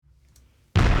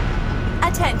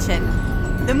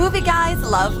Attention! The movie guys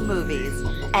love movies.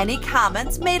 Any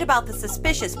comments made about the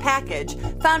suspicious package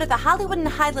found at the Hollywood and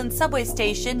Highland subway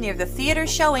station near the theater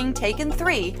showing Taken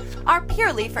 3 are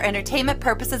purely for entertainment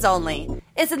purposes only.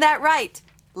 Isn't that right,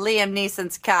 Liam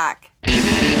Neeson's cock? We'll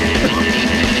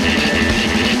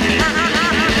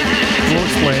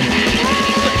explain.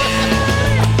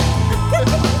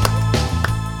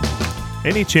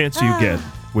 Any chance you get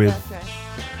with...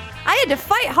 I had to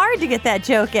fight hard to get that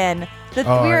joke in. We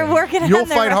were working on You'll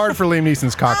fight hard for Liam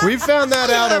Neeson's cock. We've found that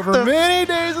out over many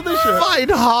days of the show.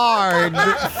 Fight hard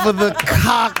for the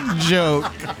cock joke.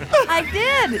 I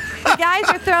did. The guys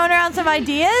were throwing around some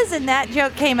ideas, and that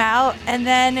joke came out, and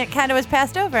then it kind of was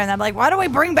passed over. And I'm like, why don't we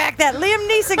bring back that Liam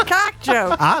Neeson cock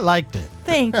joke? I liked it.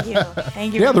 Thank you.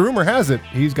 Thank you. Yeah, the rumor has it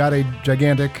he's got a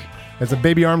gigantic... It's a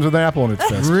baby arms with an apple in its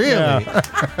chest. Really? Yeah.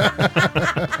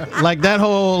 Like that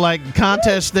whole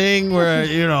contest thing where,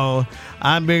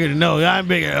 I'm bigger. No, I'm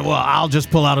bigger. Well, I'll just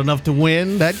pull out enough to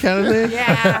win. That kind of thing?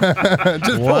 Yeah.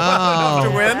 Just pull out enough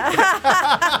to win?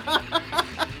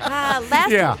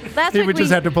 Last he week would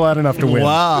just have to pull out enough to win.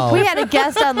 Wow. we had a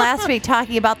guest on last week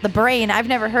talking about the brain. I've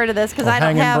never heard of this because I don't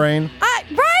hanging have... brain?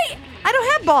 Right. I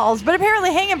don't have balls, but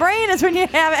apparently hanging brain is when you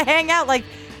have it hang out like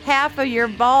half of your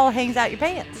ball hangs out your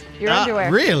pants. Your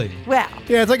underwear. Really? Well.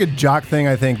 Yeah, it's like a jock thing,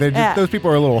 I think. Those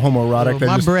people are a little homoerotic.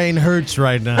 My brain hurts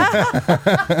right now.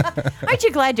 Aren't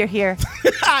you glad you're here?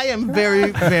 I am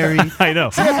very, very I know.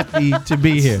 happy to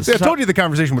be here. See, I told you the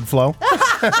conversation would flow.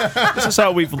 This is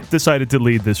how we've decided to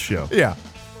lead this show. Yeah.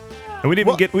 And we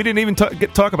didn't even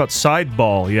talk about side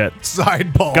ball yet.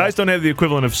 Side ball. Guys don't have the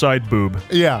equivalent of side boob.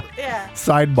 Yeah.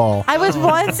 Side ball. I was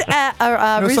once at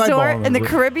a No side ball resort in the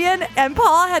Caribbean, and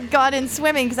Paul had gone in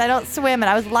swimming because I don't swim,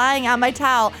 and I was lying on my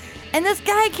towel. And this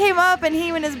guy came up, and he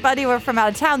and his buddy were from out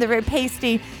of town. They're very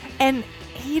pasty, and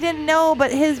he didn't know,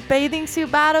 but his bathing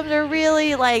suit bottoms are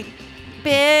really,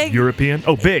 big. European?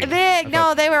 Oh, big. Big.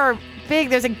 No, they were big.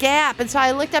 There's a gap. And so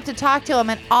I looked up to talk to him,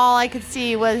 and all I could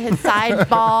see was his side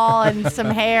ball and some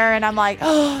hair. And I'm like,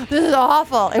 oh, this is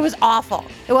awful. It was awful.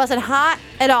 It wasn't hot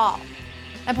at all.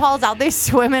 And Paul's out there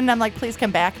swimming. And I'm like, please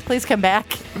come back. Please come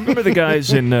back. Remember the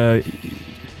guys in... you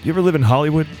ever live in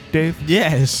Hollywood, Dave?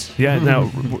 Yes. Yeah. Now,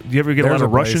 do you ever get a lot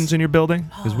of Russians in your building?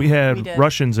 Because we had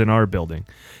Russians in our building.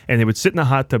 And they would sit in the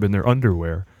hot tub in their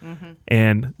underwear. Mm-hmm.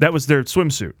 And that was their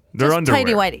swimsuit. Their just underwear.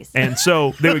 tighty whities. And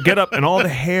so they would get up and all the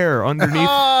hair underneath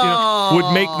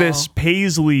would make this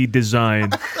paisley design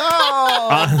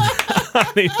on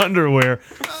the underwear.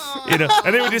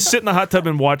 And they would just sit in the hot tub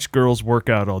and watch girls work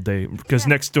out all day because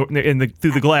next door,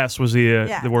 through the glass was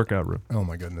the workout room. Oh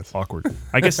my goodness, awkward.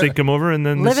 I guess they'd come over and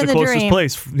then this is the closest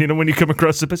place. When you come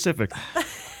across the Pacific,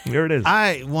 there it is.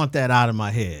 I want that out of my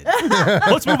head.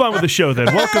 Let's move on with the show then.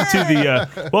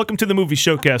 Welcome to the movie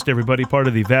Showcast, everybody. Part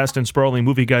of the vast and sprawling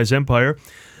Movie Guys empire.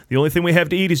 The only thing we have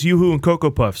to eat is Yoo-Hoo and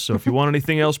Cocoa Puffs, so if you want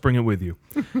anything else, bring it with you.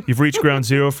 You've reached ground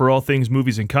zero for all things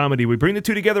movies and comedy. We bring the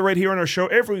two together right here on our show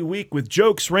every week with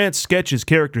jokes, rants, sketches,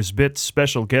 characters, bits,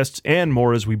 special guests, and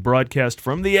more as we broadcast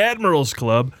from the Admirals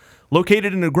Club,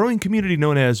 located in a growing community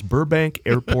known as Burbank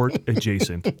Airport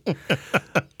adjacent.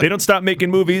 They don't stop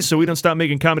making movies, so we don't stop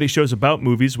making comedy shows about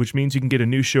movies, which means you can get a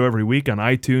new show every week on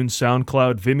iTunes,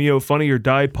 SoundCloud, Vimeo, Funny or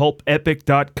Die, Pulp,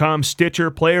 Epic.com,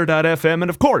 Stitcher, Player.fm, and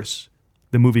of course,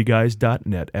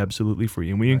 themovieguys.net, absolutely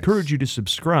free. And we encourage you to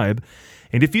subscribe.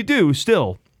 And if you do,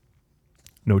 still,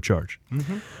 no charge.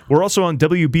 Mm-hmm. We're also on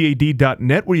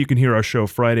WBAD.net, where you can hear our show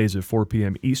Fridays at 4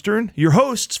 p.m. Eastern. Your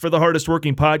hosts for the hardest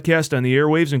working podcast on the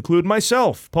airwaves include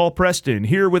myself, Paul Preston,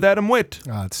 here with Adam Witt.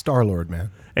 It's Star-Lord,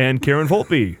 man. And Karen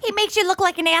Volpe. He makes you look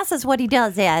like an ass is what he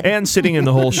does, Ed. And sitting in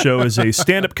the whole show is a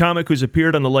stand-up comic who's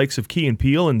appeared on the likes of Key and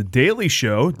Peele and The Daily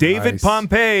Show, David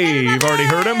Pompeii. You've already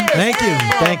heard him. Thank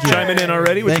you. Chiming in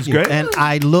already, which is great. And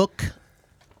I look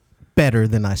better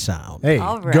than I sound. Hey,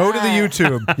 go to the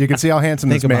YouTube. You can see how handsome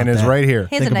this man is right here.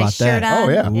 He has a nice shirt on.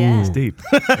 Oh, yeah. It's deep.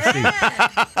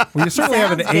 Well, you certainly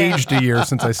haven't aged a year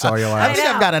since I saw you last. I think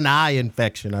I've got an eye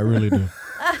infection. I really do.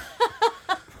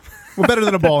 Well, better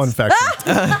than a ball infection.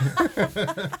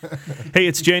 Hey,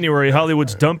 it's January,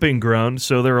 Hollywood's dumping ground,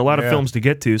 so there are a lot of films to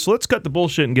get to. So let's cut the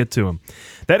bullshit and get to them.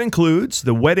 That includes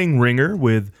The Wedding Ringer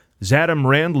with Zadam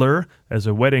Randler as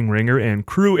a wedding ringer and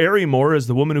Crew Arrymore as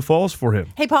the woman who falls for him.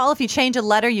 Hey, Paul, if you change a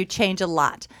letter, you change a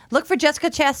lot. Look for Jessica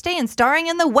Chastain starring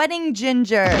in The Wedding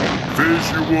Ginger.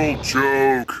 Visual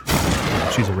joke.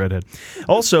 She's a redhead.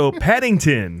 Also,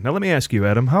 Paddington. Now, let me ask you,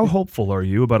 Adam, how hopeful are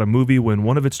you about a movie when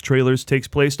one of its trailers takes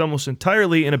place almost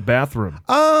entirely in a bathroom?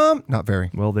 Not very.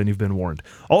 Well, then you've been warned.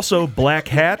 Also,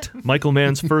 Blackhat, Michael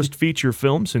Mann's first feature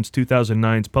film since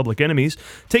 2009's Public Enemies,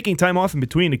 taking time off in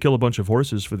between to kill a bunch of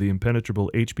horses for the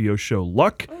impenetrable HBO show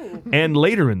Luck. And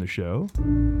later in the show...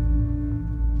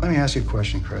 Let me ask you a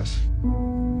question, Chris.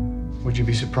 Would you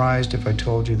be surprised if I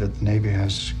told you that the Navy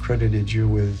has credited you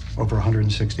with over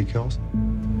 160 kills?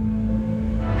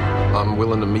 I'm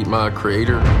willing to meet my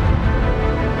creator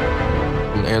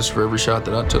and answer for every shot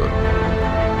that I took.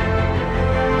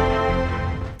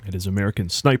 It is American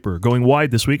Sniper going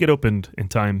wide this week. It opened in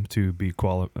time to be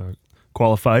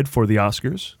qualified for the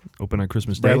Oscars. Open on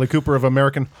Christmas Day. Bradley Cooper of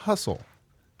American Hustle.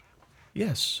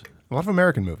 Yes. A lot of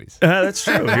American movies. That's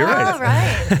true. You're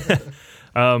right.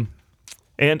 All right.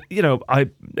 And,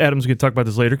 Adam's going to talk about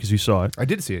this later because you saw it. I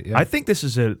did see it, yeah. I think this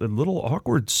is a little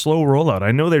awkward, slow rollout.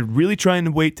 I know they're really trying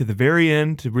to wait to the very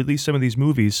end to release some of these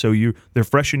movies so they're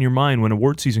fresh in your mind when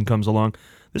award season comes along.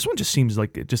 This one just seems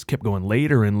like it just kept going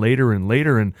later and later and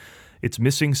later, and it's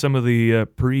missing some of the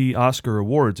pre-Oscar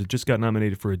awards. It just got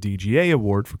nominated for a DGA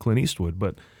award for Clint Eastwood,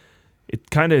 but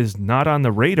it kind of is not on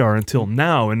the radar until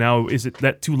now. And now, is it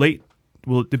that too late?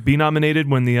 Will it be nominated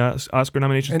when the Oscar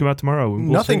nominations come out tomorrow? We'll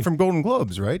nothing see. From Golden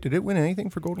Globes, right? Did it win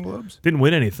anything for Golden Globes? Didn't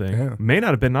win anything. Yeah. May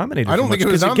not have been nominated. I don't think it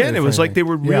was because again, nominated it was for like they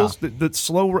were anything. real Yeah. the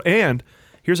slow. And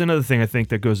here's another thing I think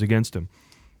that goes against them.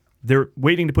 They're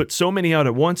waiting to put so many out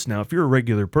at once now. If you're a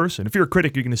regular person, if you're a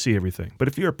critic, you're going to see everything. But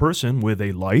if you're a person with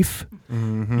a life,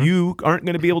 you aren't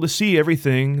going to be able to see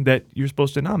everything that you're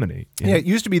supposed to nominate. Yeah, it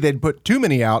used to be they'd put too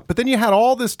many out, but then you had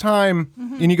all this time,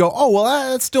 and you go, oh, well,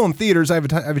 that's still in theaters. I have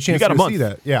a chance got a to month. see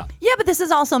that. Yeah. Yeah, but this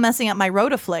is also messing up my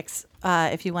Rotaflix.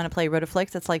 If you want to play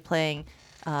Rotaflix, it's like playing,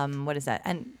 what is that?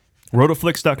 And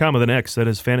Rotoflix.com with an X. That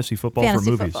is fantasy football for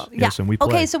movies. football. Yes, Yeah. and we play.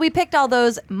 Okay, so we picked all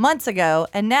those months ago,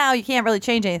 and now you can't really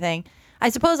change anything. I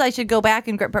suppose I should go back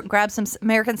and grab some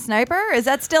American Sniper. Is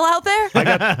that still out there?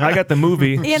 I got the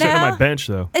movie sitting on my bench,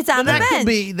 though. It's on the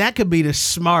bench. That could be the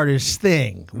smartest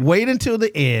thing. Wait until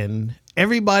the end.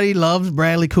 Everybody loves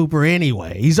Bradley Cooper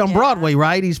anyway. He's on Broadway,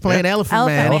 right? He's playing Elephant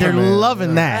Man. Elephant They're Man.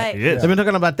 loving that. Right. He is. They've been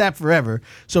talking about that forever.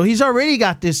 So he's already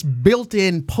got this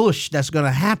built-in push that's going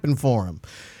to happen for him.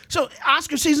 So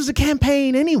Oscar season's a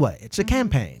campaign anyway. It's a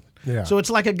campaign. Yeah. So it's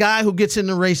like a guy who gets in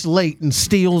the race late and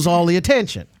steals all the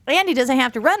attention. And he doesn't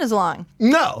have to run as long.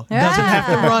 No, doesn't have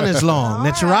to run as long.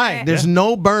 That's right. There's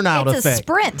no burnout It's effect. a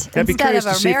sprint I'd be instead curious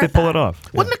of to a see marathon. if they pull it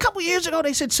off. Wasn't a couple years ago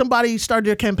they said somebody started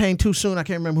their campaign too soon? I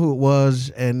can't remember who it was,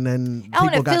 and then Oh, and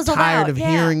people it got fizzled tired out, of yeah.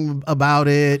 hearing about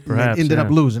it Perhaps, and ended up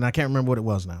yeah. losing. I can't remember what it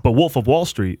was now. But Wolf of Wall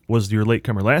Street was your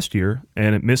latecomer last year,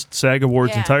 and it missed SAG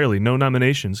Awards Yeah. entirely. No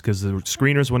nominations because the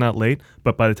screeners went out late.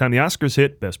 But by the time the Oscars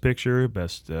hit, Best Picture,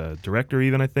 Best Director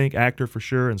even, I think, Actor for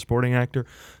sure, and Supporting Actor.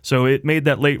 So it made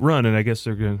that late run, and I guess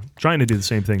they're trying to do the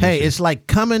same thing Hey, this year. it's like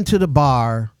coming to the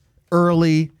bar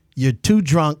early. You're too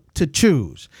drunk to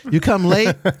choose. You come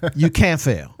late, you can't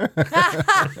fail.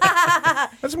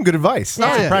 That's some good advice.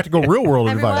 That's Yeah. some practical, real-world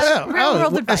Everyone- advice. Real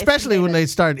world advice. Especially when they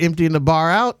start emptying the bar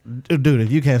out. Dude,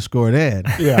 if you can't score that.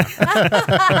 Yeah.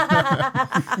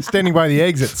 Standing by the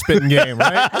exit, spitting game,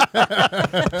 right? All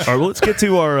right, well, let's get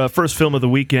to our first film of the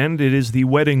weekend. It is The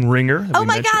Wedding Ringer. that Oh we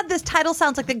my mentioned. God, this title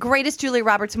sounds like the greatest Julia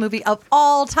Roberts movie of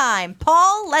all time.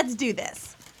 Paul, let's do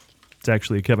this. It's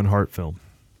actually a Kevin Hart film.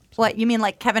 What, you mean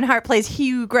like Kevin Hart plays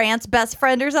Hugh Grant's best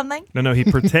friend or something? No, he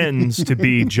pretends to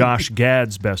be Josh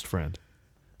Gad's best friend.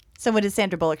 So when did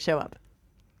Sandra Bullock show up?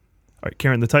 All right,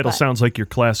 Karen, the title What? sounds like your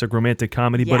classic romantic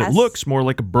comedy, but it Yes. looks more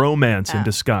like a bromance in Oh.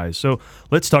 disguise. So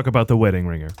let's talk about The Wedding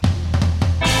Ringer.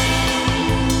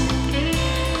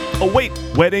 Oh, wait,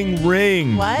 Wedding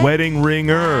Ring. What? Wedding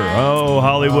Ringer. Oh,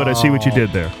 Hollywood, I see what you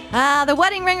did there. The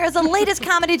Wedding Ringer is the latest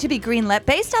comedy to be greenlit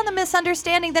based on the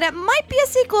misunderstanding that it might be a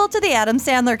sequel to the Adam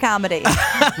Sandler comedy.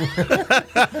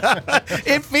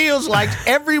 It feels like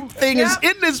everything is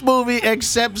in this movie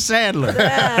except Sandler.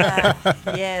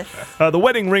 Yes. The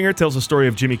Wedding Ringer tells the story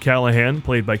of Jimmy Callahan,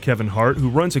 played by Kevin Hart, who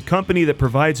runs a company that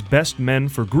provides best men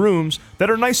for grooms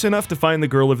that are nice enough to find the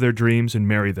girl of their dreams and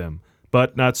marry them,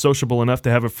 but not sociable enough to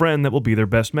have a friend that will be their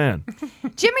best man.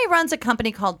 Jimmy runs a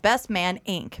company called Best Man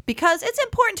Inc. because it's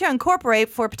important to incorporate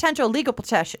for potential legal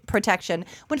protection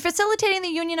when facilitating the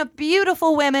union of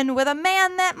beautiful women with a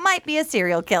man that might be a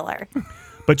serial killer.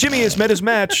 But Jimmy has met his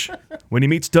match when he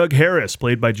meets Doug Harris,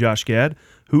 played by Josh Gad,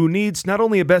 who needs not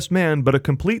only a best man, but a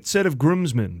complete set of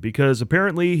groomsmen, because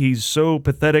apparently he's so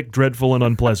pathetic, dreadful, and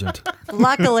unpleasant.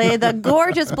 Luckily, the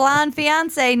gorgeous blonde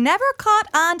fiancé never caught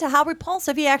on to how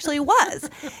repulsive he actually was.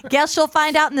 Guess she'll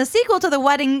find out in the sequel to the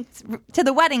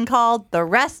wedding called The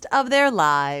Rest of Their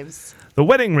Lives. The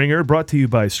Wedding Ringer, brought to you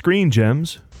by Screen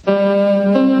Gems.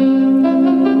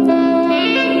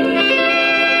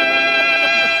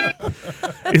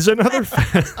 is another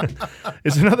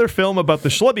film about the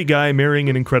schlubby guy marrying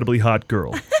an incredibly hot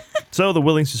girl. So the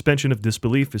willing suspension of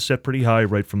disbelief is set pretty high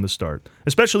right from the start,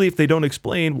 especially if they don't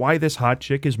explain why this hot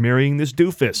chick is marrying this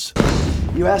doofus.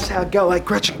 You asked how a girl like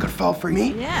Gretchen could fall for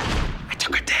me? Yeah. I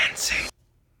took her dancing.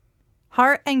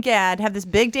 Hart and Gad have this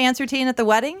big dance routine at the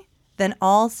wedding. Then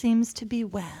all seems to be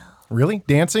well. Really?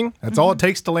 Dancing? That's all it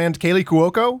takes to land Kaylee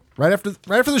Cuoco? Right after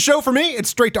the show for me, it's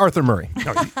straight to Arthur Murray.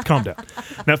 Calm down.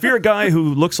 Now, if you're a guy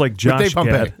who looks like Josh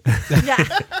Gad,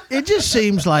 it just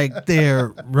seems like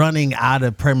they're running out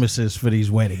of premises for these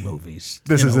wedding movies.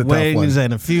 This is a tough one. Weddings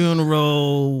and a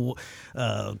funeral,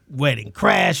 wedding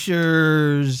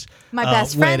crashers, My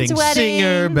best friend's wedding wedding.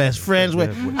 singer, best friend's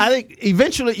wedding. I think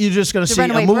eventually you're just going to see a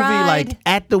Runaway movie Bride. like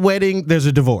at the wedding, there's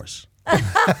a divorce.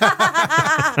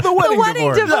 The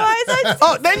wedding divorce.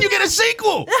 Oh, then you get a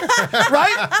sequel,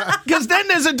 right? Because then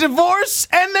there's a divorce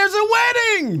and there's a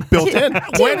wedding Built in.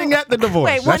 wedding at the divorce.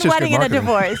 Wait, That's one just good wedding and a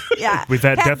marketing. divorce. Yeah. we've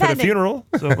had death at a pending. funeral,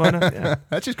 so why not? Yeah.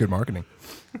 That's just good marketing.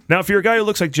 Now, if you're a guy who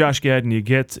looks like Josh Gad and you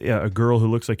get a girl who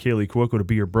looks like Kaylee Cuoco to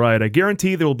be your bride, I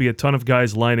guarantee there will be a ton of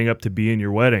guys lining up to be in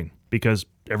your wedding, because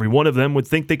every one of them would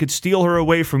think they could steal her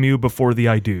away from you before the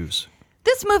I do's.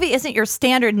 This movie isn't your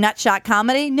standard nutshot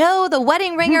comedy. No, The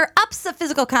Wedding Ringer ups the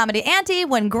physical comedy ante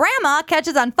when grandma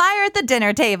catches on fire at the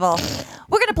dinner table.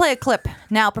 We're going to play a clip.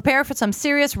 Now prepare for some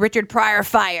serious Richard Pryor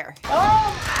fire.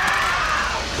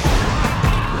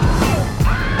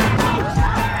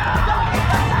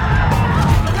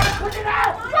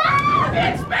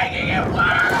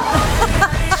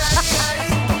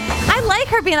 I like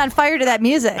her being on fire to that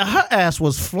music. Her ass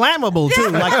was flammable too.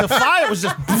 Like the fire was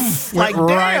just poof, like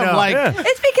right damn, up. like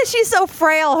It's because she's so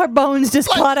frail, her bones just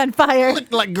caught on fire.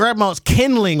 like grandma's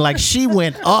kindling. Like she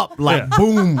went up, like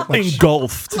boom, like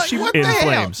Engulfed Like, in what the hell?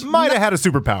 flames. Might have had a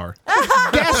superpower.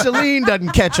 gasoline doesn't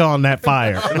catch on that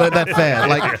fire that fast.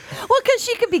 Like Well, because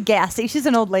she could be gassy. She's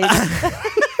an old lady.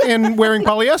 And wearing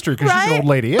polyester because she's Right? an old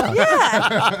lady.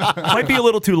 Yeah. Might be a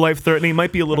little too life-threatening,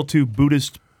 might be a little too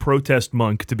Buddhist protest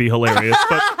monk to be hilarious,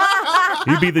 but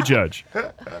you be the judge.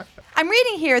 I'm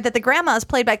reading here that the grandma is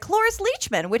played by Cloris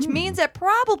Leachman, which means it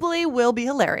probably will be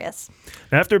hilarious.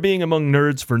 After being among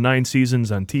nerds for 9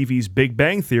 seasons on TV's Big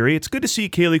Bang Theory, it's good to see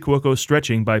Kaylee Cuoco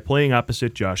stretching by playing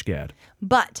opposite Josh Gad.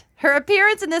 But her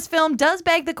appearance in this film does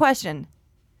beg the question.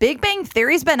 Big Bang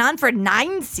Theory's been on for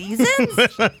 9 seasons?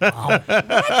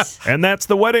 What? And that's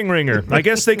The Wedding Ringer. I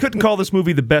guess they couldn't call this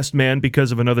movie The Best Man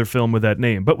because of another film with that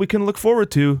name, but we can look forward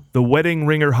to The Wedding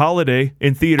Ringer Holiday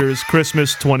in theaters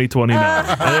Christmas 2029.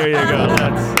 There you go.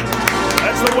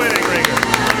 That's The Wedding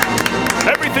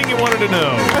Ringer. Everything you wanted to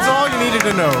know. That's all you needed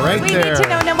to know right We there. need to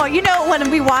know no more. You know, when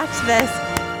we watch this,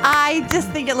 I just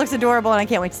think it looks adorable and I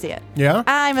can't wait to see it. Yeah?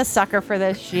 I'm a sucker for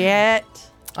this shit.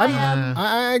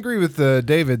 I agree with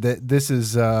David that this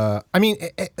is.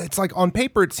 It's like on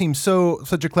paper it seems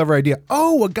such a clever idea.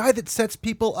 Oh, a guy that sets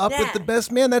people up with the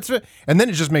best man. That's right. And then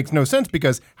it just makes no sense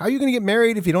because how are you going to get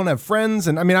married if you don't have friends?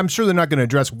 And I mean, I'm sure they're not going to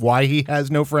address why he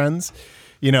has no friends.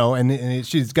 You know, and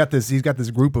he's got this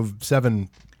group of 7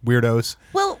 weirdos.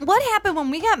 Well, what happened when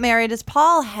we got married is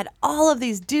Paul had all of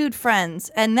these dude friends,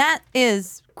 and that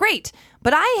is great.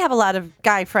 But I have a lot of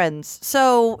guy friends,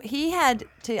 so I had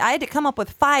to come up with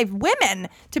 5 women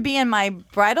to be in my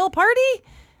bridal party.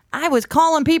 I was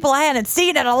calling people I hadn't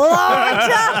seen in a long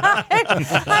time.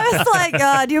 I was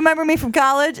like, do you remember me from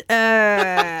college?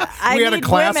 I We had a need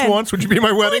class women. once. Would you be at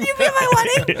my wedding? Would you be at my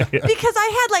wedding? Because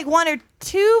I had like 1 or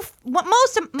 2.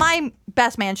 Most of my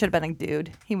best man should have been a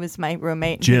dude. He was my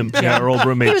roommate. Jim, yeah, our old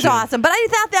roommate. He was Jim. awesome, but I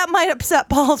thought that might upset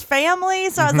Paul's family,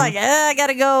 so I was like, I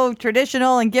gotta go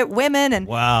traditional and get women. And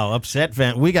wow, upset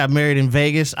fan. We got married in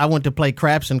Vegas. I went to play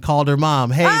craps and called her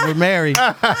mom. Hey, we're married.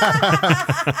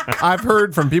 I've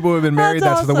heard from people who have been married.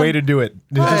 That's That's the awesome. way to do it.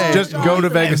 Just go to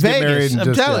Vegas, get married, and I'm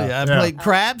just telling you, I played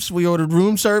craps. We ordered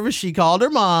room service. She called her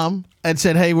mom and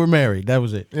said, "Hey, we're married." That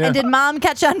was it. and did mom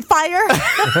catch on fire?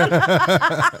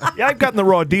 Yeah, I've gotten the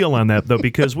raw deal on that though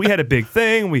because we had a big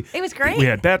thing. It was great. We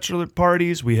had bachelor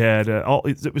parties. We had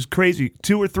it was crazy.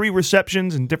 2 or 3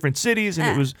 receptions in different cities, and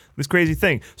it was this crazy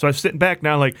thing. So I'm sitting back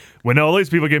now, like when all these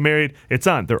people get married, it's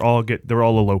on. They're all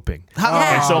eloping.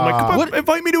 And so I'm like, come on,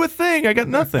 invite me to a thing. I got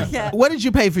nothing. Yeah. What did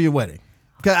you pay for your wedding?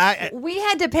 We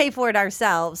had to pay for it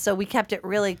ourselves, so we kept it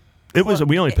really.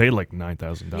 We only paid like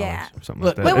 $9,000 Yeah. or something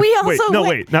like that. But we also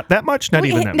not that much. Not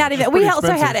even that much. We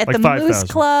also had it at Like the Moose 5,000.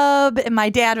 Club, and my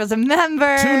dad was a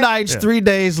member. 2 nights, 3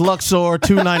 days, Luxor,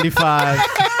 $295,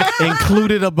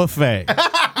 included a buffet.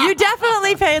 You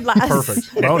definitely paid less.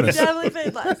 Perfect. Bonus. You definitely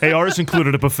paid less. Hey, ours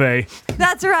included a buffet.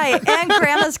 That's right, and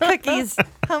Grandma's cookies,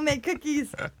 homemade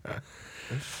cookies.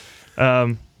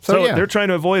 So yeah. they're trying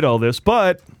to avoid all this,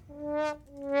 but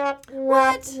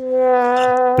What?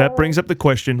 that brings up the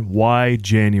question, why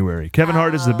January? Kevin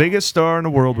Hart is the biggest star in the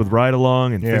world with Ride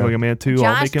Along and Think Like a Man 2, all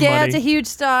Josh making Gad's money. a huge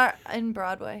star in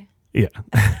Broadway. Yeah.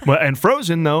 Well, and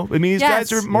Frozen, though. I mean, these Yes.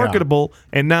 guys are marketable.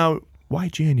 And now, why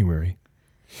January?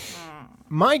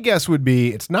 My guess would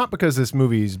be it's not because this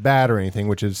movie's bad or anything,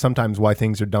 which is sometimes why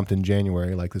things are dumped in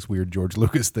January, like this weird George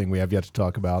Lucas thing we have yet to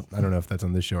talk about. I don't know if that's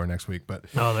on this show or next week, but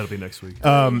Oh, that'll be next week.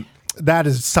 that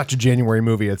is such a January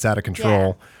movie. It's out of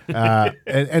control.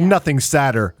 And nothing's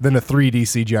sadder than a 3D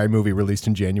CGI movie released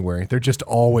in January. They're just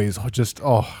always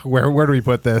where do we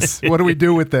put this? What do we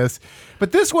do with this?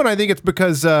 But this one, I think it's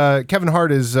because Kevin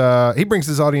Hart is he brings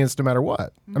his audience no matter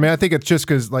what. I mean, I think it's just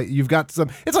because like you've got some.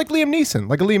 It's like Liam Neeson.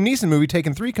 Like a Liam Neeson movie,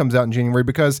 Taken 3 comes out in January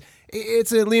because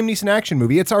it's a Liam Neeson action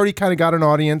movie. It's already kind of got an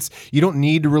audience. You don't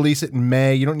need to release it in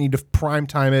May. You don't need to prime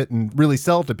time it and really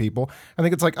sell it to people. I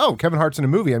think it's like, oh, Kevin Hart's in a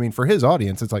movie. I mean, for his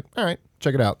audience, it's like, all right,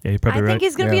 check it out. Yeah, you're probably I right. think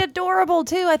he's going to Yeah. be adorable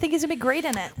too. I think he's going to be great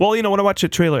in it. Well, when I watched the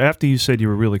trailer, after you said you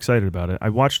were really excited about it, I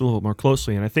watched a little more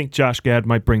closely, and I think Josh Gad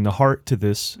might bring the heart to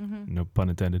this, no pun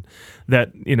intended,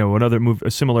 that,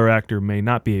 a similar actor may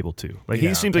not be able to. Like, Yeah,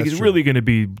 he seems like that's he's true. really going to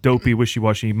be dopey,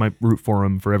 wishy-washy. You might root for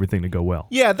him for everything to go well.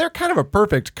 Yeah, they're kind of a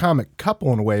perfect comic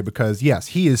couple in a way because yes,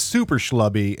 he is super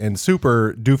schlubby and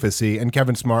super doofusy, and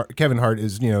Kevin Hart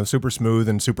is super smooth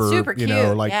and super Cute,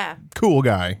 yeah. cool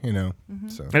guy.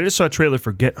 So I just saw a trailer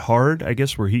for Get Hard, I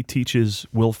guess, where he teaches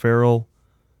Will Ferrell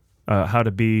how to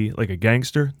be like a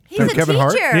gangster. He's a Kevin teacher.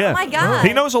 Hart? Oh my God.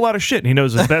 He knows a lot of shit. He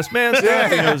knows his best man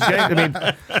stuff. He knows gang. I mean,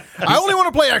 I only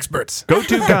want to play experts.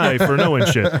 go-to guy for knowing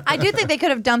shit. I do think they could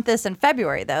have dumped this in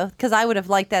February though, because I would have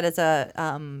liked that as a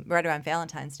right around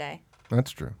Valentine's Day.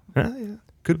 That's true. Yeah.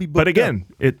 Could be, But again,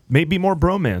 it may be more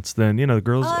bromance than the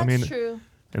girls. Oh, I mean, that's true.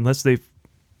 unless they've.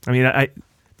 I mean,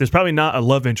 there's probably not a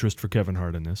love interest for Kevin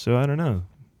Hart in this, so I don't know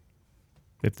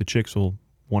if the chicks will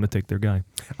want to take their guy.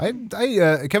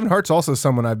 Kevin Hart's also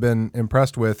someone I've been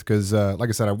impressed with because, like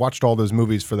I said, I watched all those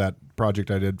movies for that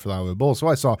project I did for the Hollywood Bowl. So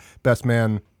I saw Best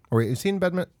Man. Or is he in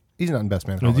Best Man? He's not in Best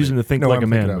Man. No, he's in the Think Like a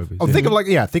Man movies. Oh, Think Like a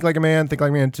Man, Think Like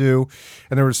a Man 2,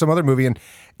 and there was some other movie. And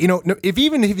if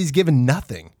he's given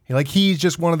nothing, he's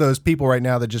just one of those people right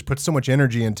now that just puts so much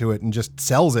energy into it and just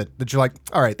sells it that you're like,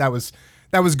 all right, that was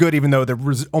good, even though there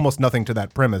was almost nothing to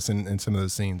that premise in some of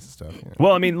those scenes and stuff. Yeah.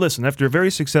 Well, I mean, listen, after a very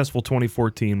successful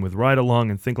 2014 with Ride Along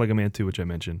and Think Like a Man 2, which I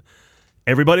mentioned,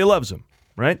 everybody loves him,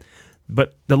 right?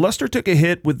 But the luster took a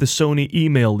hit with the Sony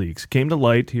email leaks. It came to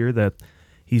light here that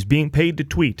he's being paid to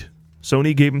tweet.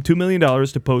 Sony gave him $2 million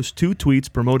to post 2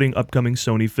 tweets promoting upcoming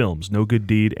Sony films, No Good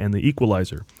Deed and The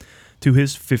Equalizer, to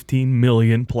his 15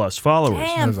 million plus followers.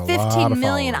 Damn, There's a lot 15 of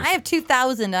million. followers. I have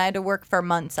 2,000 and I had to work for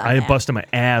months on I that. busted my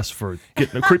ass for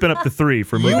creeping up to 3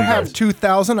 for movie You have guys.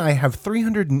 2,000. I have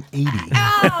 380.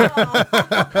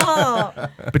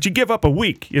 But you give up a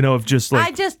week, of just like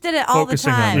I just did it all the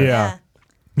focusing on time. that. Yeah.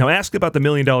 Now, asked about the $1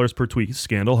 million per tweet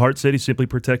scandal, Hart said he's simply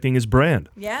protecting his brand.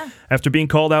 Yeah. After being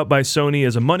called out by Sony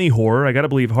as a money whore, I gotta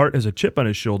believe Hart has a chip on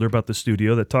his shoulder about the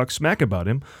studio that talks smack about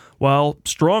him while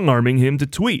strong-arming him to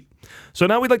tweet. So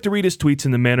now we'd like to read his tweets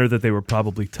in the manner that they were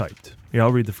probably typed. Yeah,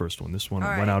 I'll read the first one. This one All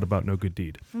went right. out about No Good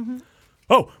Deed.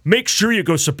 Oh, make sure you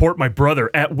go support my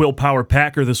brother at Willpower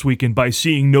Packer this weekend by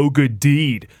seeing No Good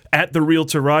Deed. At The Real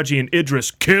Taraji and Idris,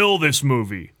 kill this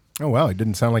movie. Oh, wow. It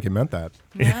didn't sound like he meant that.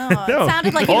 No, it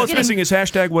sounded like he All was it's missing is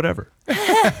hashtag whatever.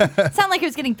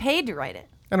 getting paid to write it.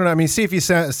 I don't know. I mean, see if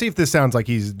this sounds like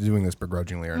he's doing this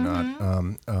begrudgingly or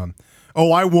not.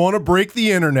 I want to break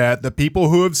the internet. The people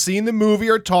who have seen the movie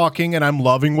are talking, and I'm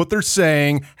loving what they're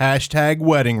saying. Hashtag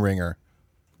wedding ringer.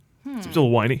 Seems a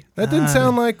little whiny. That didn't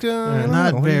sound like I don't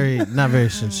Not know. very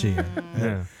sincere.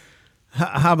 Yeah.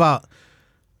 How about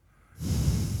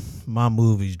my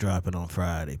movie's dropping on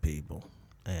Friday, people,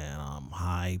 and I'm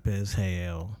hype as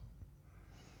hell.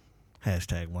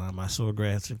 Hashtag why am I so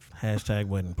aggressive? Hashtag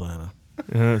wedding planner.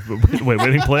 Wait,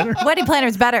 wedding planner? Wedding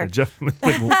planner's better. Jennifer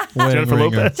Wedding ringer.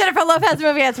 Lopez? Jennifer Lopez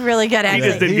movie, that's really good, actually.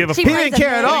 just didn't give a She fuck. He plays didn't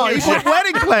care at all. He amazing. put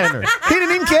wedding planner. He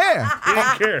didn't even care.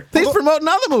 I don't care. He's promoting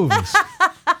other movies.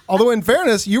 Although, in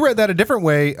fairness, you read that a different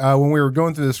way when we were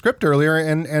going through the script earlier,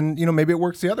 and maybe it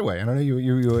works the other way. I don't know.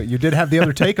 You did have the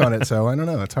other take on it, so I don't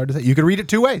know. It's hard to say. You could read it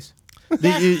 2 ways.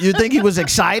 You think he was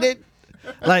excited?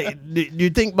 Like, do you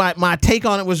think my take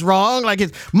on it was wrong? Like,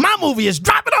 my movie is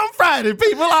dropping on Friday,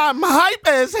 people. I'm hype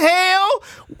as hell.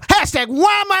 Hashtag,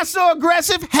 why am I so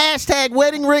aggressive? Hashtag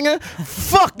wedding ringer.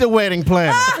 Fuck the wedding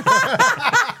planner.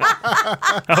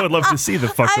 I would love to see the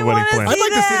fuck the wedding plan. I'd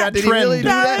like to see that Did he trend. really do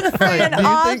that? That would Like, have do been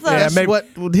you think awesome. that's Yeah,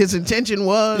 maybe- what his intention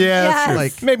was? Yeah, that's true.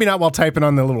 Yes. Maybe not while typing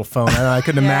on the little phone. I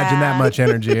couldn't imagine that much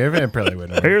energy. It probably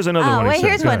wouldn't. Here's another one. Oh, he wait, said.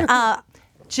 here's Go one. ahead.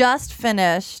 Just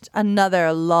finished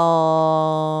another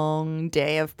long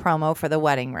day of promo for The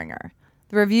Wedding Ringer.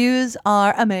 The reviews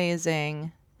are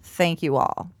amazing. Thank you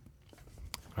all.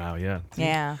 Wow, yeah.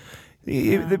 Yeah.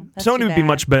 that's Sony too would be bad.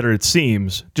 much better, it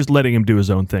seems, just letting him do his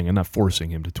own thing and not forcing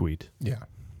him to tweet. Yeah.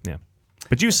 Yeah.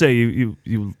 But you say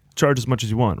you charge as much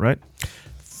as you want, right?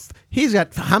 He's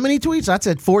got how many tweets? I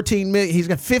said 14 million. He's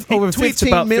got over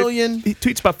 15 million. He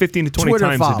tweets about 15 to 20 Twitter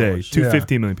times a day followers. to Yeah.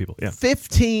 15 million people. Yeah.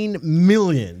 15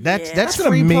 million. That's That's an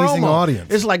free amazing promo.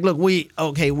 audience. It's like, look, we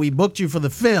booked you for the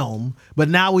film, but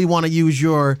now we want to use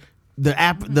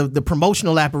the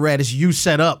promotional apparatus you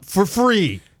set up for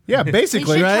free. Yeah, You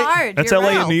basically, should right? charge. That's You're LA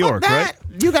right. and New York, Fuck right?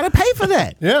 that. You got to pay for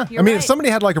that. Yeah. You're I mean, right. if somebody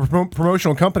had like a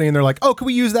promotional company and they're like, "Oh, can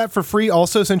we use that for free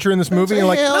also since you're in this movie?" You're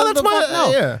like, Hell "No, that's the my fuck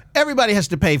no. yeah." Everybody has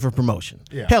to pay for promotion.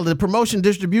 Yeah. Hell, the promotion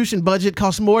distribution budget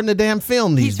costs more than the damn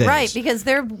film these He's days. right, because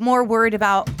they're more worried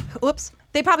about,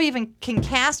 they probably even can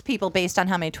cast people based on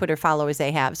how many Twitter followers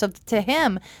they have. So to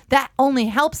him, that only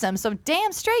helps them. So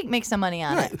damn straight make some money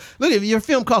on it. Look, if your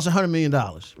film costs $100 million,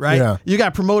 right? Yeah. You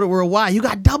got promoted worldwide. You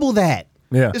got double that.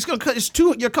 Yeah. It's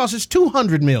gonna your cost is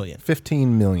 $200 million.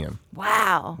 15 million.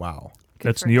 Wow. Wow.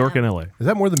 That's for New York him. and LA. Is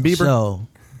that more than Bieber? So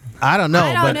I don't know,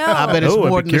 I don't but know. I bet it's Oh, I'd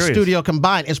more be than the curious. studio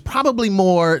combined. It's probably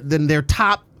more than their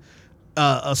top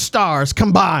stars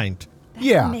combined.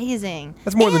 Yeah. Amazing.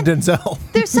 That's more And than Denzel.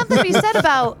 There's something to be said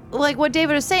about like what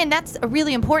David was saying. That's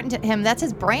really important to him. That's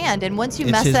his brand. And once you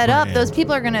It's mess his that up, brand. those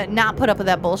people are gonna not put up with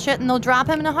that bullshit and they'll drop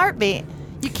him in a heartbeat.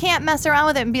 You can't mess around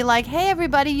with it and be like, "Hey,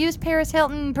 everybody, use Paris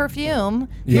Hilton perfume."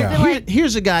 Yeah. You'll be like,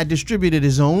 Here's a guy distributed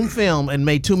his own film and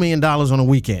made $2 million on a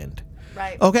weekend.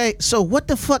 right. Okay, so what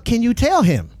the fuck can you tell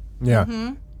him? Yeah.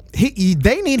 Mm-hmm.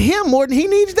 They need him more than he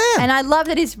needs them. And I love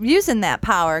that he's using that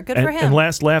power. Good for him. And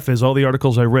last laugh is all the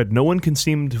articles I read. No one can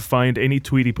seem to find any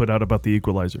tweet he put out about the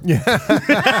Equalizer. Yeah,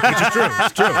 which is true.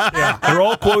 It's true. Yeah, they're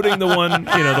all quoting the one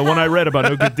I read about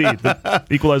No Good Deed. The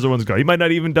Equalizer one's gone. He might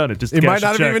not even done it. Just He cash might the not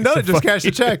have check. even done it. Just cash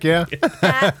the check. Yeah.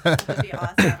 That would be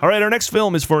awesome. All right, our next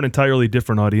film is for an entirely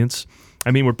different audience. I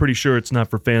mean, we're pretty sure it's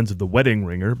not for fans of The Wedding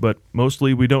Ringer, but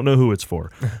mostly we don't know who it's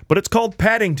for. But it's called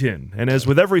Paddington, and as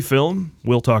with every film,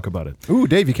 we'll talk about it. Ooh,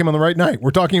 Dave, you came on the right night.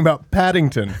 We're talking about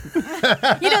Paddington.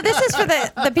 This is for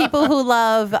the people who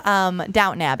love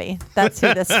Downton Abbey. That's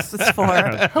who this is for.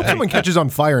 Hope someone catches on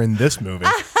fire in this movie.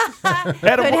 Adam,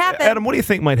 Could happen. Adam, what do you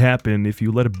think might happen if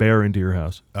you let a bear into your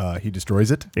house? He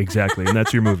destroys it. Exactly, and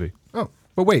that's your movie. Oh,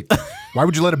 but wait. Why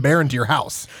would you let a bear into your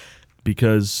house?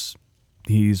 Because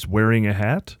he's wearing a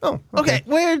hat? Oh, okay,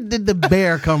 where did the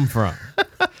bear come from?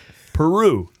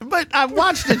 Peru. But I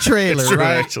watched the trailer, True,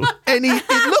 right? actually. And it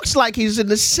looks like he's in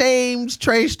the same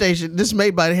train station. This is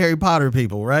made by the Harry Potter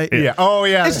people, right? Yeah. Oh,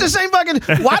 yeah. It's the same fucking.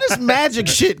 Why does magic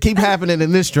shit keep happening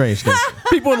in this train station?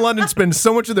 People in London spend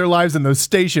so much of their lives in those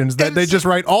stations that they just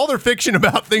write all their fiction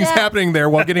about things Yeah. happening there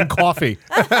while getting coffee.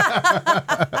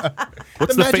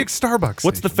 What's the magic Starbucks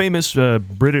What's the famous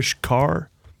British car?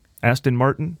 Aston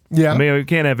Martin? Yeah. I mean, we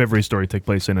can't have every story take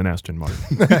place in an Aston Martin.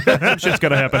 Shit's got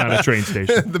to happen on a train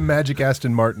station. the magic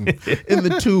Aston Martin. In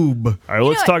the tube. All right,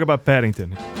 let's talk about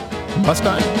Paddington. Must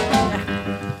I?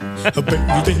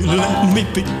 Baby, let me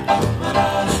be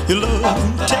your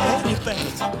love teddy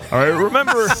bear. All right,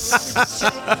 remember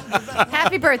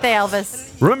Happy birthday,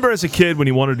 Elvis. remember as a kid when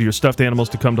you wanted your stuffed animals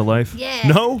to come to life? Yeah.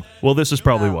 No? Well, this is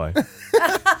probably why.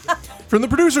 From the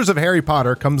producers of Harry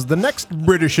Potter comes the next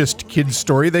Britishest kids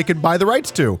story they could buy the rights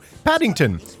to,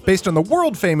 Paddington, based on the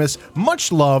world-famous,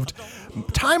 much-loved,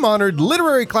 time-honored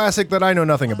literary classic that I know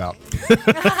nothing about.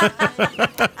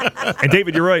 And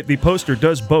David, you're right. The poster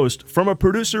does boast from a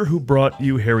producer who brought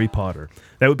you Harry Potter.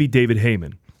 That would be David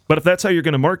Heyman. But if that's how you're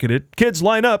going to market it, kids,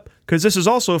 line up, because this is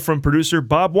also from producer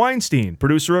Bob Weinstein,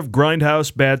 producer of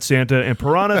Grindhouse, Bad Santa, and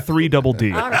Piranha 3 Double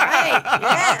D. All right.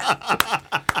 Yeah.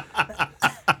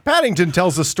 Paddington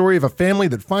tells the story of a family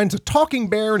that finds a talking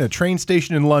bear in a train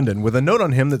station in London with a note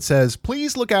on him that says,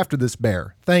 "Please look after this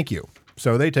bear. Thank you."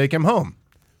 So they take him home.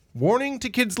 Warning to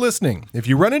kids listening. If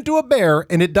you run into a bear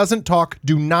and it doesn't talk,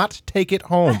 do not take it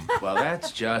home. Well,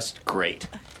 that's just great.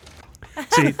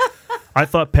 See, I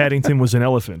thought Paddington was an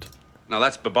elephant. No,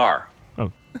 that's Babar.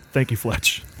 Oh, thank you,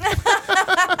 Fletch.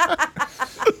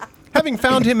 Having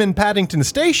found him in Paddington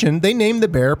Station, they named the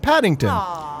bear Paddington.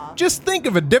 Aww. Just think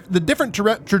of the different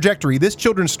trajectory this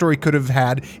children's story could have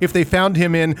had if they found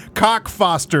him in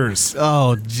COCKFOSTERS.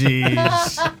 Oh,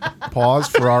 jeez. Pause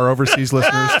for our overseas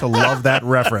listeners to love that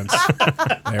reference.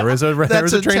 There is a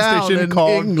train station in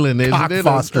called England, isn't it?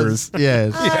 COCKFOSTERS.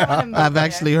 Yes. Yeah. I've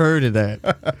actually heard of that.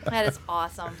 That is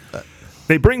awesome.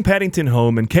 They bring Paddington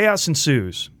home, and chaos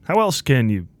ensues. How else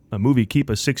can a movie keep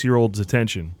a 6-year-old's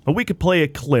attention? Well, we could play a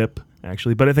clip,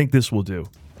 actually, but I think this will do.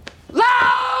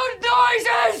 Loud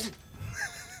noises!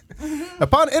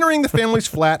 Upon entering the family's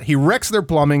flat, he wrecks their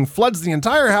plumbing, floods the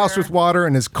entire house with water,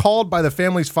 and is called by the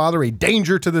family's father a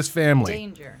danger to this family.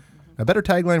 Danger. A better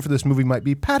tagline for this movie might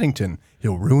be Paddington,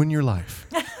 he'll ruin your life.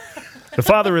 The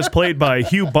father is played by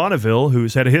Hugh Bonneville,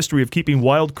 who's had a history of keeping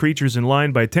wild creatures in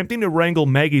line by attempting to wrangle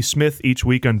Maggie Smith each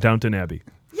week on Downton Abbey.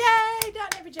 Yay!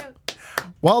 Don't have a joke.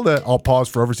 I'll pause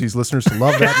for overseas listeners to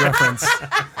love that reference.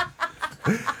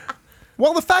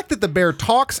 While the fact that the bear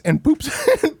talks and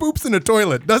poops in a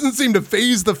toilet doesn't seem to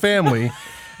faze the family,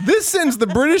 this sends the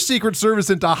British Secret Service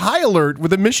into high alert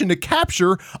with a mission to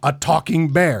capture a talking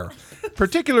bear.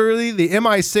 Particularly the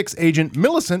MI6 agent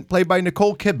Millicent, played by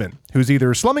Nicole Kidman, who's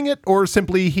either slumming it or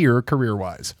simply here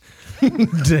career-wise.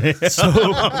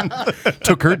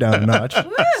 Took her down a notch.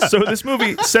 So this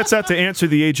movie sets out to answer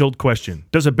the age-old question.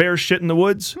 Does a bear shit in the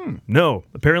woods? No.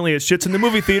 Apparently it shits in the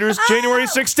movie theaters January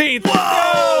 16th.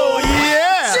 Whoa!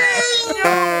 Yeah!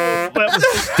 That was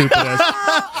stupid.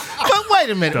 But wait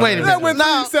a minute. That went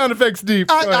through sound effects deep.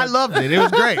 I loved it. It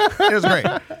was great.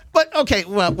 But okay,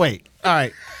 well, wait. All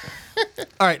right.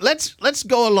 Let's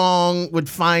go along with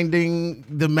finding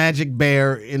the magic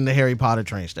bear in the Harry Potter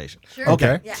train station. Sure.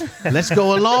 Okay. Yeah. Let's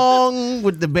go along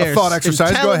with the bear. A thought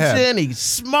exercise. Go ahead. Intelligent, he's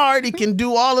smart. He can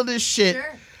do all of this shit.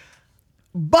 Sure.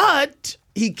 But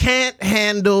he can't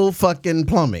handle fucking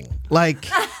plumbing. Like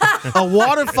a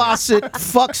water faucet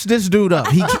fucks this dude up.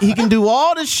 He can do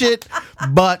all this shit,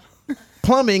 but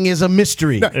plumbing is a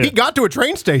mystery. No, he got to a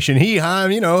train station. He,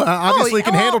 obviously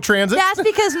can handle transit. That's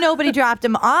because nobody dropped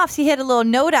him off. He had a little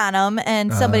note on him,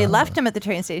 and somebody left him at the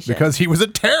train station. Because he was a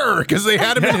terror, because they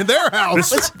had him in their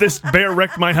house. This bear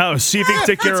wrecked my house. See if he can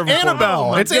take care of him.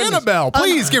 Annabelle. It's Annabelle.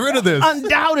 Please get rid of this.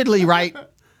 Undoubtedly, right?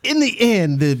 In the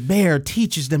end, the bear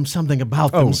teaches them something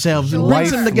about themselves and brings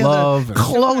them together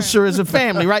closer as a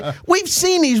family, right? We've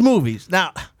seen these movies.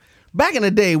 Now, back in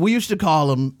the day, we used to call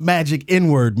them magic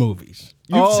N-word movies.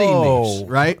 You've seen these,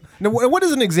 right? Now, what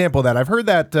is an example of that? I've heard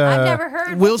that. I've never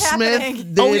heard Will what's Smith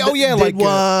happening. did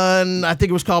one. I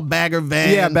think it was called Bagger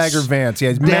Vance. Yeah, Bagger Vance.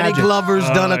 Yeah, Danny magic. Glover's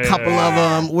done a couple of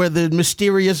them where the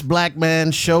mysterious black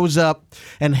man shows up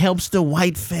and helps the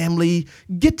white family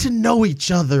get to know each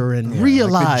other and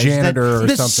realize that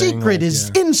the secret is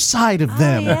inside of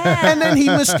them. And then he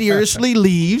mysteriously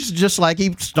leaves just like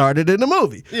he started in the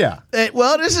movie. Yeah.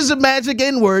 Well, this is a magic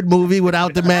N-word movie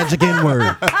without the magic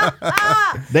N-word.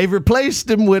 They've replaced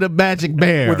him with a magic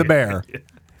bear. With a bear.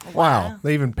 Wow.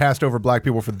 They even passed over black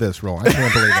people for this role. I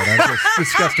can't believe it. I'm just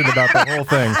disgusted about the whole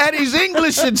thing. And he's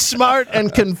English and smart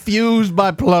and confused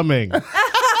by plumbing.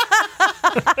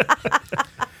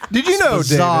 Did you know,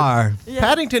 bizarre. David,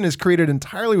 Paddington is created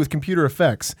entirely with computer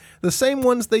effects, the same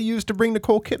ones they used to bring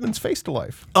Nicole Kidman's face to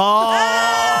life.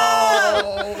 Oh,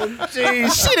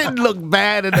 geez. She didn't look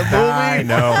bad in the movie. I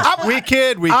know.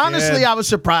 Honestly, I was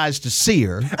surprised to see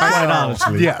her, quite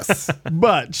honestly. Yes.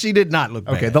 But she did not look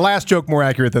bad. Okay, the last joke more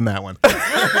accurate than that one.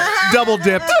 Double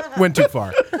dipped, went too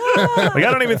far. I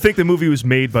don't even think the movie was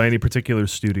made by any particular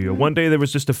studio. One day there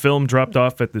was just a film dropped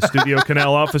off at the Studio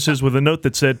Canal offices with a note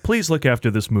that said, "Please look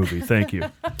after this movie. Thank you."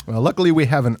 Well, luckily we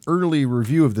have an early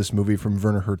review of this movie from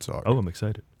Werner Herzog. Oh, I'm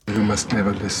excited. You must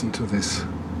never listen to this.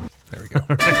 There we go.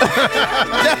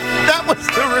 that was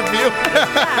the review.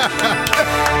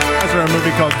 That's from a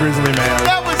movie called Grizzly Man.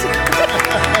 That was...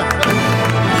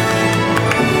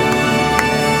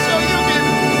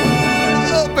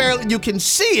 You can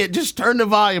see it. Just turn the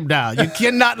volume down. You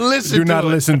cannot listen to it. Do not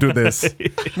listen to this.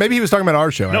 Maybe he was talking about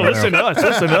our show. No, listen to us.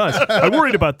 Listen to us. I'm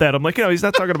worried about that. I'm like, he's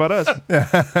not talking about us.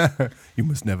 You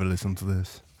must never listen to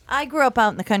this. I grew up out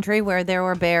in the country where there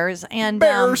were bears, and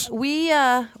we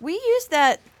used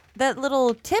that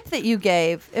little tip that you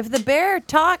gave. If the bear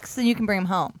talks, then you can bring him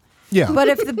home. Yeah. But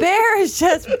if the bear is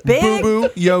just big, Boo Boo,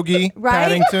 Yogi, right?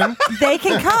 Paddington, they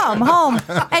can come home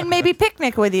and maybe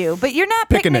picnic with you. But you're not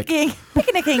picnicking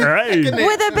Right.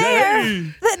 with a bear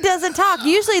that doesn't talk.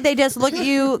 Usually they just look at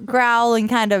you, growl, and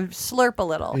kind of slurp a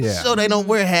little. Yeah. So they don't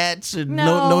wear hats and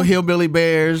no hillbilly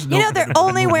bears. You know, they're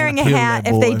only wearing a hat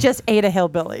if they just ate a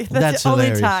hillbilly. That's the only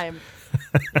hilarious. time.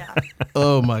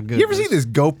 Oh my goodness! You ever see this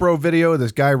GoPro video of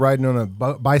this guy riding on a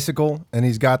bicycle, and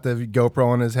he's got the GoPro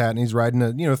on his hat, and he's riding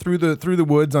through the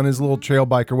woods on his little trail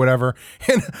bike or whatever,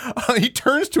 and he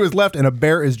turns to his left, and a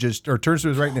bear is turns to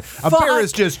his right, and bear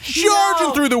is just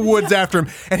charging through the woods after him,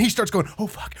 and he starts going, oh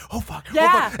fuck, oh fuck, oh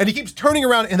fuck, and he keeps turning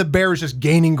around, and the bear is just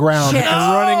gaining ground and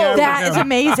running after him. That is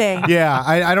amazing. Yeah,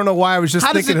 I don't know why I was just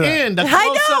thinking of that. How does it end? The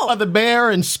close-up of the bear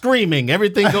and screaming,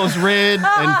 everything goes red.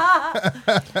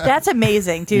 That's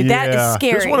amazing, dude. That is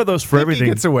scary. There's one of those for everything.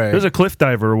 He gets away. There's a cliff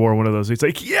diver who wore one of those. He's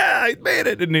like, yeah, I made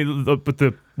it. And but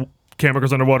the camera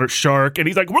goes underwater, shark, and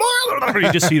he's like,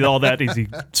 you just see all that as he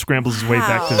scrambles his way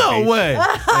back to the No cage. way.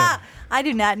 I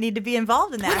do not need to be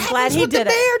involved in that. I'm glad he did the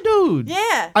bear dude?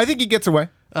 Yeah. I think he gets away.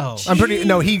 Oh, I'm pretty.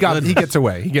 No, he gets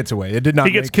away. He gets away. It did not.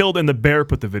 He gets killed, and the bear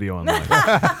put the video online.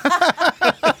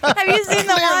 Have you seen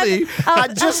the Clearly, one? I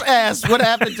just asked what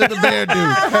happened to the bear dude.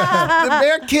 The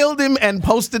bear killed him and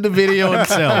posted the video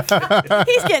himself.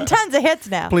 He's getting tons of hits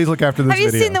now. Please look after this Have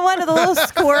you video. seen the one of the little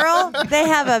squirrel? They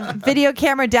have a video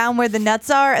camera down where the nuts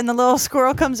are, and the little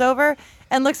squirrel comes over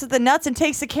and looks at the nuts and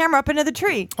takes the camera up into the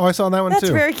tree. Oh, I saw that one That's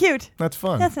too. very cute. That's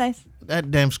fun. That's nice.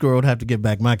 That damn squirrel would have to give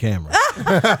back my camera.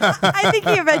 I think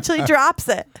he eventually drops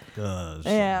it.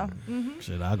 Yeah.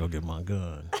 Shit, I'll go get my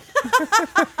gun.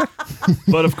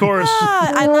 But of course,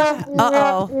 I love.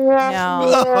 No.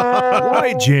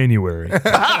 why January?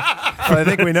 I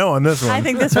think we know on this one. I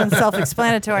think this one's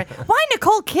self-explanatory. Why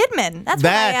Nicole Kidman? That's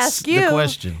what I ask you. the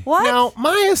question. What? Now,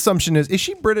 my assumption is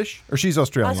she British or she's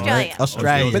Australian? Australian. Right?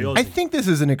 Australian. But I think this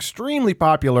is an extremely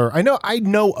popular. I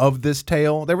know of this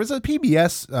tale. There was a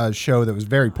PBS show that was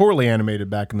very poorly animated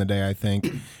back in the day, I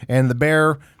think, and the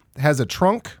bear has a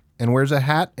trunk and wears a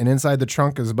hat, and inside the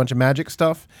trunk is a bunch of magic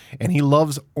stuff, and he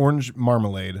loves orange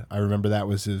marmalade. I remember that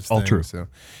was his thing. All true. So,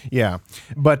 yeah.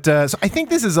 But so I think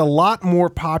this is a lot more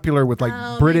popular with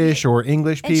British or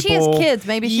English people. And she has kids.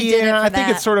 Maybe she did it for I think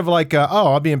that. it's sort of like, she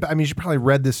probably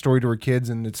read this story to her kids,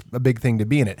 and it's a big thing to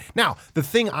be in it. Now, the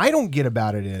thing I don't get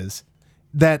about it is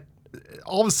that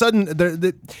all of a sudden,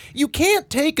 you can't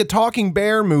take a talking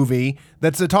bear movie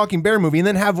that's a talking bear movie and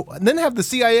then have the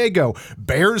CIA go,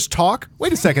 bears talk?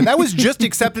 Wait a second, that was just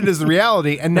accepted as the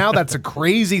reality, and now that's a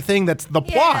crazy thing that's the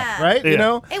plot, right? Yeah. You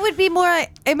know? It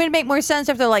would make more sense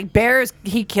if they're like, bears,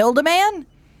 he killed a man?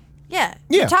 Yeah.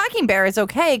 Yeah. The talking bear is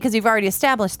okay because you've already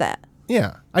established that.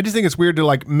 Yeah. I just think it's weird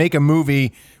to make a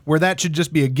movie where that should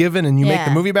just be a given, and you make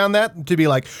the movie about that to be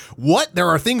like, what? There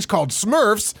are things called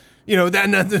Smurfs.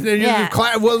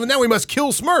 Well, now we must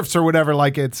kill Smurfs or whatever.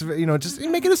 Like it's, just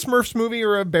make it a Smurfs movie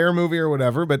or a bear movie or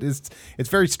whatever. But it's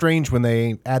very strange when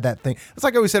they add that thing. It's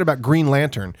like I always said about Green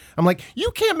Lantern. I'm like,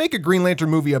 you can't make a Green Lantern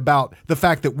movie about the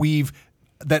fact that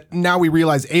that now we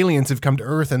realize aliens have come to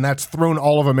Earth and that's thrown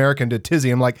all of America into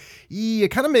tizzy. I'm like, you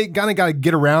kind of got to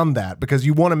get around that because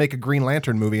you want to make a Green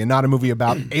Lantern movie and not a movie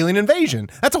about alien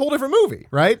invasion. That's a whole different movie,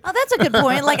 right? Oh, that's a good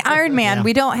point. Like Iron Man,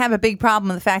 we don't have a big problem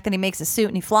with the fact that he makes a suit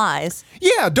and he flies.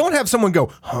 Yeah, don't have someone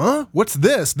go, huh? What's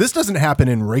this? This doesn't happen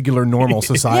in regular, normal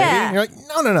society. Yeah. And you're like,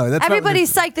 no. That's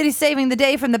Everybody's psyched that he's saving the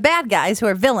day from the bad guys who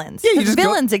are villains. Yeah, Because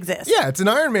villains exist. Yeah, it's an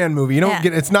Iron Man movie. You don't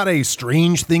it's not a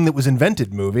strange thing that was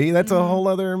invented movie. That's a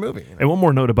whole other movie. And one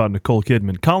more note about Nicole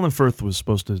Kidman. Colin Firth was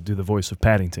supposed to do the voice of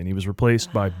Paddington. He was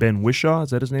replaced by Ben Whishaw. Is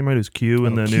that his name right? Who's Q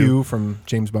in the Q from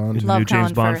James Bond. the new James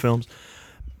Colin Bond Firth. films.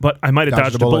 But I might have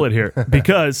dodged a bullet here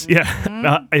because, if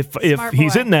Smart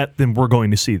he's boy. in that, then we're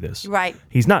going to see this. Right.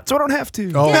 He's not, so I don't have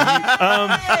to.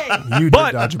 Oh, you did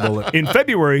But dodge a bullet. in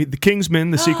February, The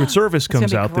Kingsman: The Secret Service gonna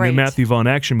comes be out, the new great. Matthew Vaughn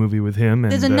action movie with him.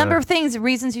 There's a and, number of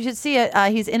reasons you should see it.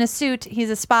 He's in a suit. He's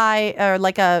a spy or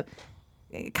like a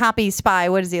copy spy.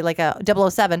 What is he? Like a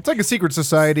 007. It's like a secret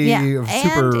society of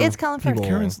and super it's Colin Firth.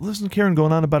 people. Listen to Karen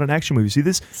going on about an action movie. See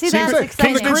this? See, that's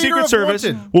exciting. The creator Secret of Service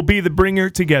Wanted. will be the bringer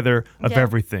together of Yeah.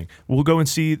 everything. We'll go and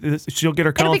see this. She'll get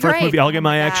her It'll Colin be Firth great. movie. I'll get Oh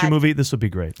my my action God. movie. This will be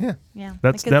great. Yeah. Yeah.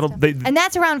 That's- that good that'll- stuff. they- and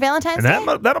that's around Valentine's And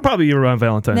Day. that'll probably be around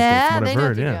Valentine's Day, from what they I've know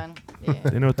heard. what Yeah. they're doing. Yeah.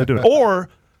 They know what they're doing. Or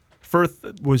Firth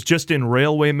was just in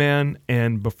Railway Man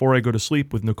and Before I Go to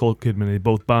Sleep with Nicole Kidman. They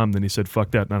both bombed, and he said,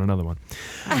 fuck that, not another one.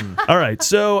 All right,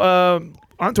 so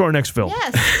on to our next film.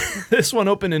 Yes. This one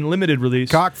opened in limited release.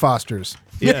 COCKFOSTERS.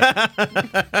 Yeah.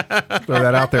 Throw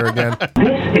that out there again.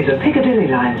 This is a Piccadilly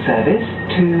line service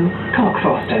to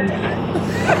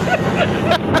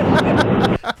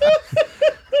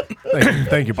COCKFOSTERS.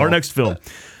 Thank you, Paul. Our next film.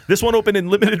 This one opened in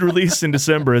limited release in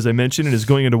December, as I mentioned, and is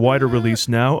going into wider release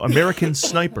now. American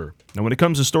Sniper. Now, when it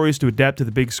comes to stories to adapt to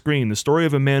the big screen, the story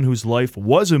of a man whose life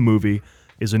was a movie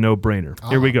is a no-brainer.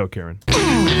 Here we go, Karen.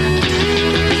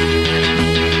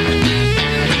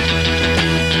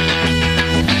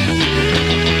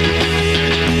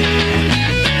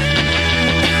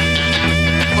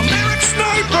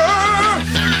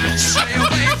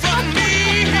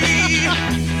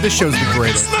 This show's the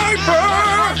greatest.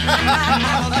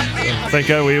 Thank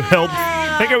God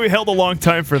we held a long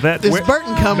time for that. Is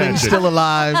Burton Cummings magic. still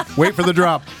alive? Wait for the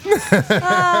drop.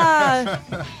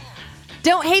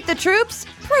 Don't hate the troops?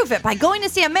 Prove it by going to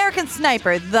see American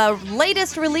Sniper, the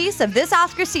latest release of this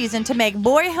Oscar season to make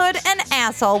Boyhood an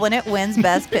asshole when it wins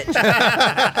Best Picture.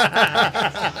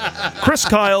 Chris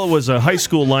Kyle was a high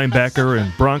school linebacker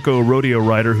and Bronco rodeo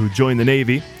rider who joined the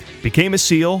Navy, became a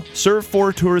SEAL, served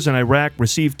 4 tours in Iraq,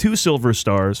 received 2 Silver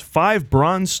Stars, 5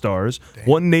 Bronze Stars,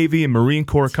 1 Navy and Marine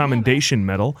Corps Commendation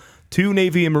Medal, 2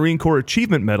 Navy and Marine Corps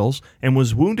Achievement Medals, and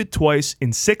was wounded twice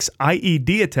in 6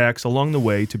 IED attacks along the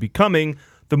way to becoming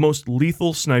the most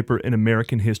lethal sniper in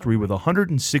American history with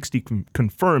 160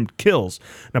 confirmed kills.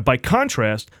 Now, by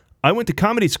contrast, I went to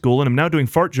comedy school and am now doing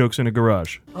fart jokes in a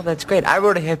garage. Oh, that's great. I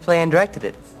wrote a hit play and directed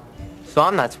it, so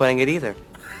I'm not sweating it either.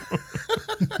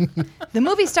 The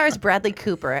movie stars Bradley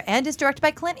Cooper and is directed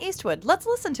by Clint Eastwood. Let's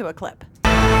listen to a clip.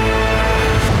 I'm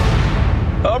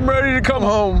ready to come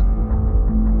home.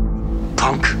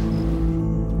 Punk.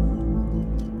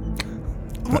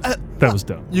 That was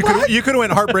dumb. You could have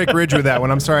went Heartbreak Ridge with that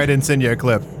one. I'm sorry I didn't send you a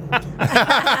clip.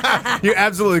 You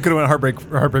absolutely could have went Heartbreak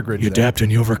Ridge. You with that. adapt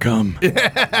and you overcome.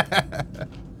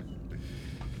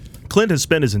 Clint has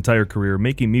spent his entire career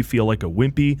making me feel like a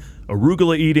wimpy,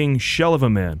 arugula-eating shell of a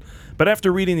man. But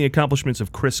after reading the accomplishments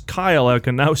of Chris Kyle, I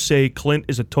can now say Clint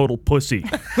is a total pussy.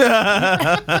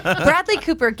 Bradley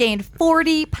Cooper gained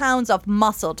 40 pounds of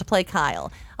muscle to play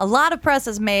Kyle. A lot of press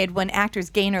is made when actors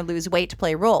gain or lose weight to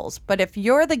play roles. But if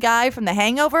you're the guy from The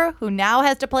Hangover who now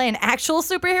has to play an actual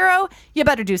superhero, you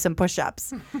better do some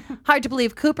push-ups. Hard to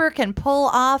believe Cooper can pull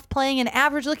off playing an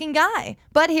average-looking guy.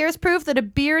 But here's proof that a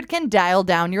beard can dial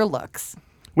down your looks.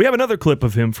 We have another clip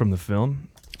of him from the film.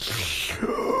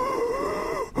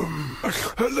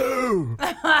 Hello.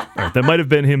 Right, that might have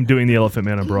been him doing the Elephant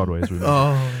Man on Broadway.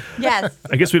 Yes.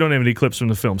 I guess we don't have any clips from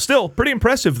the film. Still, pretty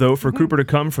impressive, though, for Cooper to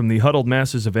come from the huddled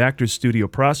masses of actors' studio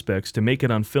prospects to make it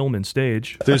on film and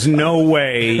stage. There's no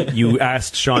way you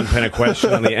asked Sean Penn a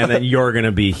question and then you're going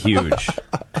to be huge.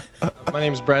 My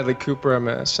name is Bradley Cooper. I'm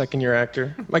a second-year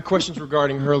actor. My question's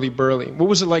regarding Hurly Burly. What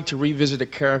was it like to revisit a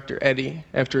character, Eddie,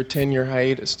 after a 10-year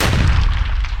hiatus?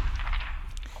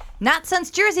 Not Since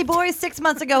Jersey Boys 6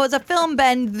 months ago is a film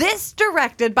been this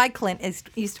directed by Clint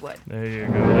Eastwood. There you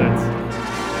go. That's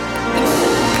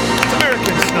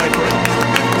American Sniper.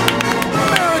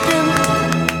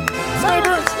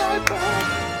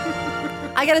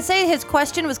 I gotta say, his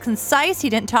question was concise. He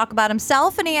didn't talk about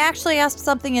himself, and he actually asked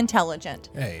something intelligent.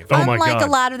 Hey, oh my Unlike God.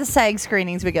 a lot of the SAG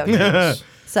screenings we go to.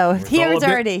 So here's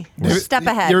already a step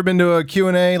ahead. You ever been to a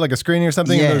Q&A, like a screening or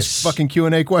something? Yes. And those fucking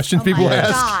Q&A questions people my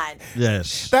ask? God.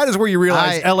 Yes. That is where you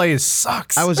realize LA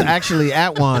sucks. I was actually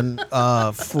at one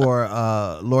for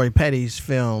Lori Petty's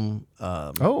film.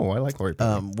 I like Lori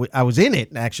Petty. I was in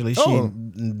it, actually. She Oh.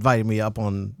 invited me up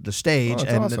on the stage,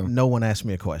 that's and awesome. no one asked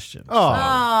me a question. Oh.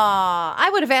 I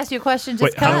would have asked you a question just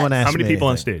Wait, because. No one asked how many me people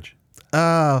on anything. stage?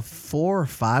 4 or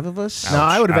 5 of us. No,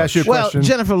 I would have asked you a question. Well,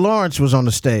 Jennifer Lawrence was on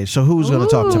the stage, so who's going to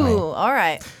talk to me? Ooh, all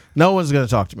right. No one's going to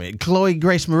talk to me. Chloe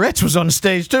Grace Moretz was on the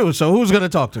stage, too, so who's going to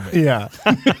talk to me? Yeah.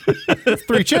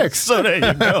 3 chicks. So there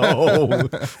you go.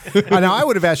 Now, I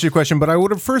would have asked you a question, but I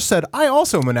would have first said, I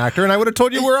also am an actor, and I would have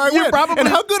told you where I went probably- and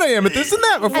how good I am at this and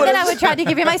that. And then I would try to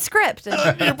give you my script.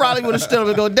 You probably would have stood up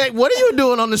and go, Dave, what are you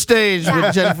doing on the stage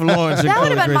with Jennifer Lawrence and That Chloe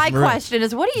would have been Grace my Moretz? question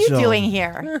is, what are you So- doing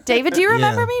here? David, do you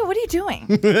remember me? What are you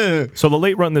doing? So the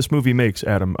late run this movie makes,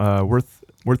 Adam,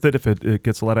 worth it if it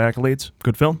gets a lot of accolades?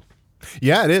 Good film?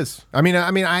 Yeah, it is. I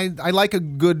like a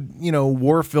good,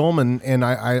 war film, and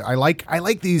I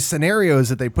like these scenarios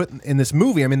that they put in this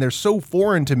movie. I mean, they're so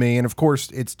foreign to me, and of course,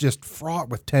 it's just fraught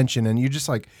with tension, and you just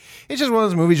like, it's just one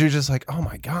of those movies you're just like, oh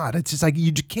my God, it's just like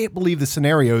you just can't believe the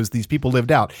scenarios these people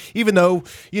lived out. Even though,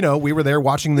 we were there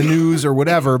watching the news or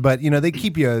whatever, but they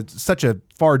keep you at such a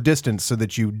far distance so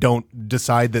that you don't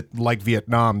decide that, like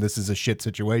Vietnam, this is a shit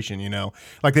situation.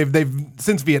 Like they've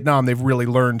since Vietnam, they've really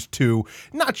learned to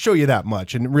not show you that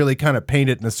much and really kind of paint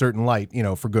it in a certain light,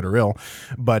 for good or ill.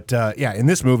 But in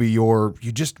this movie, you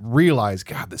just realize,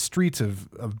 God, the streets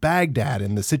of Baghdad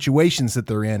and the situations that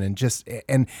they're in,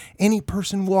 and any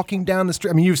person walking down the street.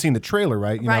 I mean, you've seen the trailer,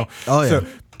 right? Right. Oh, yeah.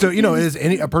 So is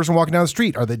a person walking down the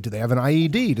street? Do they have an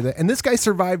IED? And this guy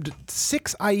survived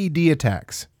 6 IED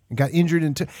attacks and got injured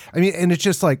and it's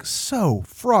just like so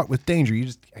fraught with danger.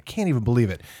 I can't even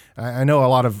believe it. I know a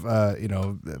lot of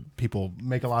people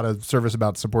make a lot of service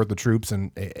about support the troops, and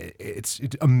it's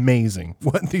amazing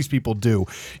what these people do.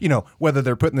 Whether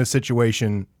they're put in this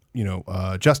situation,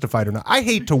 justified or not. I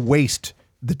hate to waste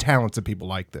the talents of people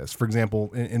like this. For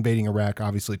example, invading Iraq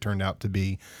obviously turned out to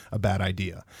be a bad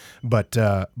idea, but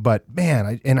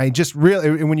man, I just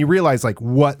really, when you realize like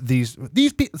what these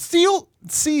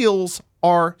SEALs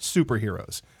are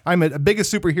superheroes. I'm the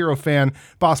biggest superhero fan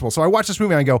possible. So I watch this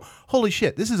movie and I go, holy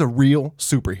shit, this is a real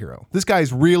superhero. This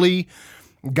guy's really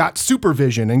got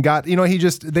supervision and got,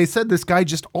 they said this guy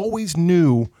just always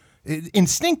knew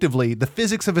instinctively the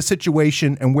physics of a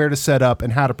situation and where to set up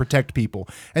and how to protect people.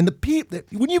 And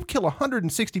when you kill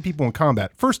 160 people in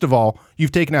combat, first of all,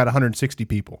 you've taken out 160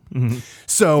 people. Mm-hmm.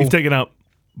 So you've taken out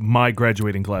my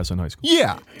graduating class in high school.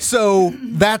 Yeah. So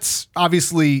that's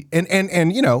obviously, and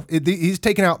he's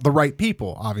taking out the right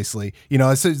people, obviously.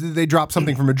 So they drop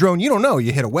something from a drone. You don't know.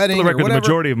 You hit a wedding For the record, or whatever. the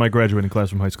majority of my graduating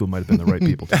class from high school might have been the right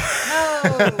people.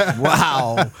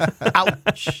 Wow.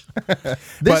 Ouch.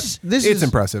 This is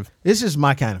impressive. This is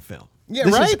my kind of film. Yeah,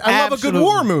 this right? I love a good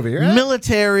war movie, right?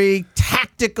 Military,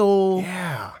 tactical.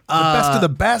 Yeah. The best of the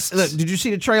best. Look, did you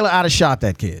see the trailer? I'd have shot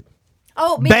that kid.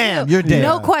 Oh, me Bam, too. you're dead.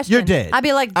 No question. You're dead. I'd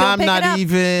be like, go I'm pick it not up.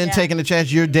 even taking a chance.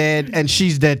 You're dead, and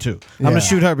she's dead too. I'm going to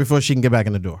shoot her before she can get back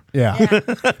in the door. Yeah.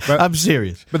 I'm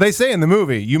serious. But they say in the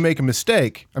movie, you make a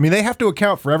mistake. I mean, they have to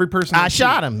account for every person. I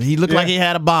shot him. He looked like he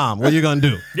had a bomb. What are you going to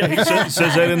do? Yeah, he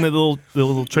says that in the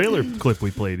little trailer clip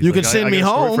we played. He's You like, can send I me got a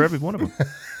story home. for every one of them.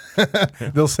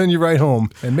 They'll send you right home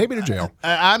and maybe to jail.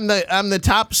 I'm the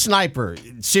top sniper.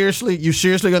 Seriously, you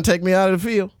seriously gonna take me out of the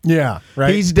field? Yeah,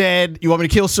 right. He's dead. You want me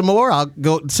to kill some more? I'll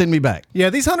go send me back. Yeah,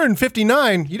 these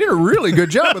 159, you did a really good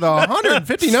job with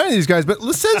 159 of these guys. But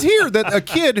it says here that a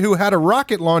kid who had a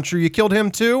rocket launcher, you killed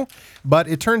him too. But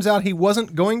it turns out he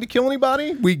wasn't going to kill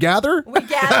anybody. We gather. We're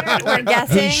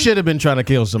guessing. He should have been trying to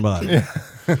kill somebody.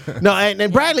 No,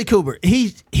 and Bradley Cooper,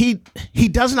 he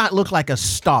does not look like a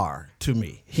star to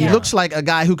me. He looks like a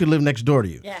guy who could live next door to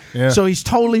you. Yeah. So he's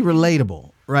totally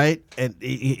relatable, right? And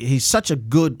he's such a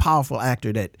good, powerful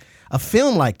actor that a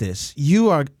film like this,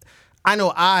 I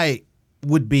know I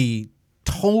would be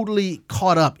totally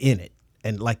caught up in it.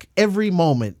 And like every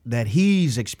moment that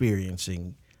he's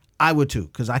experiencing, I would too,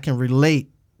 because I can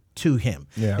relate to him.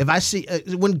 Yeah. If I see,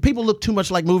 when people look too much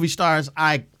like movie stars,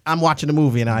 I'm watching the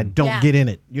movie and I don't get in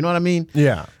it. You know what I mean?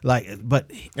 Yeah.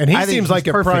 And he seems like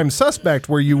a prime suspect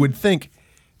where you would think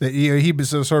that he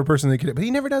was the sort of person that could, but he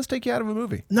never does take you out of a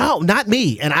movie. No, not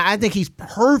me. And I think he's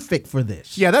perfect for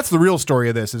this. Yeah, that's the real story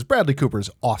of this. Is Bradley Cooper's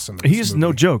awesome. He's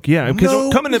no joke. Yeah,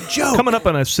 because coming up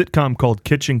on a sitcom called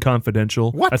Kitchen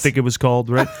Confidential. What? I think it was called,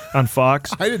 right, on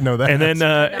Fox. I didn't know that. And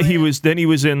then he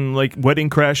was in like Wedding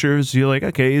Crashers. You're like,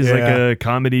 okay, he's like a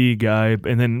comedy guy.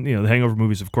 And then the Hangover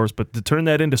movies, of course. But to turn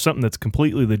that into something that's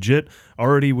completely legit,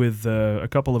 already with a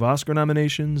couple of Oscar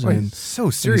nominations and so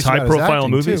serious high about his profile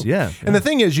acting, movies. too. Yeah. And the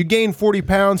thing is, you gain 40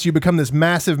 pounds, you become this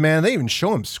massive man. They even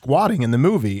show him squatting in the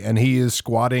movie, and he is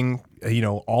squatting,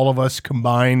 all of us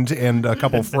combined and a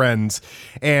couple friends.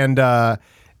 And so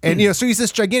he's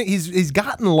this gigantic, he's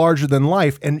gotten larger than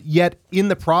life, and yet in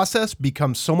the process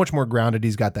becomes so much more grounded.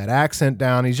 He's got that accent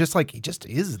down. He just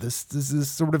is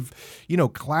this sort of,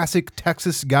 classic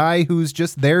Texas guy who's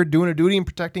just there doing a duty and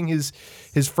protecting his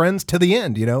friends to the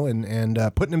end,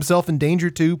 and putting himself in danger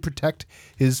to protect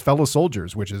his fellow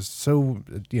soldiers, which is so,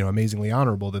 amazingly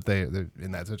honorable that they're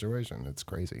in that situation. It's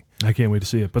crazy. I can't wait to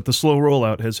see it. But the slow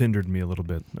rollout has hindered me a little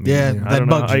bit. I mean, Yeah, I don't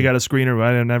know. bugs I you. got a screener,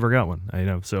 but I never got one.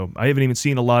 So I haven't even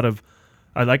seen a lot of.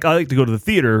 I like to go to the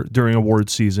theater during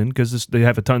awards season because they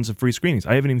have tons of free screenings.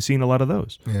 I haven't even seen a lot of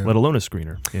those, let alone a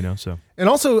screener. So. And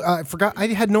also, I forgot. I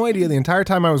had no idea the entire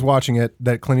time I was watching it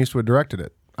that Clint Eastwood directed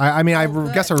it. I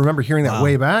guess I remember hearing that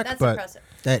way back. That's but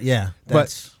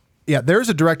impressive. There's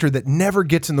a director that never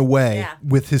gets in the way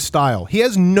with his style. He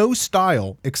has no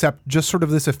style except just sort of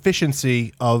this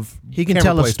efficiency of He can camera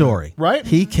tell a placement, story. right?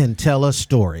 He can tell a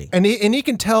story. And he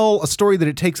can tell a story that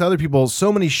it takes other people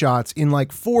so many shots in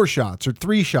like 4 shots or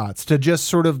 3 shots to just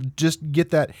sort of just get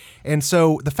that. And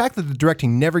so the fact that the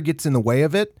directing never gets in the way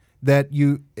of it, that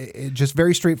it just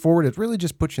very straightforward, it really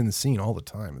just puts you in the scene all the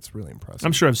time. It's really impressive.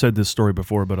 I'm sure I've said this story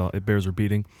before, but it bears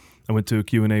repeating. I went to a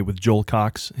Q&A with Joel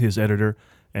Cox, his editor,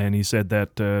 and he said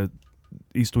that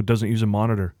Eastwood doesn't use a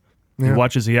monitor. He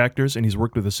watches the actors, and he's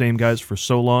worked with the same guys for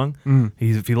so long.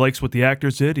 If he likes what the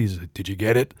actors did, he's like, did you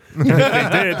get it? They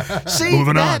did. See,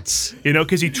 Moving on.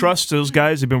 Because he trusts those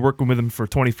guys. They've been working with him for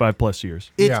 25 plus years.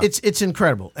 It's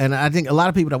incredible. And I think a lot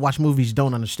of people that watch movies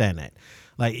don't understand that.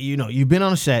 Like, you've been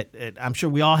on a set, I'm sure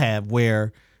we all have,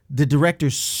 where the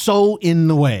director's so in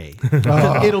the way.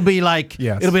 It'll be like,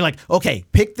 okay,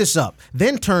 pick this up,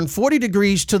 then turn 40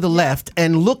 degrees to the left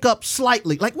and look up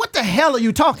slightly. Like, what the hell are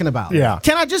you talking about? Yeah.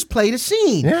 Can I just play the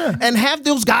scene? Yeah. And have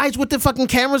those guys with the fucking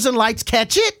cameras and lights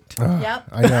catch it? Yep.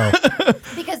 I know.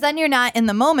 Because then you're not in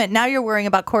the moment. Now you're worrying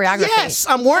about choreography. Yes,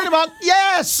 I'm worried about.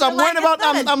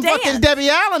 I'm fucking Debbie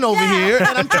Allen over here,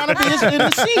 and I'm trying to be in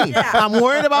the scene. Yeah. I'm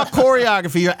worried about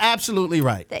choreography. You're absolutely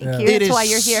right. Thank you. That's why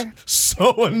you're here.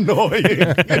 So annoying.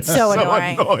 It's so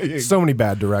annoying. So many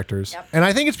bad directors. Yep. And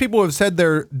I think it's people who have said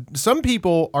some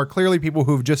people are clearly people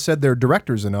who've just said they're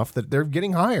directors enough that they're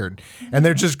getting hired. And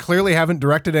they're just clearly haven't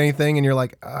directed anything. And you're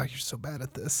like, you're so bad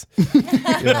at this.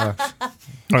 Yeah.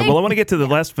 All right, well, I want to get to the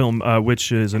last film,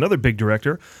 which is another big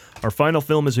director. Our final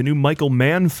film is a new Michael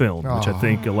Mann film, which I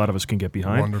think a lot of us can get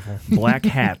behind. Wonderful.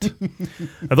 Blackhat.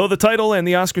 Although the title and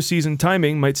the Oscar season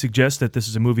timing might suggest that this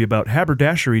is a movie about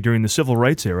haberdashery during the civil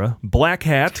rights era,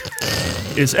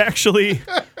 Blackhat is actually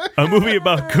a movie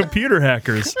about computer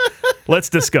hackers. Let's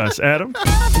discuss. Adam?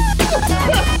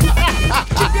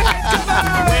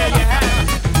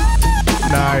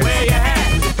 Nice.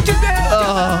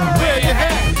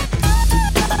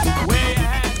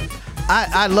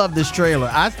 I love this trailer.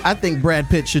 I think Brad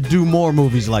Pitt should do more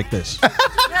movies like this.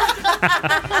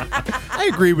 I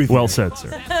agree with you. Well said,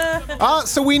 sir.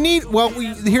 So we need,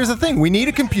 here's the thing. We need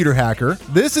a computer hacker.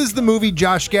 This is the movie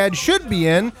Josh Gad should be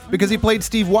in because he played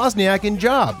Steve Wozniak in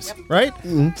Jobs, right?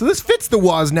 Mm-hmm. So this fits the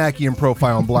Wozniakian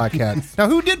profile in Blackhat. Now,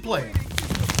 who did play him?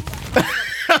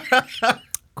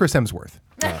 Chris Hemsworth.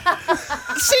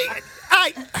 See,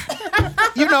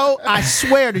 I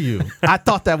swear to you, I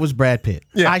thought that was Brad Pitt.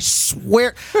 Yeah. I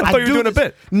swear. I thought you were doing a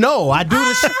bit. No, I do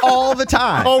this all the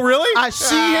time. Oh, really? I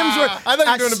see Hemsworth. I thought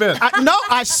you were doing a bit.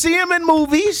 I see him in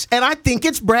movies, and I think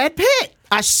it's Brad Pitt.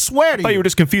 I swear to you. I thought you were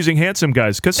just confusing handsome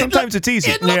guys, because sometimes it's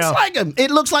easy. It looks like him.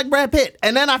 It looks like Brad Pitt.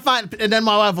 And then then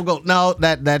my wife will go, no,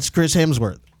 that's Chris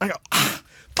Hemsworth. I go,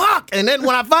 fuck. And then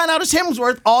when I find out it's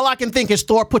Hemsworth, all I can think is,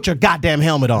 Thor, put your goddamn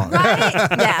helmet on. Right?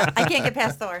 Yeah, I can't get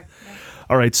past Thor.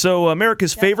 All right, so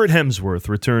America's favorite Hemsworth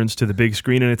returns to the big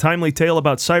screen in a timely tale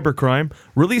about cybercrime,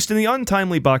 released in the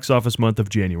untimely box office month of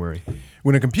January.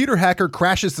 When a computer hacker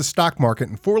crashes the stock market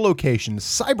in 4 locations,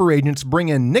 cyber agents bring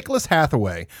in Nicholas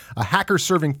Hathaway, a hacker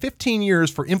serving 15 years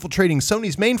for infiltrating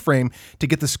Sony's mainframe to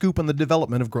get the scoop on the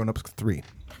development of Grown Ups 3.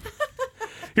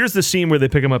 Here's the scene where they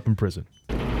pick him up in prison.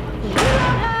 You don't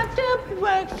have to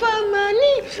work for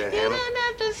money. You don't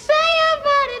have to say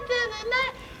about it to the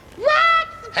night.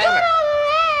 Rocks the put on the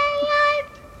red light.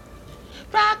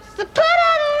 Rocks the put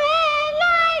on the red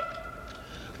light.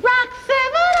 Rocks 7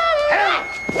 on the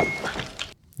red.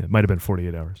 It might have been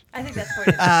 48 hours. I think that's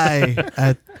 48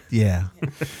 hours. Yeah.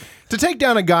 To take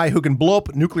down a guy who can blow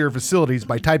up nuclear facilities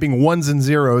by typing ones and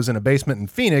zeros in a basement in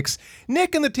Phoenix,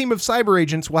 Nick and the team of cyber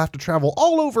agents will have to travel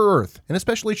all over Earth, and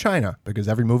especially China, because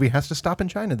every movie has to stop in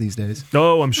China these days.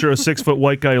 Oh, I'm sure a 6-foot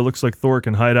white guy who looks like Thor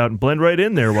can hide out and blend right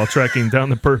in there while tracking down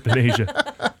the perp in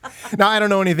Asia. Now, I don't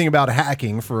know anything about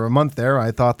hacking. For a month there,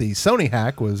 I thought the Sony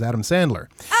hack was Adam Sandler.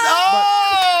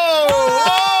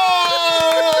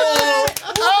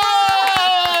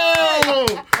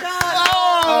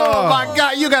 Oh my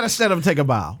God, you got to stand up and take a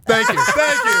bow. Thank you.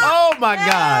 Thank you. Oh my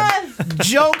God.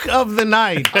 Joke of the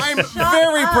night. I'm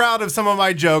very proud of some of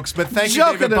my jokes, but thank you,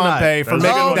 David Pompeii, for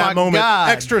making that moment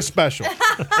extra special.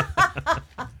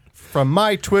 From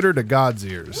my Twitter to God's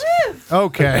ears.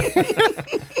 Okay.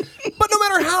 But no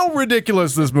matter how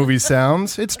ridiculous this movie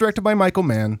sounds, it's directed by Michael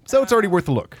Mann, so it's already worth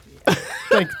a look.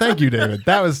 Thank you, David.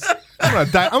 That was I'm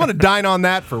gonna dine on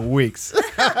that for weeks.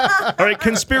 All right,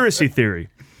 conspiracy theory.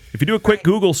 If you do a quick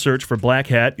Google search for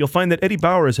Blackhat, you'll find that Eddie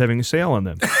Bauer is having a sale on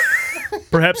them.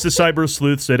 Perhaps the cyber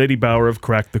sleuths at Eddie Bauer have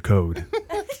cracked the code.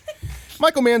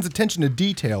 Michael Mann's attention to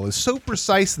detail is so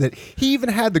precise that he even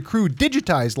had the crew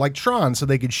digitized like Tron so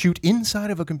they could shoot inside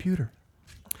of a computer.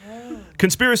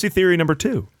 Conspiracy theory number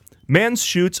 2. Mann's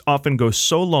shoots often go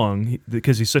so long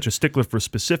because he's such a stickler for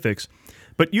specifics,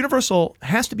 but Universal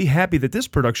has to be happy that this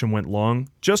production went long,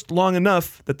 just long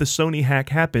enough that the Sony hack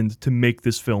happened to make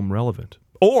this film relevant.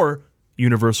 Or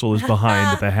Universal is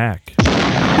behind the hack.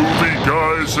 Movie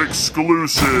Guys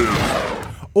exclusive.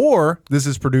 Or this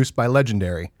is produced by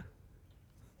Legendary.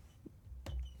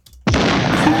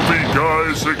 Movie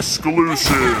Guys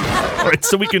exclusive. All right,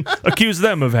 so we can accuse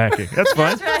them of hacking. That's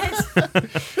fine.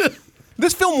 That's right.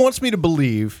 This film wants me to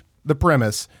believe the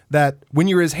premise that when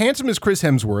you're as handsome as Chris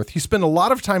Hemsworth, you spend a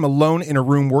lot of time alone in a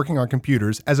room working on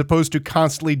computers as opposed to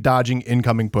constantly dodging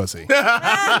incoming pussy. He's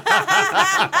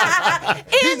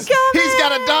got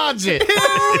to dodge it.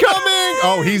 Incoming!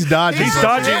 Oh, he's dodging. He's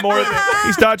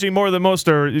dodging more than most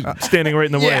are standing right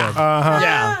in the way of.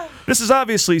 Yeah. This is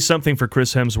obviously something for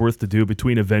Chris Hemsworth to do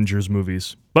between Avengers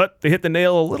movies, but they hit the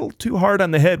nail a little too hard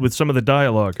on the head with some of the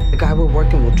dialogue. The guy we're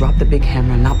working will drop the big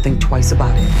hammer and not think twice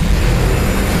about it.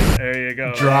 There you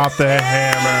go. Drop the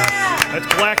hammer. That's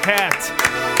Blackhat.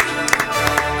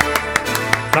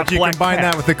 But you combine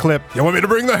that with the clip. You want me to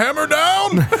bring the hammer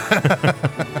down?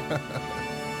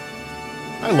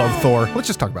 I love Thor. Let's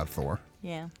just talk about Thor.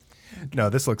 Yeah. No,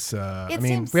 this looks. I mean,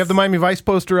 seems- we have the Miami Vice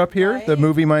poster up here. Right. The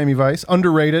movie Miami Vice,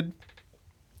 underrated,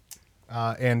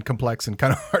 and complex and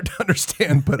kind of hard to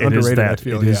understand, but It underrated. is that. I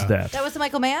feel. It is yeah. that. That was the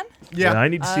Michael Mann? Yeah, I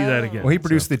need to see that again. Well, he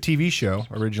produced the TV show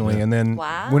originally, and then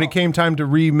Wow. when it came time to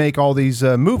remake all these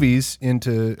movies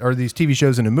into, or these TV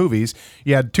shows into movies,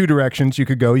 you had two directions you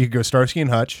could go. You could go Starsky and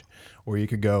Hutch, or you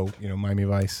could go, Miami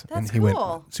Vice. That's and he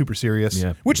cool. went super serious,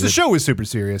 Yeah, which he the did. show was super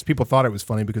serious. People thought it was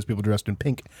funny because people dressed in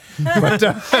pink. But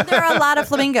There are a lot of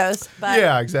flamingos. But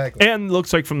yeah, exactly. And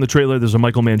looks like from the trailer, there's a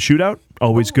Michael Mann shootout.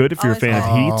 Always good if you're a always fan of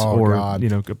good. Heat, Oh, or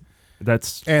God.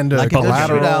 that's And Like a good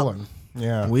Collateral. shootout. And,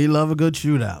 yeah. We love a good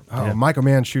shootout. Oh, Michael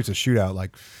Mann shoots a shootout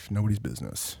like nobody's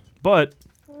business. But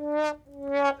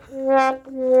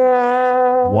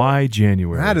why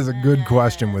January? That is a good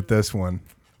question with this one.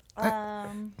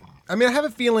 I mean, I have a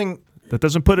feeling. That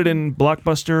doesn't put it in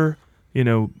blockbuster,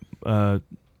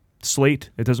 slate.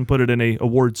 It doesn't put it in a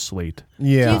awards slate.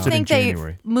 Yeah. do you Puts it in think they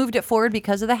January. moved it forward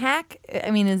because of the hack?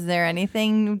 I mean, is there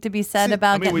anything to be said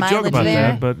about I mean, getting we joke mileage about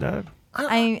there? that, but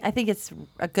I think it's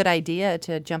a good idea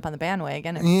to jump on the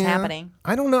bandwagon if Yeah. it's happening.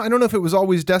 I don't know. I don't know if it was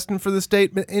always destined for this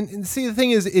date. But and see, the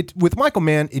thing is, with Michael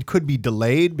Mann, it could be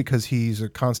delayed because he's a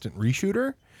constant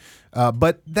reshooter.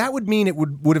 But that would mean it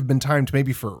would have been timed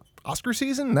maybe for Oscar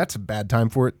season. That's a bad time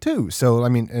for it too. So I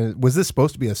mean, was this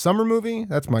supposed to be a summer movie?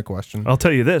 That's my question. I'll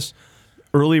tell you this: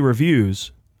 early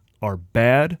reviews are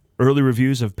bad. Early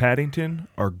reviews of Paddington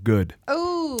are good.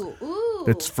 Ooh.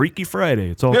 It's Freaky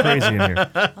Friday. It's all crazy in here.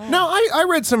 No, I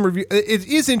read some review. It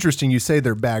is interesting you say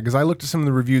they're bad because I looked at some of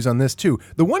the reviews on this too.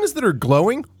 The ones that are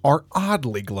glowing are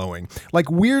oddly glowing, like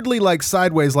weirdly, like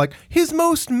sideways, like his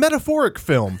most metaphoric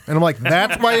film. And I'm like,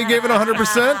 that's why you gave it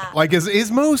 100%. Like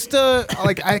his most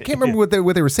like I can't remember what they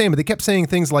were saying, but they kept saying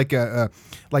things like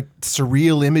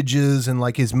surreal images and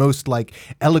like his most like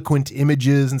eloquent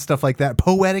images and stuff like that,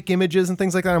 poetic images and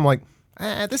things like that. I'm like,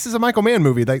 this is a Michael Mann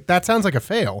movie. That sounds like a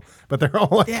fail, but they're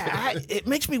all like, It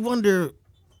makes me wonder,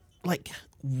 like,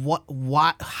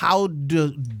 how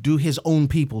do his own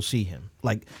people see him?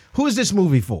 Like, who is this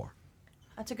movie for?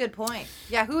 That's a good point.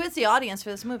 Yeah, who is the audience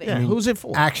for this movie? Yeah, who's it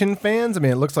for? Action fans? I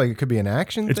mean, it looks like it could be an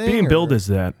action It's thing. being billed as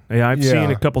that. Yeah, I've seen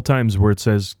a couple times where it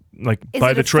says, like, Is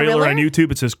by it the a trailer on thriller?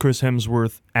 YouTube, it says Chris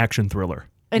Hemsworth action thriller.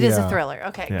 It is a thriller.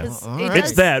 Okay. Yeah. 'cause All it right. It's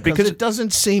does- that Because because it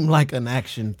doesn't seem like an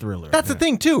action thriller. That's the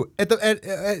thing too.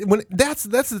 When that's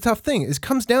the tough thing. Is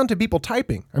comes down to people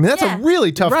typing. I mean, that's Yeah. a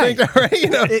really tough Right. thing.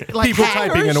 Right? like people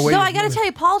hackers. typing in a way. No, I got to tell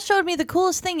you, Paul showed me the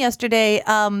coolest thing yesterday.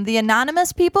 The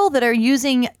anonymous people that are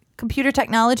using computer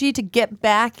technology to get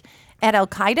back at Al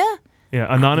Qaeda.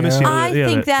 yeah, anonymous. Yeah. I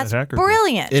think that's hacker group.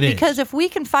 brilliant It is. because if we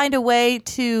can find a way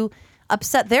to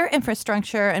upset their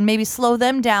infrastructure and maybe slow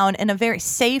them down in a very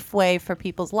safe way for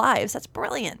people's lives, that's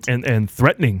brilliant. and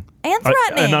threatening. And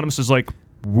threatening. Anonymous is like,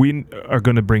 we are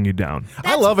going to bring you down.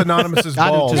 I love Anonymous's I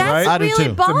do balls. too. That's Right? I do really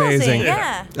too. It's ballsy. amazing.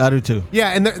 Yeah. I do too. Yeah,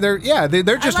 and they're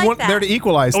just like that. there to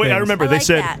equalize. Oh wait, I things. remember I they like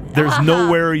said that. there's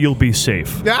nowhere you'll be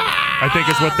safe. Ah! I think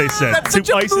is what they said That's such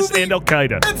a to ISIS movie. and Al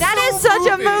Qaeda. That is such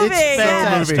a movie. It's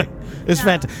fantastic. movie. It's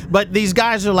fantastic. But these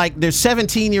guys are like, they're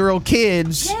 17-year-old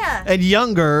kids Yeah. and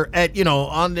younger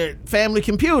on their family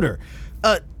computer.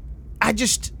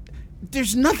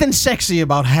 There's nothing sexy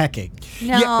about hacking.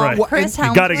 No, Yeah, right. Chris You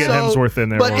Helmsworth. got to get Hemsworth in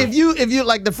there. But Warren. if you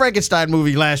like the Frankenstein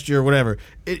movie last year or whatever,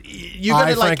 you're I,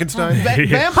 gonna like Frankenstein?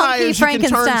 vampires. You can turn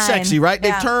Frankenstein. sexy, right?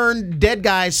 Yeah. They've turned dead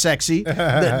guys sexy.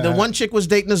 The one chick was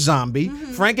dating a zombie.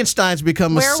 Frankenstein's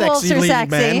become a Werewolves sexy are lead sexy.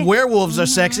 man. Werewolves are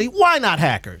sexy. Why not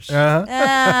hackers?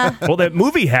 well, that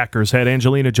movie Hackers had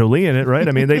Angelina Jolie in it, right?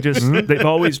 I mean, they've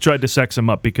always tried to sex him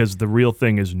up because the real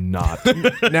thing is not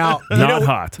Now, not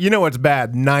hot. You know what's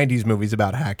bad? 90s movies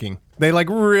about hacking. They like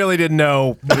really didn't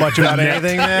know much about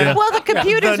anything. Man. Well, the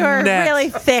computers were really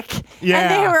thick,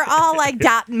 and they were all like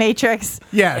dot matrix.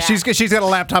 Yeah, she's got a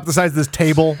laptop the size of this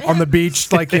table on the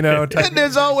beach, like And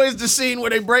there's always the scene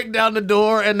where they break down the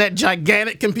door and that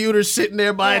gigantic computer's sitting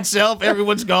there by itself.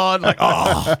 Everyone's gone. Like,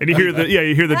 oh, and you hear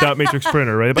the dot matrix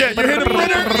printer, right? Yeah, you hear the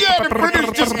printer. Yeah, the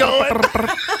printer's just going.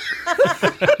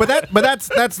 But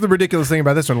that's the ridiculous thing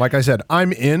about this one. Like I said,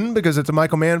 I'm in because it's a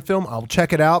Michael Mann film. I'll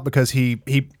check it out because he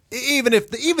even if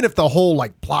the whole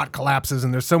like plot collapses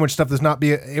and there's so much stuff that's not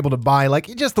be able to buy, like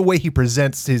just the way he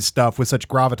presents his stuff with such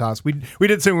gravitas. We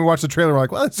did say when we watched the trailer, we're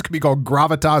like, well, this could be called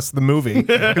Gravitas the movie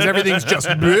because everything's just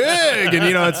big and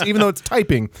it's even though it's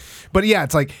typing. But yeah,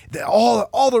 it's like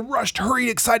all the rushed, hurried,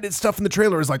 excited stuff in the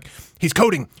trailer is like he's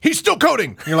coding, he's still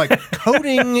coding. And you're like,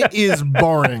 coding is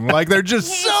boring. Like they're just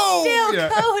still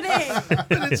coding.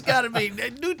 And it's got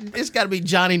to be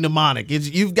Johnny Mnemonic.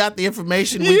 You've got the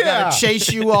information. We've got to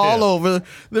chase you all over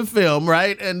the film,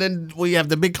 right? And then we have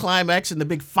the big climax and the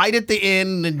big fight at the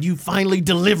end, and you finally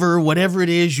deliver whatever it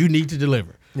is you need to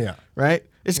deliver. Yeah. Right?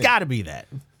 It's got to be that.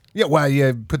 Yeah,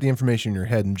 well, put the information in your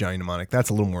head in Johnny Mnemonic.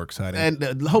 That's a little more exciting.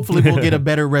 And hopefully we'll get a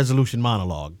better resolution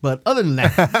monologue. But other than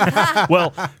that. Well,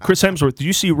 Chris Hemsworth, did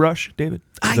you see Rush, David?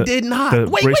 I did not. The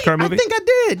race car movie? I think I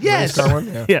did, yes. Race car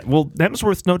one? Yeah, well,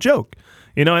 Hemsworth's no joke.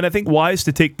 And I think wise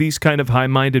to take these kind of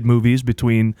high-minded movies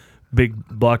between big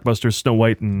blockbusters, Snow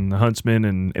White and Huntsman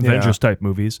and Avengers type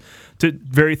movies, to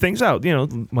vary things out.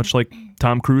 Much like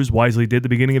Tom Cruise wisely did the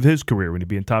beginning of his career when he'd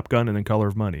be in Top Gun and then Color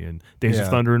of Money and Days of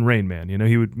Thunder and Rain Man.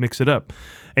 He would mix it up,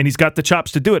 and he's got the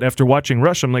chops to do it. After watching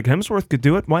Rush, I'm like, Hemsworth could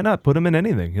do it. Why not put him in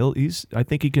anything? I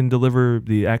think he can deliver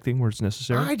the acting where it's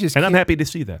necessary. I'm happy to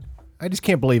see that. I just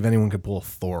can't believe anyone could pull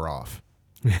Thor off.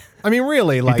 I mean,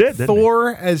 really, like didn't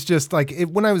Thor as just like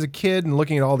when I was a kid and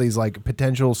looking at all these like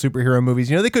potential superhero movies,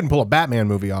 they couldn't pull a Batman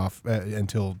movie off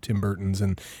until Tim Burton's,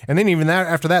 and then even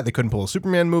after that they couldn't pull a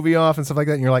Superman movie off and stuff like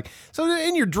that. And you're like, so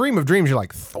in your dream of dreams, you're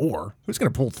like, Thor? Who's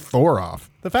going to pull Thor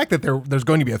off? The fact that there's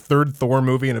going to be a third Thor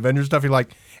movie and Avengers stuff, you're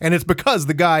like, and it's because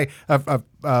the guy,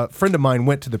 a friend of mine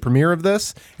went to the premiere of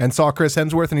this and saw Chris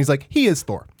Hemsworth, and he's like, he is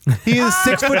Thor. He is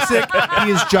 6'6".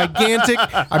 He is gigantic.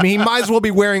 I mean, he might as well be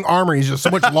wearing armor. He's just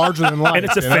so much larger than life. And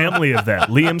it's a family of that.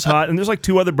 Liam's hot, and there's like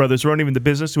two other brothers who aren't even in the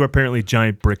business who are apparently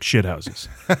giant brick shithouses.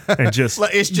 And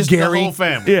it's just Gary, the whole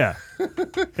family. Yeah.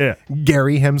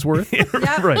 Gary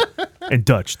Hemsworth. Right. And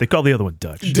Dutch. They call the other one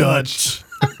Dutch.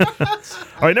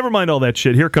 All right, never mind all that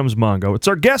shit. Here comes Mongo. It's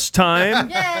our guest time.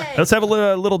 Yay. Let's have a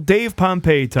little Dave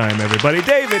Pompeii time, everybody.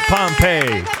 David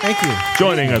Pompeii. Thank you.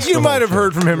 Joining us. You might have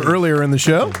heard from him earlier in the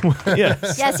show.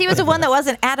 Yes. Yes, he was the one that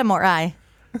wasn't Adam or I.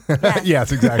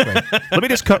 Yes, exactly. Let me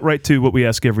just cut right to what we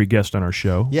ask every guest on our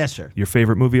show. Yes, sir. Your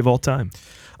favorite movie of all time.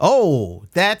 Oh,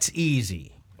 that's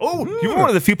easy. Oh, you were one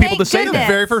of the few people to say The that.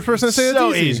 very first person to say it's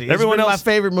So easy. easy. Everyone It's been else-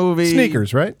 my favorite movie.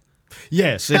 Sneakers, right?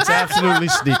 Yes, it's absolutely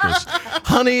Sneakers.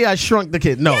 Honey, I Shrunk the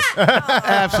Kid. No,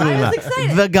 absolutely I was not.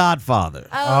 excited. The Godfather.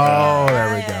 Oh,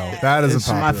 there we go. That is It's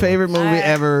a my popular favorite movie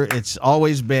ever. It's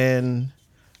always been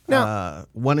Now-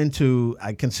 1 and 2.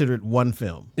 I consider it one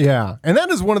film. Yeah, and that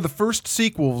is one of the first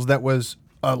sequels that was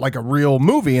like a real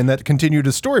movie and that continued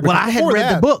a story. Well, I had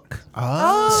read the book.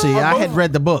 See, I had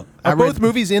read the book. Are both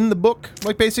movies in the book?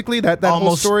 Like basically that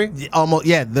whole story? Almost,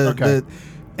 yeah. Okay.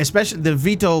 Especially the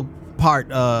Vito part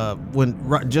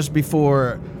just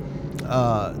before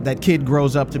that kid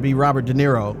grows up to be Robert De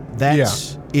Niro.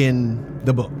 That's in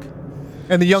the book.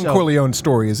 And the young Corleone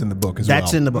story is in the book as well.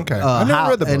 That's in the book. Okay, I've never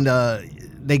read the book. And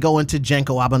they go into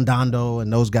Genco Abondando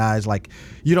and those guys. Like,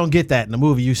 you don't get that in the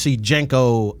movie. You see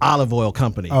Genco Olive Oil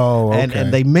Company. Oh, okay.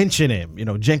 And they mention him.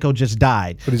 Genco just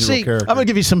died. But he's a real character. I'm going to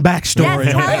give you some backstory.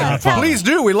 Yes, tell us. Please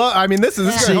do. We love. I mean, this is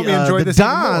going to help me enjoy this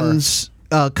even more. Don's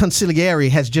consigliere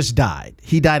has just died.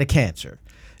 He died of cancer.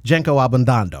 Genco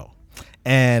Abondando.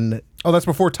 And that's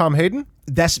before Tom Hayden?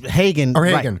 That's Hagen. Or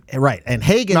Hagen. Right. And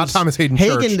Hagen. Not Thomas Hayden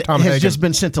Church, Hagen Tom has Hagen. just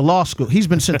been sent to law school. He's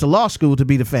been sent to law school to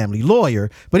be the family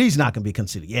lawyer, but he's not going to be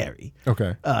consigliere.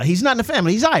 Okay. He's not in the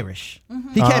family. He's Irish.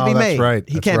 He can't be that's made. right.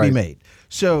 He That's can't be right. made.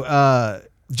 So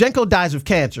Genco dies of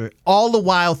cancer, all the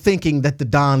while thinking that the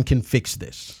Don can fix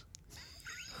this.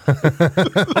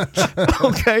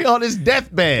 Okay, on his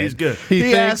deathbed. He's good.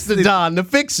 He asked the Don to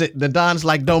fix it. The Don's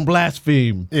like, don't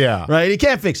blaspheme. Yeah. Right? He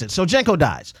can't fix it. So Genco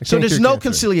dies. So can't there's cure no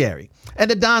cancer. consigliere. And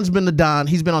the Don's been the Don.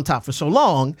 He's been on top for so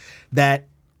long that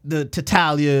the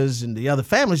Tatalias and the other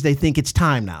families, they think it's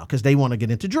time now because they want to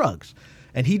get into drugs.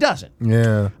 And he doesn't.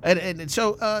 Yeah. And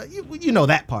so you know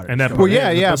that part. And that Well, part,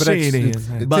 yeah, but it's Bassini.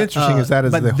 interesting as that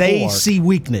is but the whole they arc. see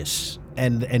weakness,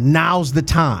 and now's the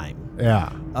time.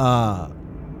 Yeah.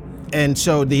 And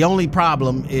so the only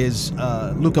problem is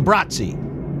Luca Brasi,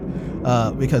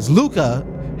 because Luca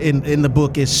in the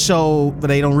book is so, but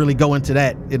they don't really go into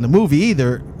that in the movie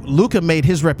either. Luca made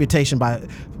his reputation by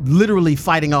literally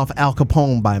fighting off Al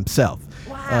Capone by himself.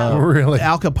 Wow. Really?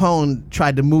 Al Capone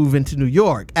tried to move into New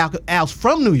York. Al's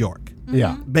from New York.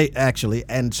 Yeah. Actually.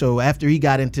 And so after he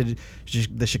got into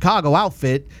the Chicago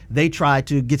outfit, they tried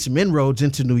to get some inroads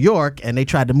into New York, and they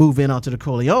tried to move in onto the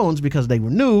Corleones because they were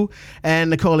new,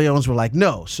 and the Corleones were like,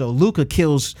 no. So Luca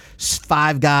kills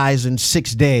 5 guys in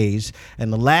 6 days,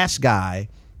 and the last guy,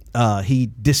 he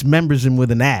dismembers him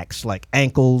with an axe, like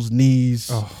ankles, knees,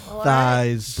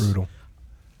 thighs. Brutal.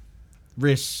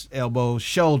 Wrists, elbows,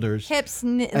 shoulders. Hips.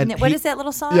 And What he- is that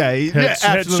little song? Yeah,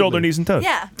 Head, shoulder, knees, and toes.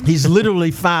 Yeah. He's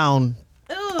literally found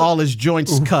all his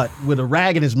joints cut with a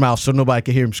rag in his mouth so nobody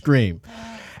could hear him scream.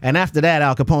 And after that,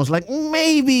 Al Capone's like,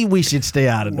 maybe we should stay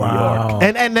out of New York.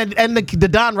 And the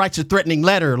Don writes a threatening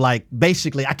letter, like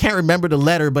basically, I can't remember the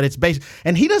letter, but it's based.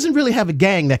 And he doesn't really have a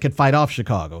gang that could fight off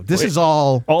Chicago. This is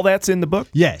all that's in the book.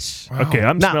 Yes. Wow. Okay,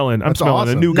 I'm Now- smelling That's a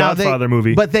awesome. new Now Godfather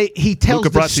movie. But he tells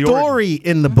Luca the Brasi story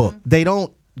in the book. They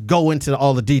don't go into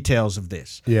all the details of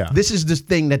this. Yeah. This is this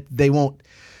thing that they won't.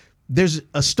 There's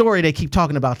a story they keep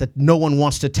talking about that no one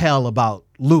wants to tell about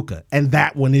Luca, and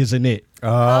that one isn't it.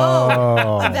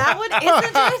 Oh. That one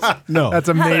isn't it? No. That's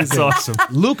amazing. That's awesome.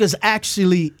 Luca's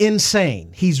actually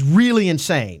insane. He's really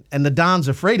insane, and the Don's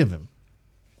afraid of him.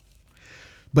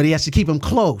 But he has to keep him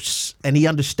close, and he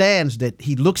understands that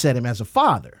he looks at him as a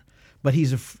father, but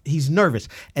he's nervous.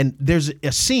 And there's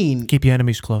a scene. Keep your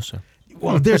enemies closer.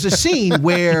 Well, there's a scene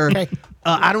where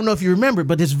I don't know if you remember,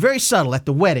 but it's very subtle at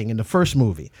the wedding in the first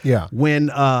movie. Yeah. When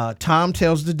Tom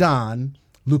tells the Don,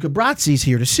 Luca Brasi's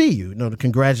here to see you, to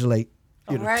congratulate,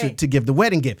 to give the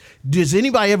wedding gift. Does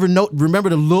anybody ever remember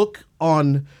the look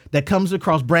on that comes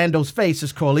across Brando's face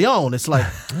as Corleone? It's like,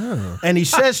 and he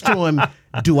says to him,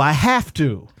 "Do I have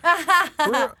to?"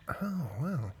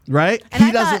 Right? And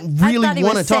He doesn't really I thought he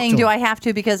want was to talk saying, to him. "Do I have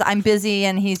to?" Because I'm busy,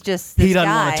 and he's just this He doesn't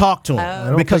guy. want to talk to him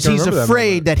Oh. because think I he's remember that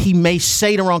afraid that he may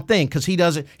say the wrong thing because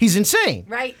he's insane.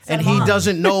 Right. And he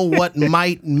doesn't know what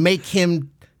might make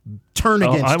him turn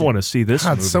against I him. want to see this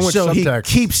movie. so much So he subtext.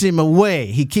 keeps him away.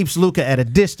 He keeps Luca at a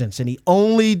distance, and he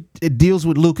only deals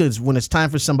with Luca when it's time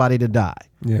for somebody to die.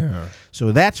 Yeah.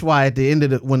 So that's why at the end of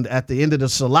the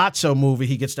Salazzo movie,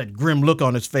 he gets that grim look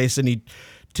on his face, and he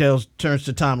turns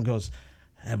to Tom and goes,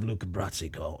 "Have Luca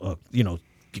Brasi go,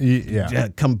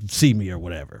 come see me or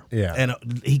whatever." Yeah. And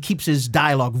he keeps his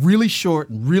dialogue really short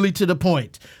and really to the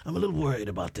point. "I'm a little worried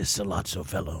about this Salazzo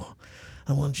fellow.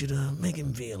 I want you to make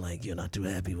him feel like you're not too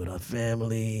happy with our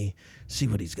family. See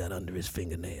what he's got under his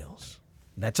fingernails."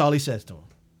 That's all he says to him.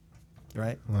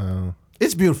 Right? Wow.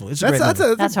 It's beautiful. It's a great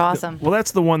movie. That's awesome. Well,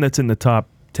 that's the one that's in the top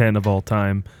 10 of all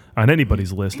time on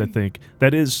anybody's list, I think.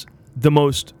 That is the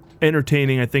most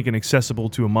entertaining, I think, and accessible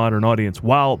to a modern audience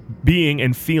while being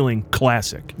and feeling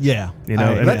classic. Yeah. And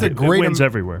That's a great it wins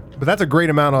everywhere. But that's a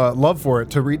great amount of love for it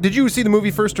to read. Did you see the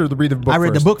movie first or read the book first? I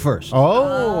read the book first.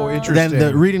 Oh, interesting.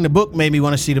 Then reading the book made me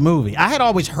want to see the movie. I had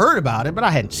always heard about it, but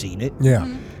I hadn't seen it. Yeah.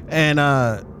 And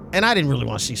I didn't really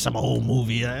want to see some old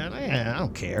movie. I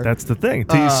don't care. That's the thing.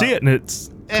 Until you see it, and it's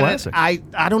classic. I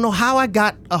don't know how I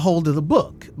got a hold of the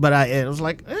book, but it was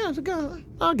like,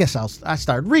 I guess I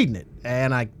started reading it,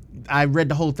 and I read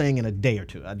the whole thing in a day or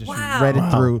two. I just read it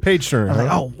through. Page turner. I was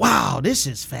like, oh wow, this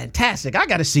is fantastic. I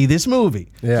got to see this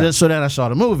movie. Yeah. So then I saw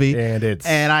the movie,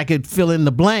 and I could fill in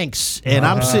the blanks. And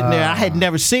I'm sitting there. I had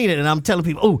never seen it, and I'm telling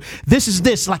people, "Oh, this is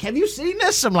this." Like, have you seen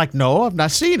this? I'm like, "No, I've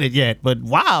not seen it yet." But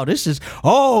wow, this is.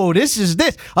 Oh, this is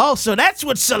this. Oh, so that's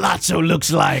what Salazzo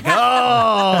looks like.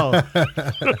 Oh.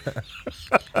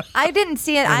 I didn't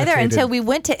see it either until we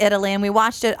went to Italy and we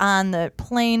watched it on the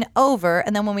plane over.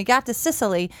 And then when we got to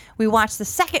Sicily, we watched the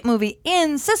second movie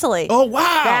in Sicily. Oh, wow.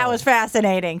 That was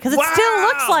fascinating because it still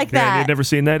looks like Yeah, that. I'd never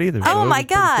seen that either. Oh, So it my was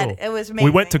pretty God. cool. It was amazing.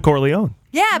 We went to Corleone.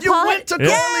 Yeah, You Paul, went to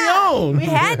yeah, Corleone. we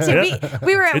had to. Yeah.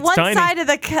 We were at It's one tiny. side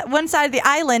of the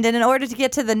island, and in order to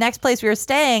get to the next place we were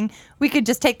staying, we could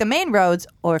just take the main roads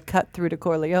or cut through to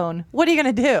Corleone. What are you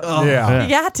gonna do? Yeah. You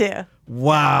got to.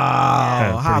 Wow.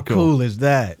 Yeah, How pretty cool cool. is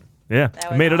that? Yeah, was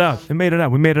it made it out. It made it out.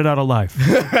 We made it out alive.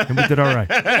 And we did all right.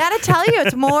 I gotta tell you,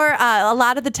 it's more. A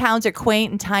lot of the towns are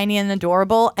quaint and tiny and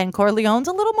adorable, and Corleone's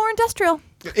a little more industrial.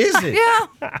 Is it? Yeah,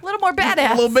 a little more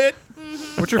badass. A little bit?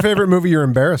 What's your favorite movie you're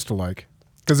embarrassed to like?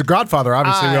 Because The Godfather,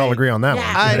 obviously, we all agree on that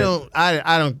one.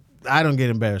 I don't get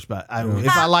embarrassed by it.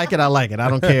 If I like it, I like it. I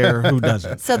don't care who does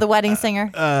it. So the wedding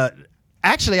singer.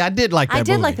 Actually, I did like that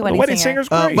movie. I did like The Wedding Singer. Singer's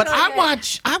great. But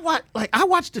I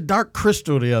watched The Dark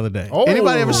Crystal the other day.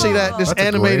 Anybody ever see that? This That's a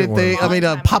animated great thing. one. I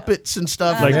mean, puppets and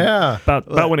stuff. Like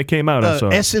about when it came out, I saw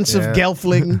it. Essence of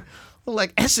Gelfling.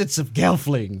 Like Essence of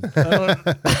Gelfling.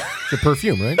 It's a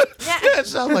perfume, right? It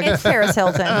sounds like It's Paris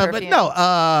Hilton. but perfume.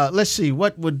 no, let's see.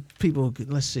 What would people?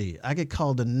 Let's see. I get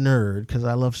called a nerd because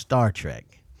I love Star Trek.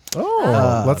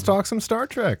 Let's talk some Star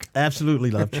Trek.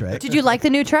 Absolutely love Trek. Did you like the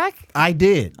new Trek? I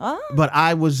did, Oh.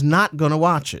 I was not going to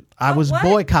watch it. I was what?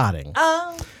 boycotting.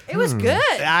 Oh, it was good.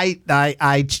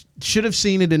 I should have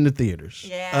seen it in the theaters.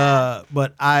 Yeah.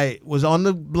 But I was on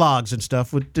the blogs and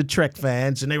stuff with the Trek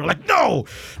fans, and they were like, "No,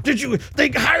 they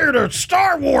hired a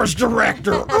Star Wars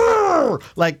director."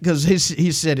 Like, because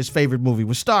he said his favorite movie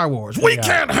was Star Wars. We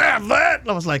can't have that.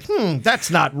 I was like, that's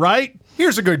not right.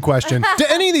 Here's a good question. Do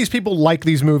any of these people like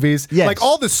these movies? Yes. Like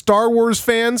all the Star Wars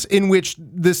fans in which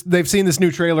they've seen this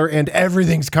new trailer and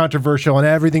everything's controversial and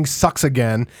everything sucks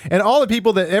again. And all the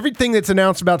people that everything that's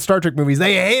announced about Star Trek movies,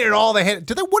 they hate it all. What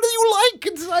do you like?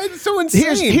 It's so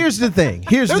insane. Here's the thing.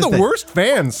 They're the worst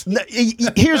fans.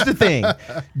 Here's the thing.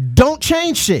 Don't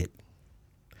change shit.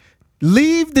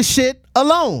 Leave the shit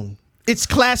alone. It's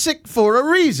classic for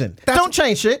a reason. Don't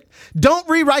change shit. Don't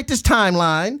rewrite this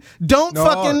timeline. Don't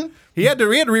fucking... He had to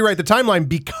rewrite the timeline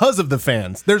because of the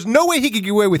fans. There's no way he could get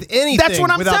away with anything That's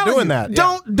what I'm without telling doing you.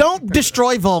 that. Don't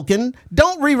destroy Vulcan.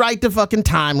 Don't rewrite the fucking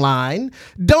timeline.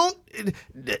 Don't...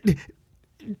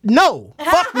 No.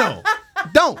 Fuck no.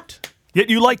 Don't. Yet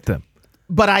you liked them.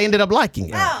 But I ended up liking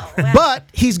it. Oh, well. But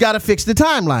he's got to fix the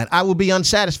timeline. I will be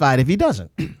unsatisfied if he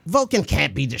doesn't. Vulcan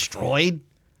can't be destroyed.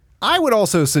 I would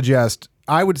suggest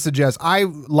I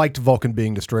liked Vulcan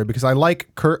being destroyed because I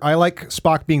like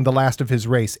Spock being the last of his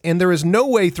race. And there is no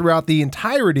way throughout the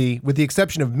entirety, with the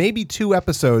exception of maybe 2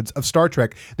 episodes of Star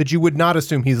Trek, that you would not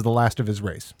assume he's the last of his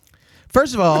race.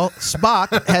 First of all,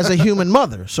 Spock has a human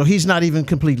mother, so he's not even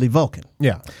completely Vulcan.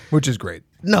 Yeah, which is great.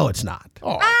 No, it's not.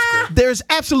 Oh, it's great. There's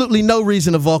absolutely no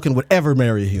reason a Vulcan would ever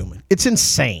marry a human. It's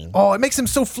insane. Oh, it makes him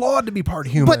so flawed to be part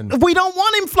human. But we don't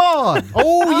want him flawed.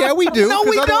 Oh, yeah, we do. No,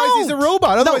 we otherwise don't. he's a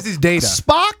robot. Otherwise he's Data.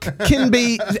 Spock can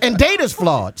be, and Data's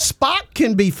flawed. Spock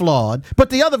can be flawed, but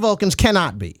the other Vulcans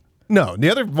cannot be. No, the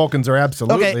other Vulcans are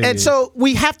absolutely... Okay, and so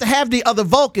we have to have the other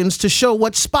Vulcans to show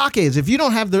what Spock is. If you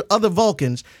don't have the other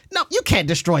Vulcans, no, you can't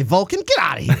destroy Vulcan. Get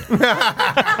out of here.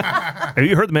 Have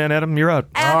you heard the man, Adam? You're out.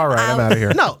 All right, I'm out of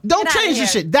here. No, don't change the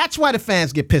shit. That's why the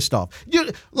fans get pissed off.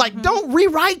 Don't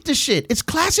rewrite the shit. It's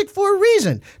classic for a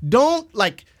reason. Don't,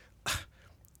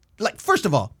 first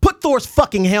of all, put Thor's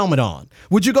fucking helmet on.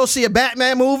 Would you go see a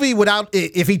Batman movie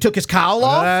if he took his cowl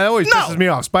off? That always pisses me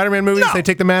off. Spider-Man movies, they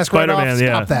take the mask right off. Spider-Man,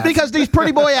 yeah. Stop that. Because these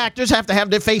pretty boy actors have to have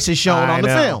their faces shown I on the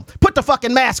know. film. Put the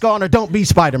fucking mask on or don't be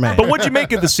Spider-Man. But what'd you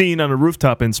make of the scene on a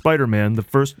rooftop in Spider-Man, the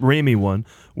first Raimi one,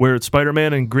 where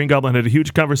Spider-Man and Green Goblin had a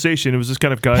huge conversation? It was just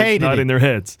kind of guys Hated nodding it. their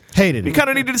heads. Hated You it. kind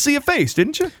of needed to see a face,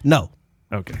 didn't you? No.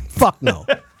 Okay. Fuck no.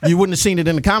 You wouldn't have seen it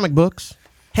in the comic books.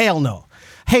 Hell no.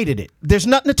 Hated it. There's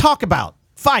nothing to talk about.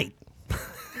 Fight.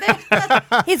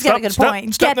 He's got a good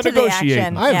point. stop Get the to the negotiating.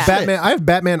 action. I have Yeah. Batman. I have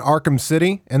Batman Arkham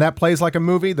City, and that plays like a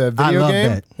movie. The video love game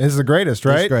that. is the greatest,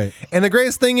 right? great. And the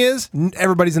greatest thing is,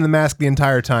 everybody's in the mask the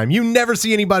entire time. You never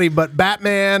see anybody but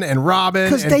Batman and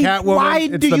Robin and Catwoman. Why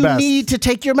It's do the you best. need to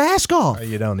take your mask off?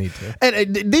 You don't need to.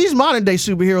 And these modern day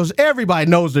superheroes, everybody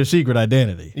knows their secret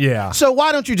identity. Yeah. So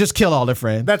why don't you just kill all their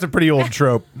friends? That's a pretty old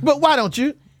trope. But why don't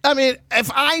you? I mean,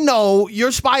 if I know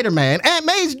you're Spider-Man, Aunt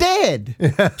May's dead.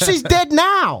 She's dead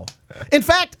now. In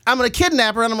fact, I'm going to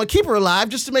kidnap her and I'm going to keep her alive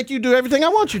just to make you do everything I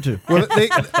want you to. Well,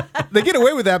 they get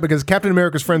away with that because Captain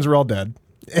America's friends are all dead.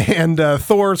 And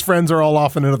Thor's friends are all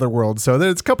off in another world, so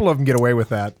there's a couple of them get away with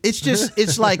that.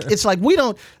 It's like we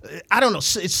don't. I don't know.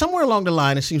 It's somewhere along the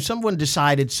line. It seems someone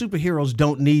decided superheroes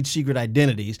don't need secret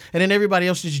identities, and then everybody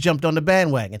else just jumped on the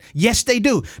bandwagon. Yes, they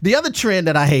do. The other trend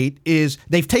that I hate is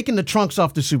they've taken the trunks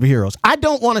off the superheroes. I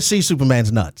don't want to see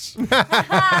Superman's nuts.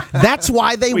 That's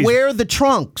why they wear the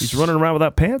trunks. He's running around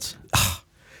without pants?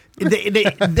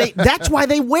 That's why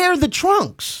they wear the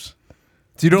trunks.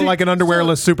 So you don't like an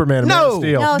underwearless Superman? Man of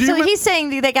Steel. No, so he's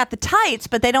saying they got the tights,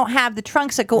 but they don't have the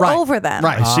trunks that go over them.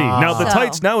 Right. I see. Now, the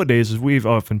tights nowadays, as we've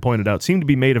often pointed out, seem to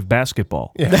be made of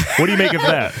basketball. Yeah. What do you make of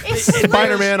that?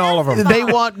 Spider-Man, all of them. They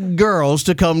want girls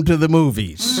to come to the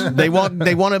movies. They want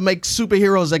to make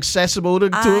superheroes accessible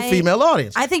to a female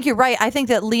audience. I think you're right. I think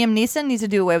that Liam Neeson needs to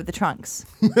do away with the trunks.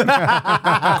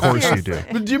 Of course you do.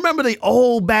 But do you remember the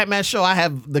old Batman show? I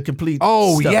have the complete.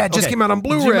 Oh, stuff. yeah, it just came out on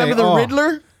Blu-ray. Do you remember the Oh.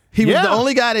 Riddler? He was the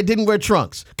only guy that didn't wear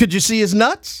trunks. Could you see his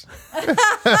nuts?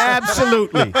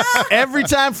 Absolutely. Every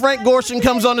time Frank Gorshin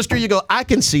comes on the screen, you go, I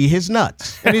can see his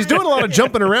nuts. And he's doing a lot of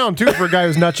jumping around, too, for a guy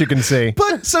whose nuts you can see.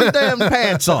 Put some damn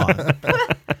pants on. Put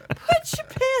your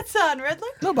pants on, Riddler.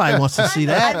 Nobody wants to see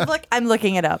that. I'm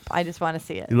looking it up. I just want to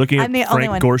see it. You're looking at I'm the only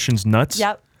Frank one. Gorshin's nuts?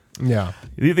 Yep. Yeah.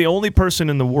 You're the only person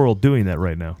in the world doing that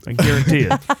right now. I guarantee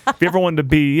it. If you ever wanted to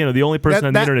be, the only person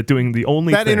on the internet doing the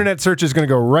only that thing. internet search is going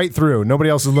to go right through. Nobody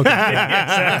else is looking.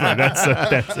 Exactly.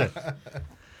 That's it.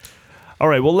 All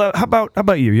right. Well, how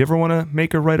about you? You ever want to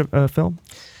make or write a film?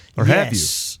 Or have you?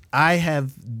 I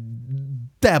have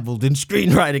dabbled in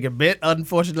screenwriting a bit.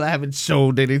 Unfortunately, I haven't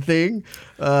sold anything.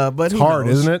 But it's hard,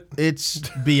 isn't it? It's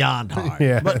beyond hard.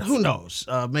 Yeah. But who knows?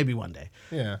 Maybe one day.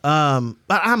 Yeah.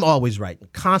 But I'm always writing,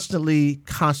 constantly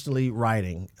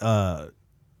writing.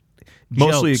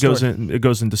 Mostly jokes, it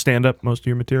goes into stand up. Most of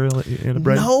your material in a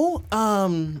break. No.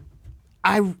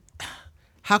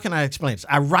 How can I explain this?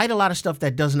 I write a lot of stuff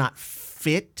that does not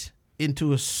fit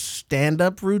into a stand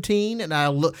up routine, and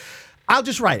I'll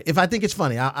just write it. If I think it's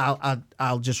funny,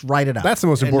 I'll just write it out. That's the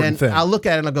most important thing. I'll look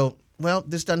at it and I'll go, well,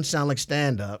 this doesn't sound like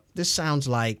stand up. This sounds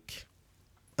like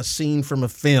a scene from a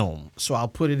film, so I'll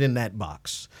put it in that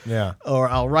box. Yeah. Or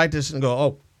I'll write this and go,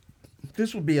 oh,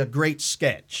 this would be a great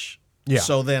sketch. Yeah.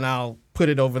 So then I'll put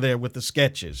it over there with the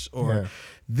sketches. Or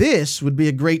this would be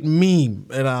a great meme,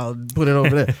 and I'll put it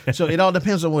over there. So it all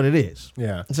depends on what it is.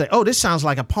 Yeah. And say, oh, this sounds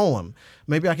like a poem.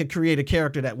 Maybe I could create a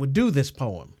character that would do this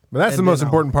poem. But that's the most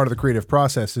important part of the creative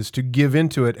process, is to give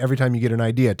into it every time you get an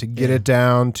idea, to get it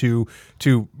down, to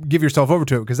give yourself over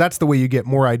to it, because that's the way you get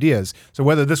more ideas. So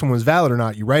whether this one was valid or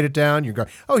not, you write it down, you go,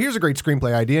 oh, here's a great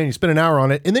screenplay idea, and you spend an hour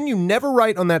on it, and then you never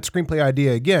write on that screenplay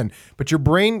idea again. But your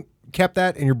brain kept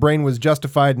that, and your brain was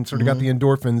justified and sort of got the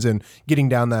endorphins in getting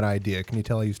down that idea. Can you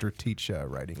tell I used to teach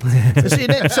writing? See,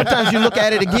 then sometimes you look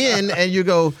at it again and you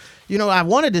go, I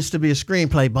wanted this to be a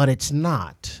screenplay, but it's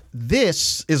not.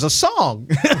 This is a song.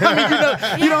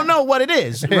 I mean, you don't know what it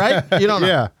is, right? You don't know.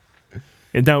 Yeah.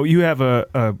 And now you have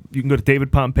you can go to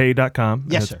davidpompey.com.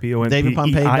 Yes, sir.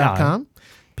 Davidpompey.com. davidpompey.com.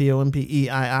 Pompeii.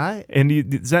 And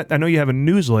I know you have a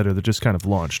newsletter that just kind of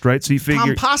launched, right? So you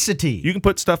figure Pomposity. You can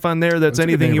put stuff on there that's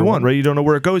anything you want, right? You don't know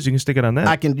where it goes, you can stick it on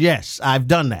that. Yes, I've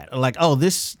done that. Like, oh,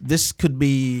 this could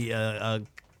be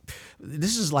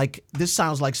this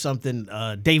sounds like something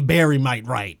Dave Barry might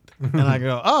write. And I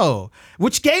go, oh,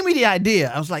 which gave me the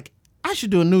idea. I was like, I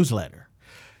should do a newsletter.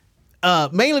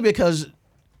 Mainly because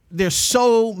there's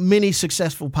so many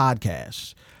successful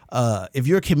podcasts. If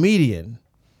you're a comedian,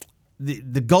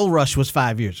 the gold rush was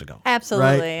 5 years ago.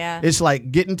 Absolutely, right? yeah. It's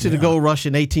like getting to the gold rush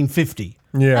in 1850.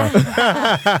 Yeah.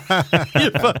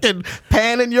 You're fucking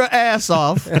panning your ass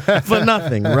off for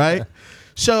nothing, right?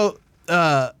 So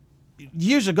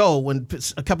years ago, when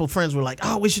a couple of friends were like,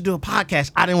 oh, we should do a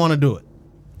podcast, I didn't want to do it.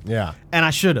 Yeah. And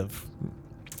I should have.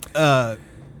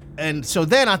 And so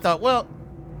then I thought, well,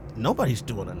 nobody's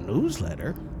doing a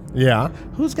newsletter. Yeah.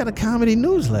 Who's got a comedy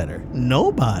newsletter?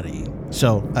 Nobody.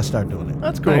 So I started doing it.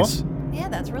 That's cool. Nice. Yeah,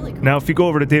 that's really cool. Now, if you go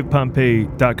over to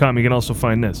davidpompey.com, you can also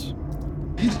find this.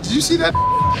 Did you see that?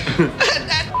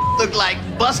 That looked like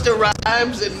Busta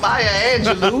Rhymes and Maya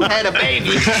Angelou had a baby.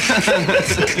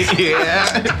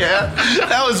 yeah.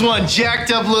 That was one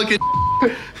jacked up looking.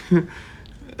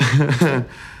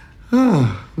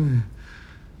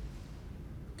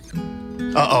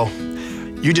 Uh-oh.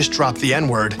 You just dropped the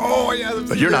N-word. Oh, yeah.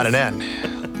 But you're not an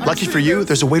N. Lucky for you,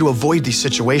 there's a way to avoid these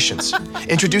situations.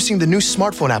 Introducing the new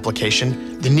smartphone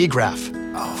application, the Kneegraph.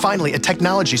 Finally, a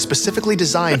technology specifically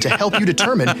designed to help you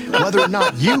determine whether or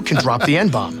not you can drop the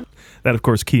N-bomb. That, of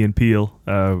course, Key and Peele.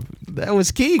 That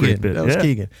was Keegan. That was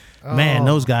Keegan. Man,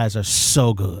 those guys are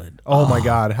so good. Oh, my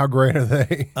God. How great are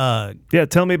they? Yeah,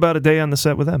 tell me about a day on the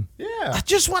set with them. Yeah. I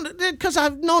just wanted, because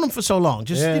I've known them for so long.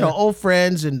 Just, old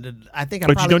friends, and I think I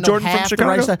But probably you know Jordan half from the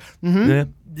right Chicago? side. Mm-hmm. Yeah.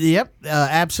 Yep,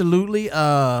 absolutely.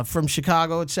 From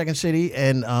Chicago at Second City.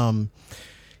 And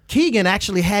Keegan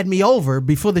actually had me over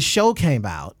before the show came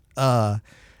out. My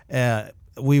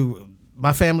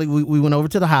family, we went over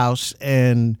to the house,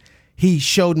 and he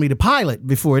showed me the pilot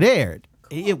before it aired.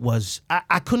 Cool. It was,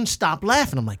 I couldn't stop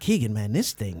laughing. I'm like, Keegan, man,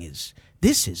 this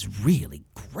is really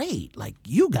great. Like,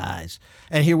 you guys.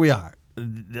 And here we are.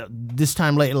 This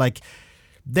time later, like,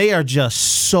 they are just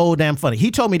so damn funny.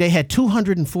 He told me they had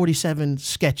 247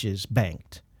 sketches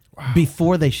banked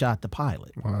before they shot the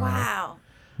pilot. Wow.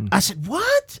 I said,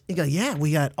 what? He goes, yeah,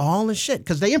 we got all the shit.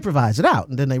 Because they improvise it out,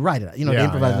 and then they write it out. They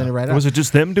improvise and then they write it out. Was it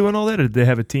just them doing all that, or did they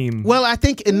have a team? Well, I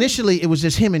think initially it was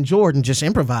just him and Jordan just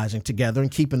improvising together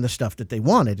and keeping the stuff that they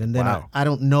wanted. And then I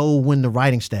don't know when the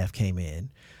writing staff came in.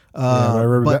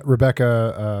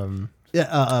 Rebecca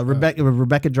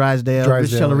Rebecca Drysdale.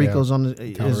 Rich Tellerico's on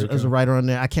as a writer on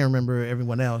there. I can't remember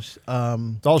everyone else.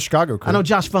 It's all Chicago crew. I know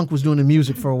Josh Funk was doing the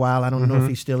music for a while. I don't know if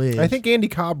he still is. I think Andy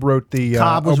Cobb wrote the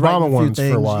Cobb was Obama writing a few ones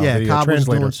things. for a while. Yeah, the, Cobb was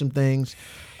translator. doing some things.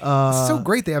 It's so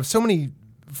great. They have so many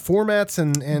formats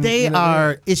and they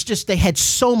are. It's just they had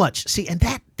so much. See, and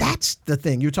that's the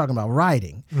thing you're talking about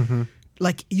writing. Mm-hmm.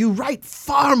 Like you write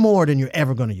far more than you're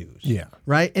ever going to use. Yeah.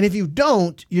 Right. And if you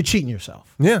don't, you're cheating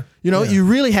yourself. Yeah. You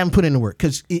really haven't put in the work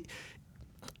because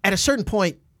at a certain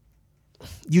point,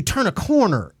 you turn a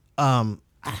corner.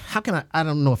 How can I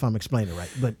don't know if I'm explaining it right,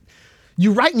 but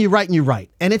you write and you write and you write.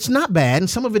 And it's not bad. And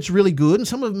some of it's really good and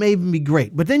some of it may even be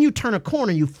great. But then you turn a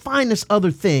corner, you find this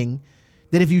other thing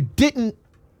that if you didn't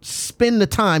spend the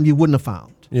time, you wouldn't have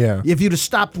found. Yeah. If you'd have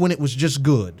stopped when it was just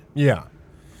good. Yeah.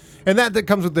 And that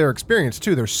comes with their experience,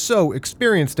 too. They're so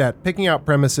experienced at picking out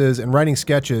premises and writing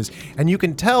sketches, and you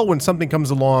can tell when something comes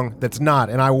along that's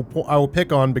not. And I will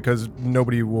pick on, because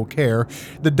nobody will care,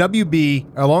 the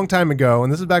WB a long time ago,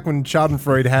 and this is back when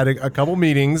Schadenfreude had a couple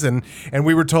meetings, and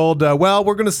we were told, well,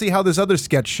 we're going to see how this other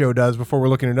sketch show does before we're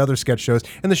looking at other sketch shows.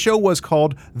 And the show was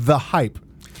called The Hype.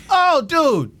 Oh,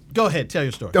 dude. Go ahead. Tell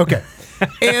your story. Okay.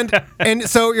 And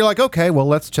so you're like, okay, well,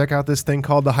 let's check out this thing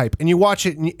called The Hype. And you watch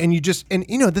it and you just, and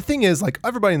you know, the thing is, like,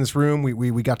 everybody in this room,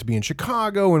 we got to be in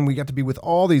Chicago and we got to be with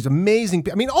all these amazing,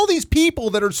 all these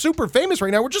people that are super famous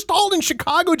right now. We're just all in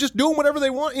Chicago just doing whatever they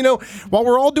want, you know, while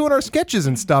we're all doing our sketches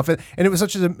and stuff. And it was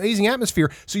such an amazing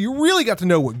atmosphere. So you really got to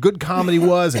know what good comedy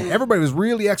was, and everybody was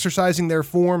really exercising their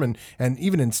form and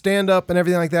even in stand-up and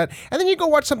everything like that. And then you go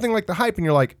watch something like The Hype and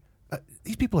you're like,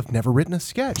 these people have never written a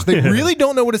sketch. They really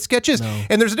don't know what a sketch is. No.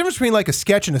 And there's a difference between like a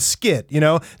sketch and a skit, you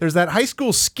know? There's that high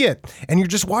school skit, and you're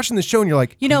just watching the show and you're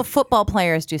like... You know, football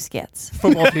players do skits.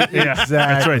 Football people, yeah,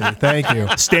 exactly. That's right. Thank you.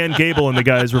 Stan Gable and the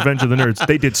guys, Revenge of the Nerds,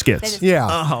 they did skits. Yeah.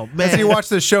 Oh, man. And so you watch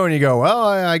this show and you go, well,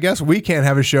 I guess we can't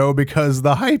have a show because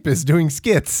The Hype is doing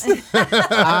skits.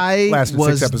 I Lasted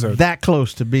was 6 episodes. that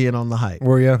close to being on The Hype.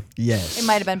 Were you? Yes. It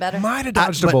might have been better. Might have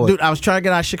dodged a bullet. Dude, I was trying to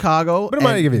get out of Chicago. But it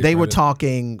might have given you they were credit.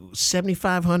 talking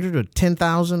 7,500 or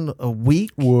 10,000 a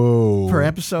week. Whoa. Per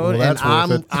episode. Well, that's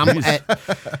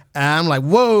I'm like,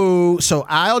 whoa. So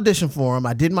I auditioned for them.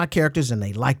 I did my characters and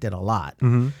they liked it a lot.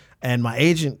 Mm-hmm. And my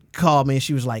agent called me and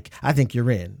she was like, I think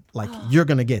you're in. Like, you're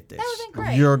going to get this. That would've been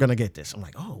great. You're going to get this. I'm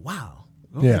like, oh, wow.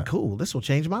 Okay, Yeah. cool. This will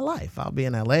change my life. I'll be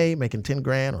in LA making 10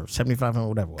 grand or 7,500,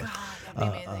 whatever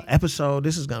it was. Episode.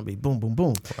 This is going to be boom, boom,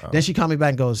 boom. Wow. Then she called me back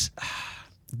and goes,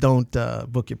 don't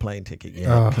book your plane ticket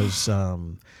yet because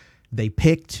they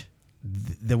picked.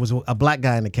 There was a black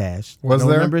guy in the cast. I don't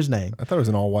remember his name. I thought it was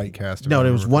an all-white cast. No,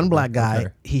 there was one black guy.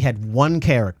 Okay. He had one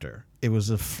character. It was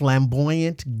a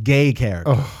flamboyant gay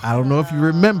character. I don't know if you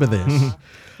remember this.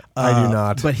 I do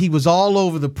not. But he was all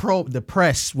over the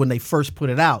press when they first put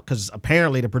it out because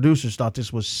apparently the producers thought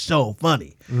this was so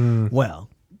funny. Well,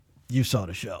 you saw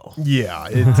the show. Yeah.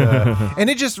 And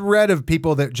it just read of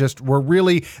people that just were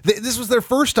really... this was their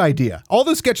first idea. All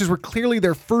those sketches were clearly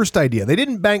their first idea. They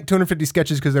didn't bank 250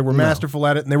 sketches because they were masterful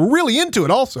at it, and they were really into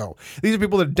it also. These are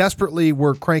people that desperately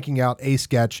were cranking out a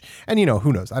sketch. And, you know,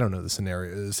 who knows? I don't know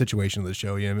the situation of the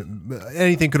show. You know,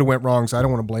 anything could have went wrong, so I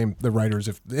don't want to blame the writers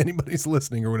if anybody's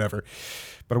listening or whatever.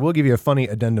 But I will give you a funny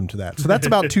addendum to that. So that's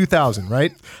about 2000,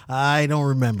 right? I don't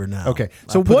remember now. Okay.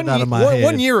 So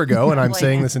one year ago, and I'm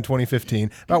saying this in 2015,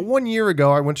 about 1 year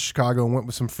ago, I went to Chicago and went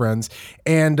with some friends.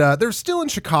 And there's still in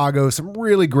Chicago some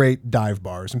really great dive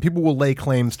bars, and people will lay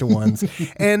claims to ones.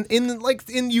 And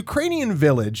in Ukrainian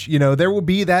Village, you know, there will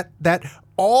be that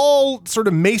all sort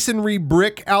of masonry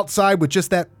brick outside with just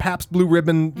that Pabst Blue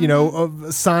Ribbon, you know,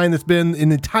 of sign that's been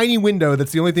in a tiny window.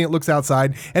 That's the only thing that looks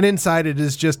outside, and inside it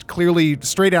is just clearly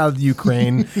straight out of the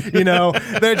Ukraine. You know,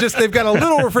 they've got a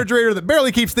little refrigerator that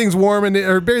barely keeps things warm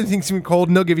or barely keeps things cold,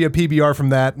 and they'll give you a PBR from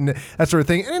that and that sort of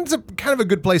thing. And it's kind of a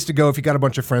good place to go if you got a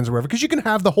bunch of friends or whatever, because you can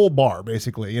have the whole bar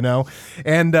basically, you know.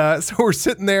 And so we're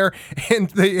sitting there, and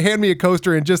they hand me a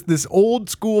coaster and just this old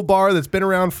school bar that's been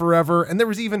around forever. And there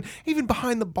was even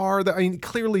behind the bar that, I mean,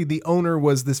 clearly the owner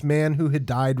was this man who had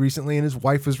died recently and his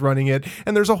wife was running it,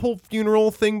 and there's a whole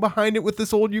funeral thing behind it with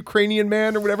this old Ukrainian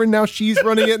man or whatever, and now she's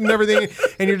running it and everything,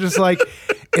 and you're just like,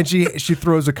 and she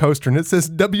throws a coaster and it says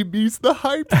WB's The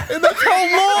Hype, and that's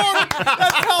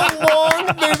how long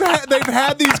they've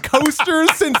had these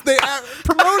coasters since they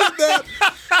promoted that.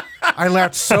 I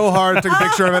laughed so hard, took a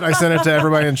picture of it. I sent it to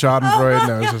everybody in Schadenfreude,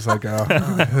 and I was just like, oh,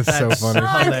 it's so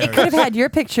funny. It could have had your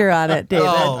picture on it,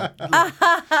 David.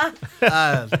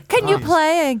 Can you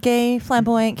play a gay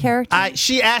flamboyant character?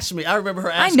 She asked me. I remember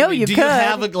her asking know me, you do could. you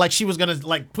have it? Like she was going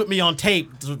to put me on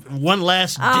tape. One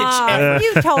last ditch effort.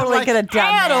 You totally could have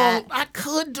done that. I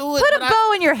could do it. Put a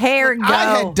bow in your hair and go.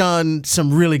 I had done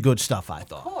some really good stuff, I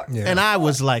thought. And I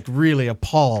was like really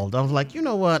appalled. I was like, you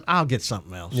know what? I'll get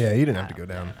something else. Yeah, you didn't have to go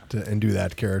down and do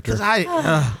that character.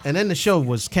 And then the show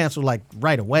was canceled like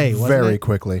right away. Wasn't Very it?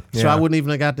 quickly. So I wouldn't even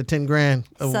have got the $10,000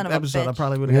 Son of a episode. I bitch.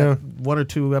 probably would have had 1 or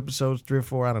 2 episodes, 3 or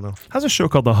 4. I don't know. How's a show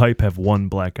called The Hype have one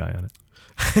black guy on it?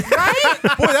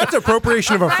 Boy, that's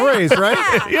appropriation of a phrase, right?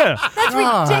 Yeah. That's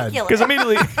ridiculous. Because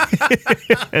immediately.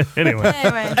 Anyway.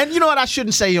 And you know what? I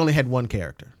shouldn't say he only had one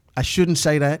character. I shouldn't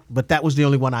say that, but that was the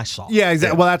only one I saw. Yeah,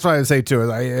 exactly. Well, that's what I would say too.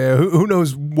 Is who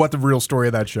knows what the real story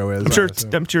of that show is?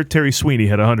 I'm sure Terry Sweeney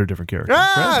had 100 different characters.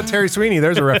 Right? Terry Sweeney.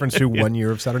 There's a reference to 1 year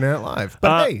of Saturday Night Live.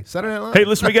 But hey, Saturday Night Live. Hey,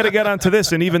 listen, we got to get onto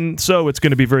this, and even so, it's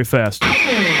going to be very fast.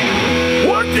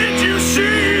 What did you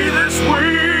see this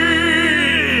week?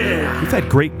 We've had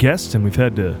great guests, and we've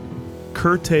had to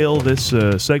curtail this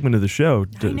segment of the show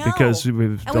because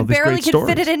we've And all we these barely great could stories.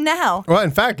 fit it in now. Well,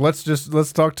 in fact, let's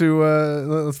talk to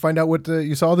let's find out what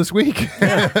you saw this week.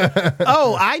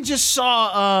 Oh, I just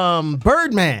saw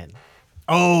Birdman.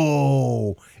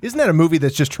 Oh, isn't that a movie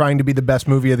that's just trying to be the best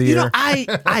movie of the year? You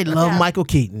know, I love Michael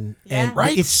Keaton, and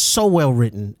it's so well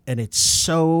written, and it's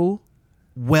so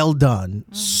well done,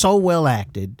 so well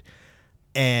acted,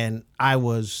 and I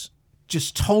was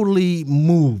just totally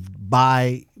moved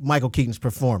by Michael Keaton's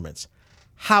performance.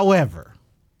 However,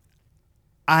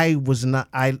 I was not.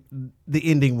 The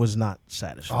ending was not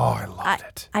satisfying. Oh, I loved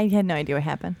it. I had no idea what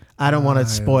happened. I don't want to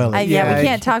spoil it. We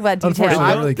can't talk about details.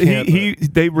 Unfortunately,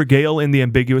 they regale in the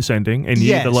ambiguous ending, and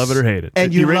you either love it or hate it.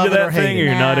 And you're love into it that or hate thing, it. or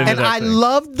you're not into and that I thing.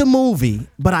 loved the movie,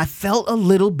 but I felt a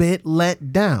little bit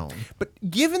let down. But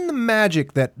given the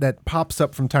magic that pops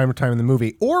up from time to time in the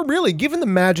movie, or really given the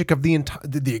magic of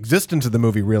the existence of the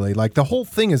movie, really, like the whole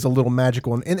thing is a little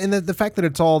magical, and the fact that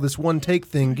it's all this one take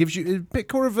thing gives you a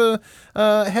kind of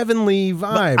a heavenly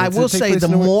vibe. But I will say, the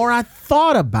more I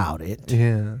thought about it,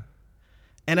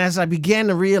 and as I began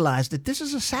to realize that this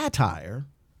is a satire,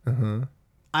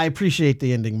 I appreciate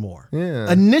the ending more.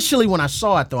 Yeah. Initially, when I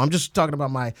saw it, though, I'm just talking about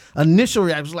my initial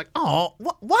reaction. I was like, "Oh,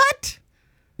 what?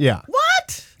 Yeah.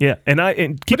 What?" Yeah,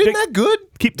 and keep isn't that good?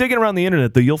 Keep digging around the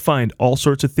internet, though. You'll find all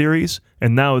sorts of theories,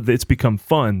 and now it's become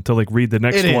fun to read the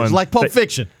next It one. is like Pulp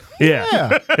Fiction.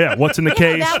 Yeah. What's in the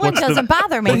case? That one What's doesn't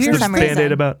bother me what's for the some Band-Aid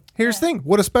reason. about? Here's the thing.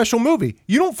 What a special movie.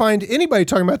 You don't find anybody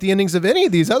talking about the endings of any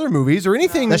of these other movies or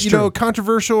anything That's you know true.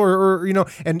 controversial or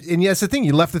and yes, the thing.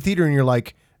 You left the theater and you're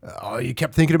like, oh, you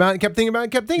kept thinking about it, kept thinking about it,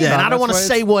 kept thinking Yeah, about it. and I don't want to That's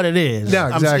why say what it is. No,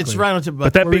 exactly. It's right on to.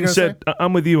 But that What were you being gonna said,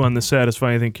 I'm with you on the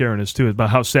satisfying thing Karen is too, about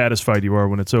how satisfied you are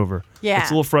when it's over. Yeah. It's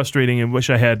a little frustrating and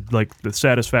wish I had like the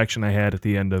satisfaction I had at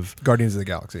the end of Guardians of the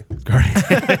Galaxy.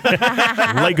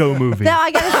 Lego movie. No,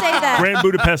 I gotta say that. Grand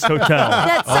Budapest Hotel.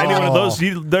 That's so- Any one of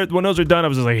those, when those are done, I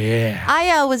was just like, yeah.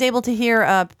 I was able to hear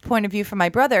a point of view from my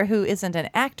brother, who isn't an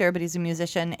actor, but he's a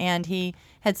musician, and he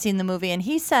had seen the movie, and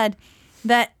he said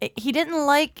that he didn't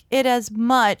like it as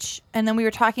much. And then we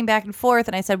were talking back and forth,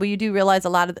 and I said, well, you do realize a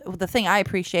lot of the thing I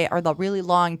appreciate are the really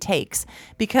long takes,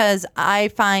 because I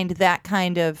find that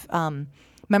kind of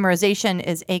memorization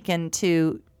is akin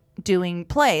to doing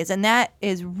plays, and that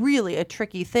is really a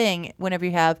tricky thing whenever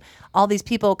you have all these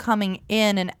people coming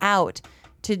in and out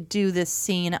to do this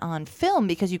scene on film,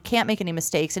 because you can't make any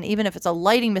mistakes. And even if it's a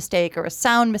lighting mistake or a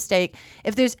sound mistake,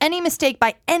 if there's any mistake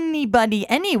by anybody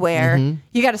anywhere,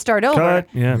 you got to start over. Cut.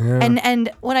 Yeah. And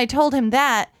when I told him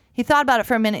that, he thought about it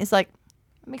for a minute. He's like,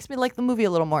 it makes me like the movie a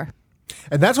little more.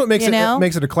 And that's what makes You know?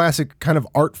 it a classic kind of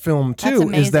art film too,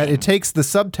 That's is that amazing. it takes the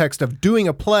subtext of doing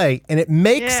a play and it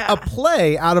makes a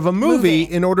play out of a movie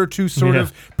in order to sort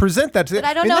of present that to But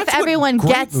I don't know if everyone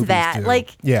gets that. do.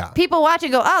 Like, Yeah. people watch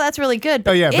and go, oh, that's really good.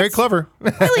 But Oh yeah, very it's clever.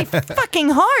 really fucking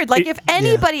hard. Like, if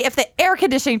anybody, if the air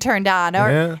conditioning turned on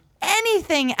or Yeah.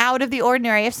 anything out of the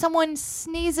ordinary, if someone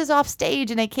sneezes off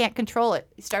stage and they can't control it,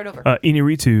 you start over.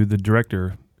 Inarritu, the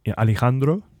director,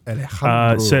 Alejandro,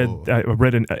 said, I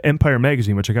read an Empire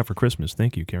magazine, which I got for Christmas.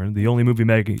 Thank you, Karen. The only movie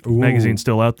magazine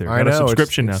still out there. I Got a know,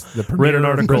 subscription it's now. the Read an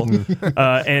premier of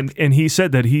article, and he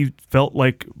said that he felt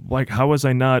like how was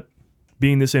I not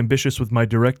being this ambitious with my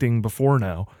directing before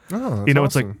now? Oh, you know,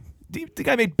 that's it's like the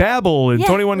guy made Babel and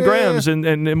 21 Grams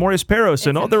and Maurice Peros,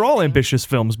 and they're all ambitious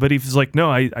films. But he's like,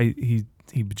 no, he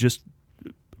just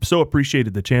so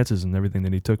appreciated the chances and everything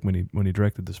that he took when he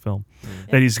directed this film.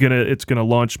 That it's gonna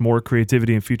launch more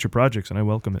creativity in future projects, and I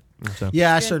welcome it. So.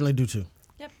 Yeah, I certainly do too.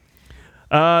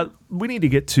 We need to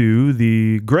get to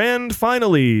the grand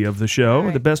finale of the show,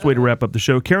 the best way to wrap up the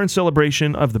show, Karen's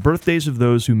celebration of the birthdays of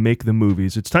those who make the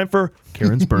movies. It's time for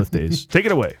Karen's birthdays. Take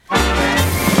it away.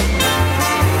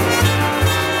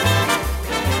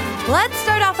 Let's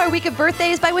start off our week of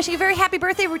birthdays by wishing a very happy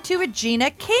birthday to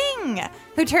Regina King,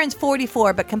 who turns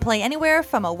 44 but can play anywhere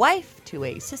from a wife to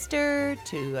a sister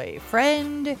to a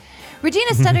friend.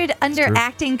 Regina studied under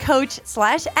acting coach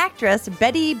 / actress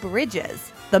Betty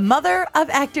Bridges, the mother of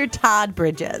actor Todd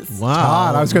Bridges. Wow.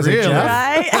 Todd, I was going to say Jeff.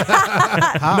 Right?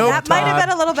 No, that might have Todd.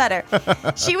 been a little better.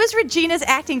 She was Regina's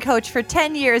acting coach for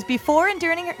 10 years before and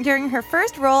during her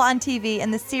first role on TV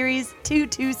in the series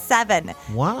 227.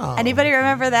 Wow. Anybody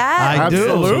remember that? I do.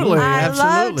 Absolutely. I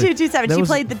love Absolutely. 227. She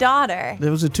played the daughter.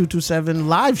 There was a 227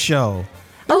 live show.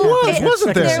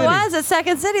 Wasn't there? There was a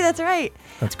Second City. That's right.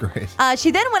 That's great.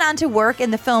 She then went on to work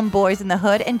in the film Boys in the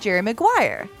Hood and Jerry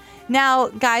Maguire. Now,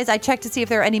 guys, I checked to see if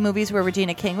there are any movies where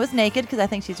Regina King was naked because I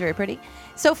think she's very pretty.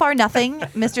 So far, nothing.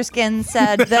 Mr. Skin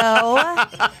said, though.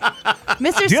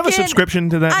 Mr. Skin. Do you have a subscription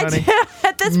to that, honey? I do.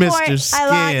 At this Mr. point, Skin. I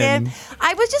log in.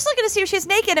 I was just looking to see if she's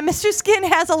naked, and Mr. Skin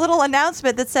has a little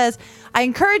announcement that says, I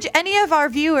encourage any of our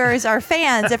viewers, our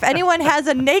fans, if anyone has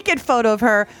a naked photo of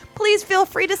her, please feel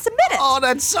free to submit it. Oh,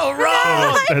 that's so wrong.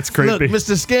 Oh, that's creepy. Look,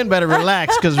 Mr. Skin better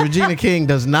relax because Regina King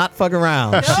does not fuck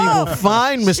around. She will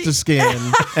find Mr. Skin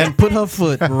and put her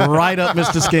foot right up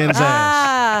Mr. Skin's ass.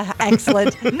 Ah,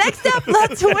 excellent. Next up,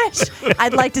 let's wish.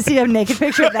 I'd like to see a naked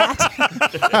picture of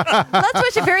that. Let's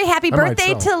wish a very happy might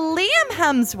birthday to so. Liam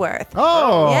Hemsworth.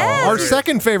 Oh, Yes. our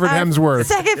second favorite Hemsworth.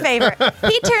 Second favorite.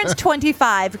 He turns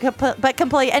 25, but can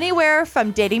play anywhere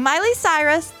from dating Miley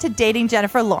Cyrus to dating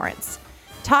Jennifer Lawrence.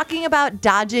 Talking about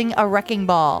dodging a wrecking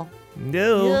ball.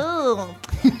 No.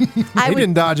 He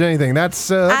didn't dodge anything.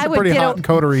 That's I a would pretty get hot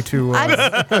coterie to.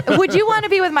 Would you want to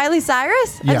be with Miley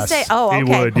Cyrus? Yes. I'd say, oh, He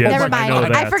okay. would, yes. Never I mind. know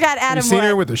that. I forgot Adam You seen would.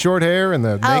 her with the short hair and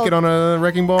the naked on a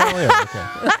wrecking ball? Yeah,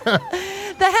 okay.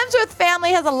 The Hemsworth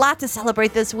family has a lot to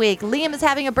celebrate this week. Liam is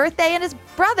having a birthday, and his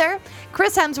brother,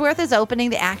 Chris Hemsworth, is opening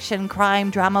the action crime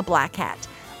drama Blackhat.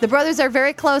 The brothers are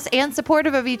very close and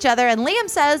supportive of each other, and Liam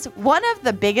says, one of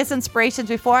the biggest inspirations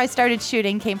before I started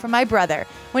shooting came from my brother,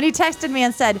 when he texted me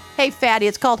and said, hey, fatty,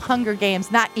 it's called Hunger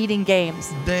Games, not eating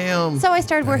games. Damn. So I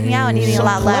started working out and eating a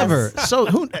lot clever.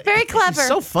 less. Very clever.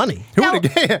 So funny.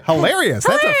 Hilarious.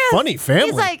 That's a funny family.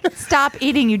 He's like, stop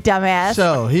eating, you dumbass.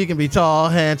 So he can be tall,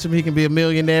 handsome, he can be a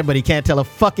millionaire, but he can't tell a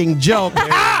fucking joke. We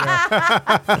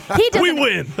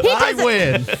win. I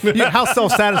win. Yeah, how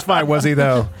self-satisfied was he,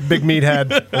 though? Big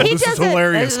meathead. Oh, He this is doesn't-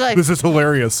 hilarious. it's like- This is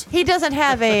hilarious. He doesn't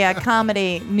have a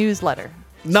comedy newsletter.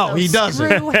 No, So he doesn't.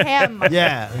 Screw him.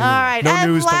 Yeah. All right. No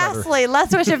and news to lastly,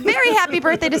 let's wish a very happy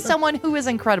birthday to someone who is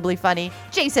incredibly funny,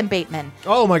 Jason Bateman,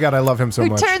 Oh, my God. I love him so who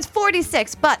much. turns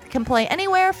 46 but can play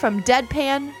anywhere from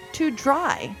deadpan to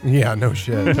dry. Yeah, no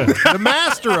shit. The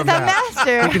master of The that.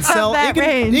 master He can sell. of that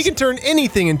range. He can turn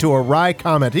anything into a wry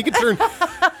comment. He can turn.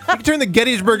 He can turn the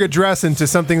Gettysburg Address into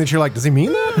something that you're like, does he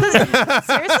mean that?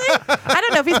 Seriously? I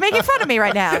don't know if he's making fun of me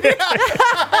right now.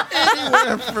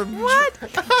 What?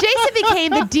 Jason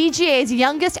became the DGA's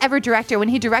youngest ever director when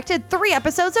he directed 3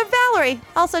 episodes of Valerie,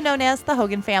 also known as The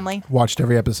Hogan Family. Watched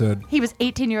every episode. He was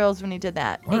 18 years old when he did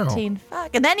that. Wow. 18.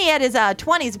 Fuck. And then he had his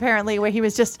 20s, apparently, where he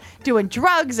was just doing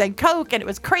drugs and coke, and it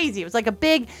was crazy. It was like a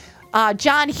big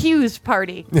John Hughes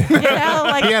party. You know,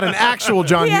 like He had an actual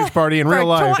John Hughes party in real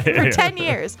life. For 10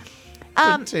 years.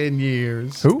 10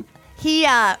 years. Who?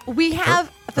 We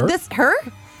have Her?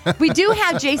 We do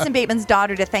have Jason Bateman's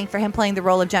daughter to thank for him playing the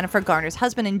role of Jennifer Garner's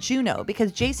husband in Juno,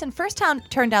 because Jason first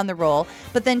turned down the role,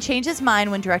 but then changed his mind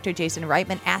when director Jason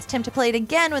Reitman asked him to play it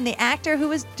again when the actor who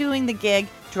was doing the gig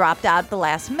dropped out at the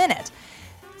last minute.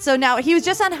 So now he was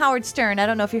just on Howard Stern. I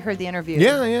don't know if you heard the interview.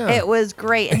 Yeah. It was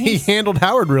great. And He handled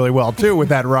Howard really well, too, with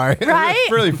that ride. right?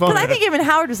 It's really funny. Because I think even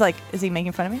Howard was like, is he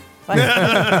making fun of me? What?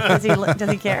 Does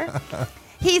he care?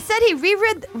 He said he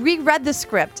reread the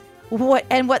script.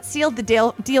 What sealed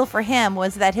the deal for him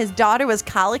was that his daughter was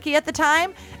colicky at the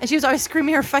time, and she was always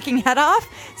screaming her fucking head off.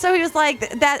 So he was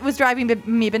like, that was driving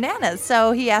me bananas.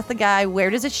 So he asked the guy,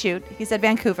 where does it shoot? He said,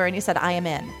 Vancouver, and he said, I am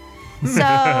in.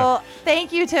 So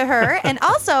thank you to her. And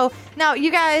also, now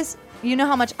you guys, you know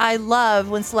how much I love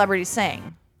when celebrities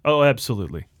sing. Oh,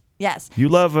 absolutely. Yes. You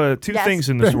love 2 Yes. things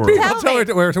in this world. Tell me.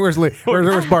 Where's Lee?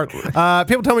 Where's Bart?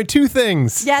 People tell me 2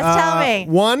 things. Yes, tell me.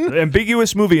 1,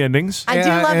 ambiguous movie endings. I do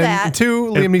love and that. 2,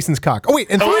 Liam Neeson's cock. Oh, wait,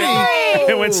 and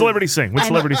 3. When celebrities sing.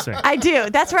 I do.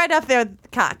 That's right up there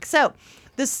with cock. So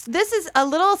This is a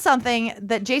little something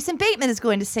that Jason Bateman is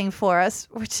going to sing for us,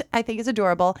 which I think is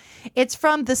adorable. It's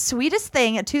from The Sweetest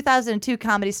Thing, a 2002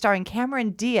 comedy starring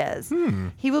Cameron Diaz.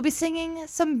 He will be singing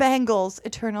some Bangles'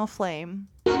 Eternal Flame.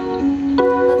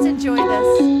 Let's enjoy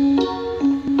this.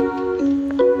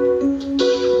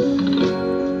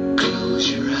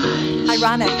 Close your eyes.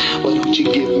 Ironic. Why don't you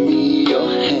give me your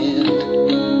hand?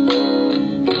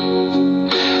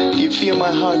 Do you feel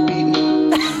my heart beating?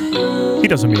 He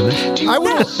doesn't mean this. I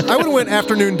would have went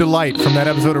Afternoon Delight from that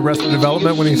episode of Arrested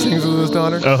Development when he sings with his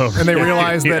daughter. Oh, and they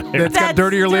realize that it's got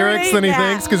dirtier lyrics than he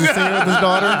thinks because he's singing with his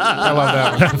daughter. I love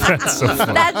that one. That's so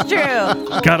funny. That's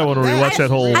true. God, I want to rewatch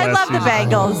that whole I last love the season.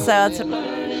 Bangles, so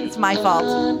it's my fault.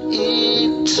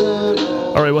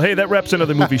 All right, well, hey, that wraps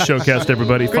another movie showcast,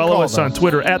 everybody. Follow call, us though. on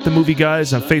Twitter at The Movie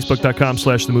Guys, on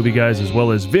Facebook.com/The Movie Guys, as well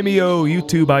as Vimeo,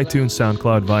 YouTube, iTunes,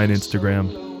 SoundCloud, Vine,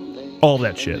 Instagram, all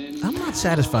that shit. I'm not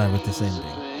satisfied with this ending.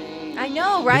 I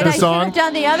know, right? Is it a I should song? have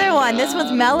done the other one. This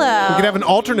one's mellow. We could have an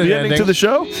alternate The ending ending to the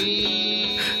show?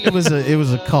 It was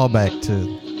a callback to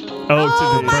To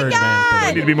Oh the my Birdman God!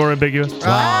 I need to be more ambiguous.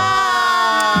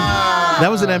 That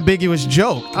was an ambiguous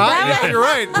joke. Yeah, you're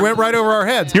right. Went right over our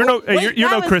heads. You're no, Wait, you're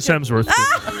that no was Chris good. Hemsworth.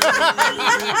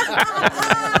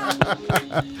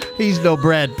 He's no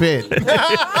Brad Pitt.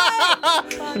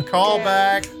 Call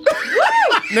back.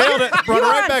 Nailed it. Brought You it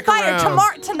are right on back fire.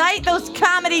 around. Tonight, those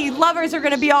comedy lovers are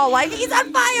going to be all like, he's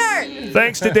on fire.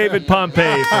 Thanks to David Pompey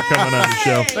for coming on the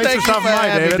show. Thanks for stopping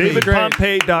by, David. This is great.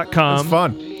 DavidPompey.com. It's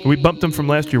fun. We bumped him from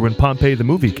last year when Pompeii the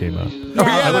movie came out. Oh, yeah,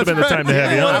 that would have been the that's time to have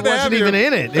right. you I on. wasn't even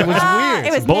in it. It was weird.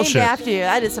 It was bullshit. named after you.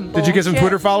 I did some bullshit. Did you get some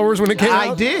Twitter followers when it came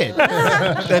out? I did.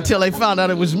 Until they found out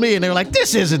it was me, and they were like,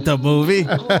 this isn't the movie.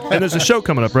 And there's a show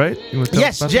coming up, right? You wanna tell us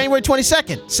Yes, about that? January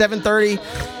 22nd,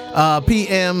 7:30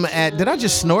 p.m. at, did I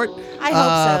just snort? I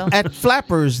hope so. At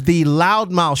Flappers, the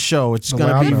Loudmouth Show. It's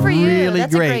going to be Loudmouth. Good for you. really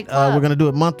That's a great club. We're going to do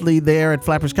it monthly there at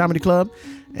Flappers Comedy Club.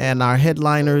 And our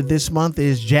headliner this month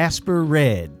is Jasper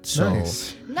Red. So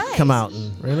Nice. Nice. come out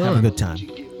and have a good time.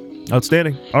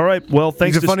 Outstanding. All right. Well,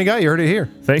 thanks He's a funny guy. You heard it here.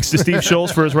 Thanks to Steve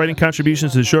Scholes for his writing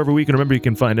contributions to the show every week. And remember, you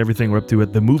can find everything we're up to at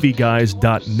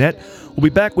themovieguys.net. We'll be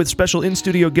back with special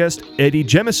in-studio guest Eddie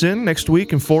Jemison next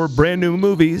week and 4 brand new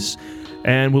movies.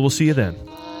 And we will see you then.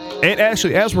 And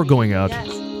actually, as we're going out,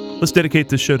 let's dedicate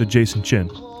this show to Jason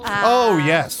Chin. Oh,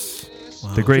 yes.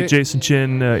 The great Jason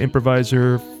Chin,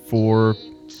 improviser for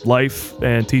life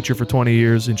and teacher for 20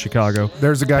 years in Chicago.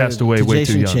 There's a guy passed away way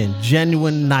Jason too young. Chin,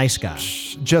 genuine nice guy.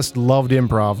 Just loved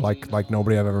improv like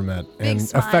nobody I've ever met. Big And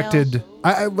smile. affected.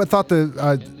 I thought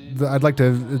I'd like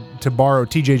to borrow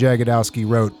T.J. Jagodowski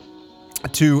wrote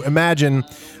to imagine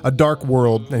a dark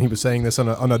world, and he was saying this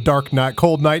on a dark night,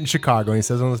 cold night in Chicago. And he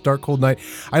says on this dark, cold night,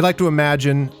 I'd like to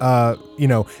imagine,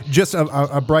 just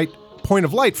a bright point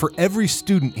of light for every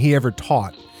student he ever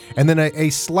taught. And then a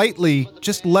slightly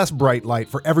just less bright light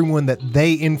for everyone that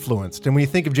they influenced. And when you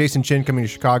think of Jason Chin coming to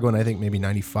Chicago, and I think maybe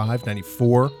 95,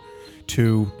 94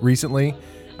 to recently,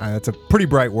 that's a pretty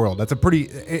bright world. That's a pretty.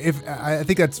 I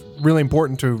think that's really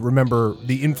important to remember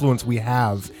the influence we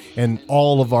have in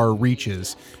all of our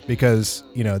reaches, because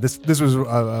this was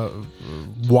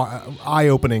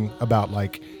eye-opening about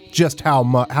like just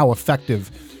how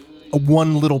effective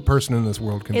one little person in this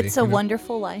world can be. It's a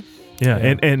wonderful life. Yeah,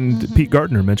 and Pete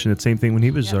Gardner mentioned the same thing when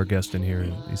he was our guest in here.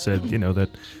 And he said,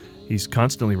 that he's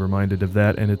constantly reminded of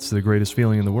that, and it's the greatest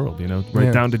feeling in the world,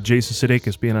 right down to Jason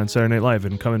Sudeikis being on Saturday Night Live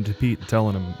and coming to Pete and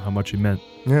telling him how much he meant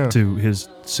to his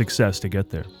success to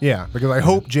get there. Yeah, because I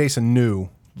hope Jason knew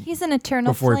He's an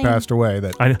eternal before flame. he passed away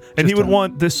that and he would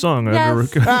want this song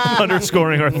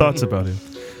underscoring our thoughts about him.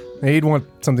 He'd want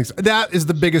something. That is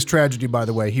the biggest tragedy, by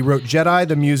the way. He wrote Jedi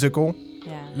the musical,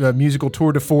 the musical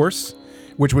tour de force,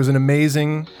 which was an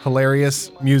amazing,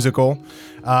 hilarious musical.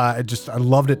 I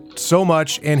loved it so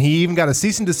much, and he even got a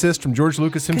cease and desist from George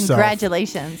Lucas himself.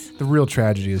 Congratulations. The real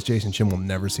tragedy is Jason Chin will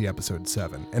never see Episode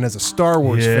 7, and as a Star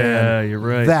Wars fan, you're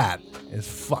right. That is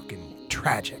fucking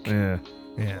tragic. Yeah.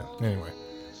 Anyway.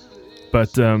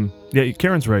 But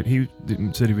Karen's right. He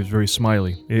said he was very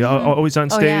smiley. Always on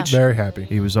stage. Very happy.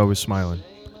 He was always smiling.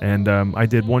 And I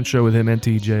did one show with him and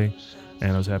TJ,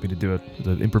 and I was happy to do it.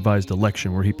 The improvised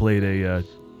election where he played a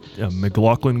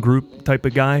McLaughlin group type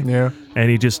of guy. Yeah. And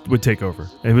he just would take over.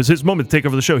 It was his moment to take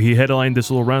over the show. He headlined this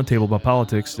little round table about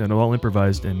politics and all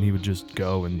improvised, and he would just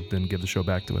go and then give the show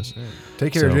back to us.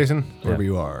 Take care, Jason, wherever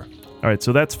you are. All right,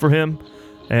 so that's for him.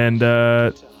 And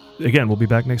again, we'll be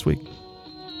back next week.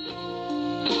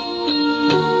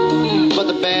 For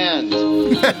the band.